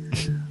monarch.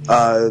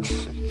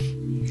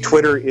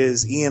 Twitter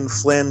is Ian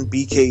Flynn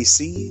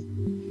BKC.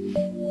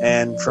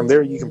 And from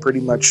there, you can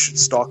pretty much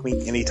stalk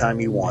me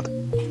anytime you want.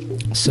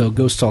 So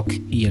go stalk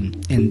Ian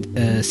and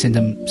send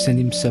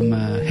him some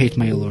hate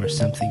mail or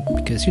something,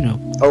 because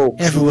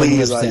everyone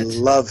please, loves that. I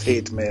love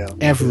hate mail.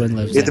 Everyone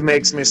loves that. It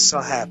makes me so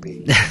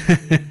happy.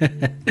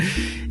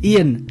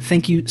 Ian,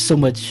 thank you so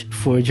much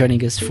for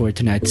joining us for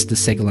tonight's The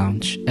Sega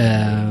Lounge.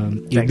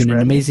 You've been an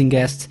amazing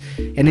guest.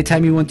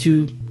 Anytime you want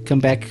to come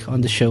back on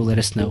the show, let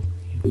us know.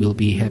 We'll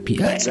be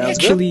happy.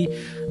 Actually,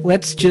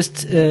 let's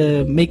just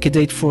make a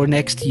date for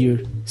next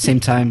year, same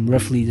time,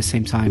 roughly the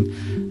same time,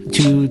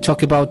 to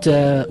talk about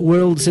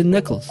Worlds and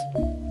Knuckles,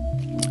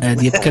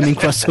 the upcoming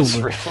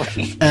crossover.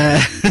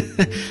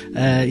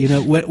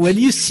 When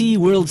you see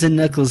Worlds and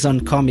Knuckles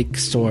on comic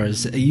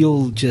stores,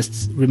 you'll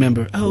just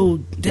remember, oh,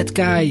 that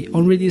guy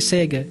on Radio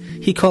Sega,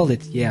 he called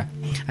it. Yeah,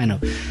 I know.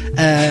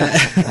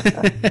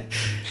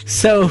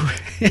 So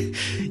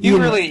you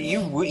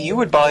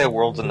would buy a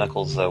Worlds and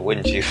Knuckles,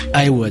 wouldn't you?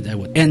 I would,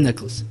 and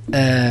Knuckles,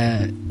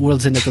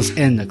 Worlds and Knuckles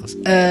and Knuckles.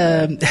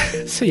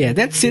 So yeah,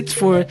 that's it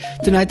for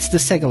tonight's The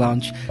Sega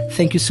Lounge.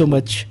 Thank you so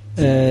much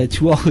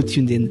to all who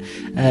tuned in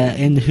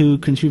and who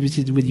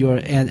contributed with your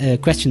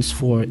questions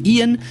for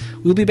Ian.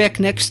 We'll be back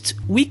next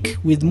week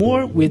with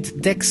more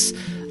with Dex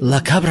La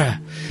Cabra.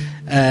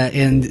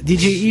 And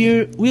DJ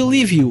here will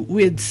leave you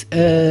with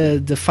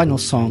the final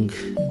song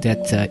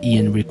that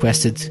Ian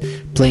requested,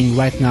 playing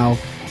right now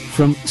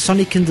from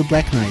Sonic and the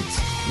Black Knight,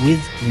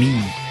 With Me.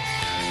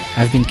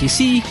 I've been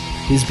KC,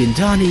 he's been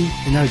Donnie,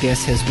 and our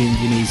guest has been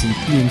the amazing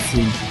Ian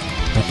Flynn.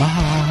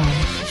 Bye-bye.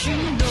 You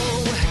know,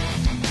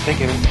 Thank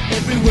you.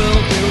 every world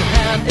will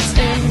have its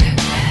end.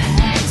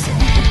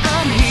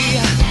 I'm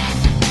here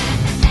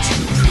to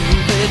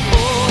prove it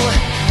all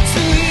to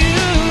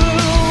you.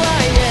 I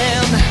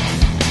am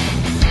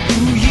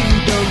who you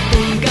don't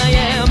think I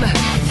am.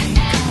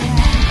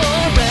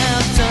 All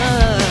wrapped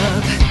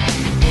up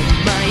in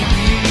my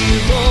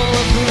evil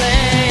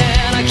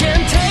plan. I can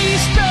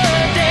taste the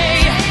day,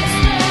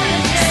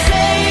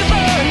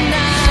 savor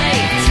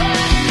night,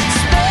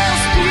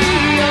 spells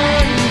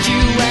beyond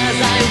you as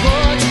I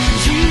watch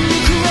you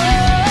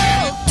grow.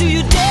 Do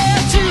you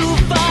dare to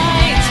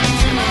fight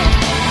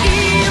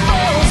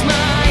evil's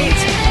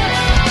might?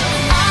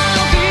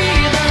 I'll be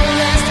the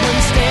last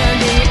one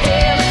standing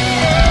in a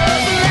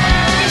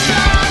flash of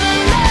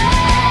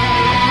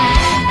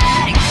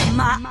light.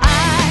 My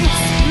eyes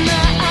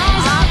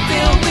are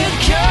filled with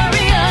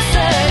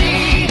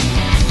curiosity.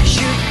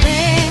 You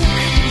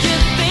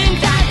think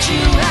that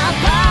you have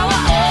power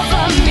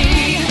over me.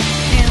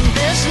 In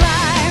this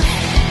life,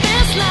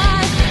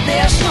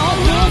 there's no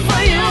room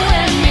for you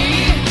and me.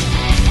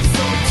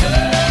 So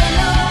turn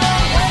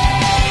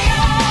away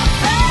your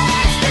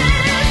face and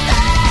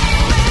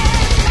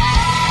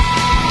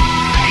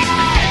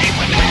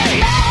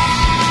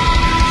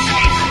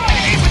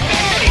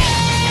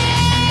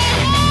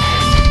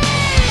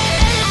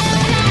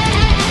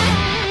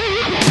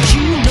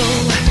You know,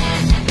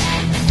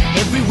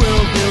 every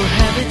world will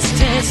have its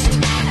test.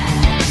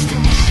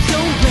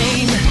 Don't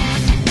blame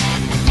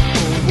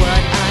for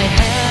what I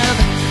have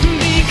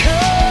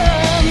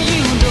become.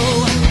 You know,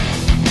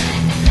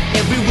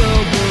 every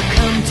world will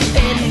come to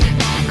end,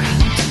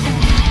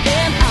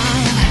 and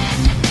I'll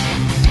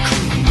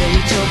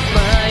create a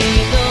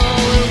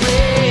final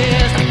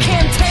rest. I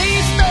can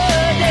taste the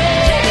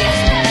day,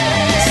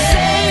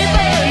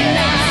 savor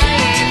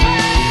night,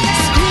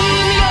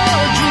 scream your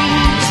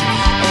dreams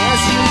as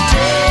you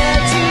dare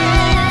to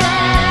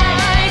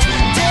fight,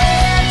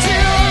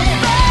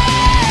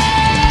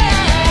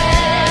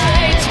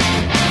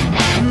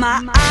 My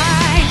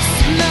eyes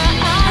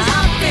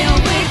are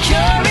filled with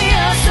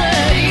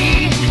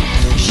curiosity.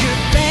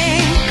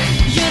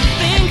 You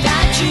think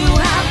that you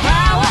have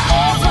power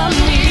over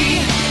me.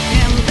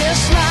 In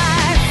this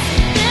life,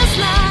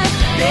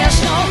 there's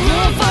no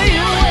room for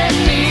you and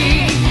me.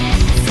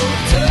 So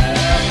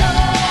turn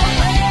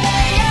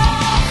away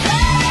your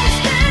face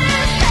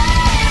and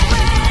stay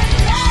with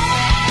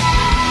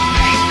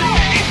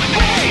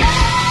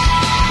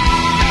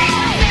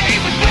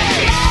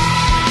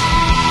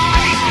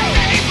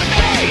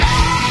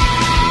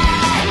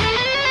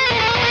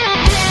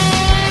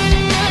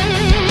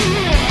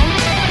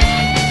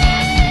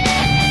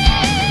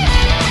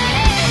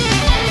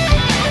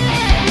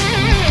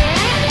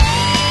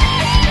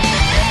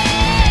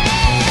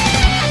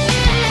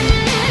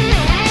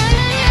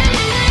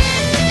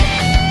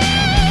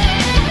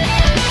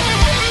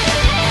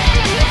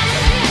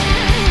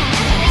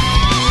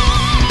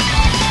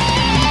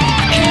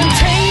Can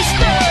taste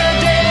the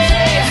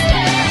day,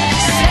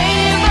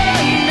 savor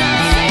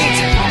night,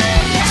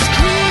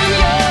 scream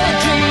your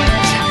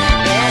dreams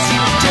as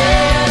you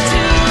dare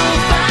to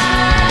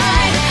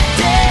fight,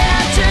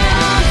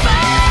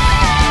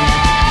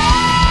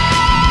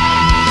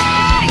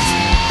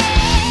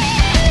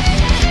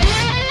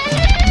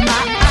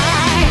 My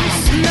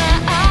eyes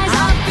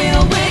are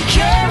filled with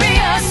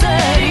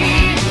curiosity.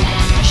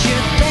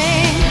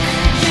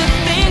 You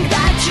think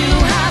that you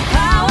have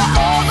power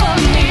over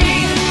me.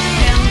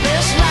 In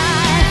this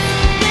life,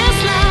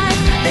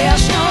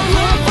 there's no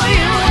room for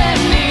you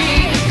and me.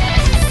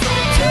 So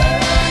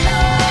turn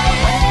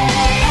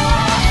away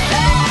your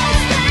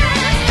face and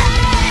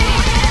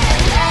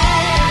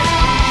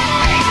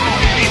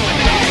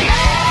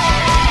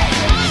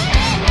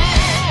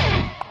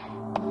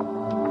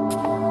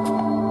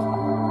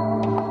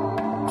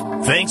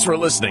Thanks for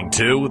listening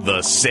to The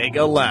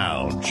Sega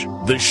Lounge.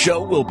 The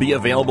show will be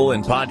available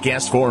in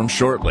podcast form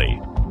shortly.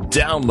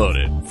 Download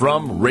it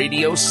from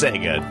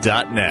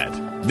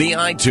radiosega.net, the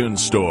iTunes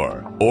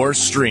Store, or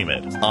stream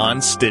it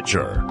on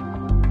Stitcher.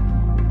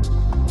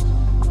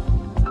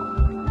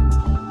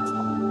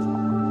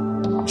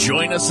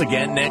 Join us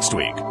again next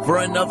week for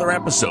another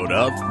episode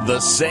of The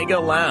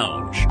Sega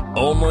Lounge,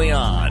 only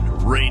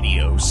on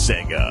Radio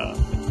Sega.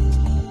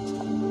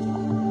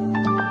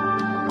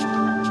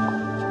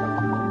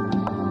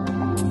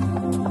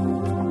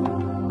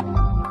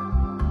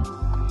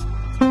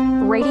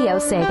 Radio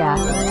Sega,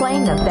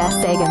 playing the best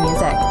Sega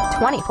music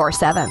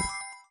 24/7.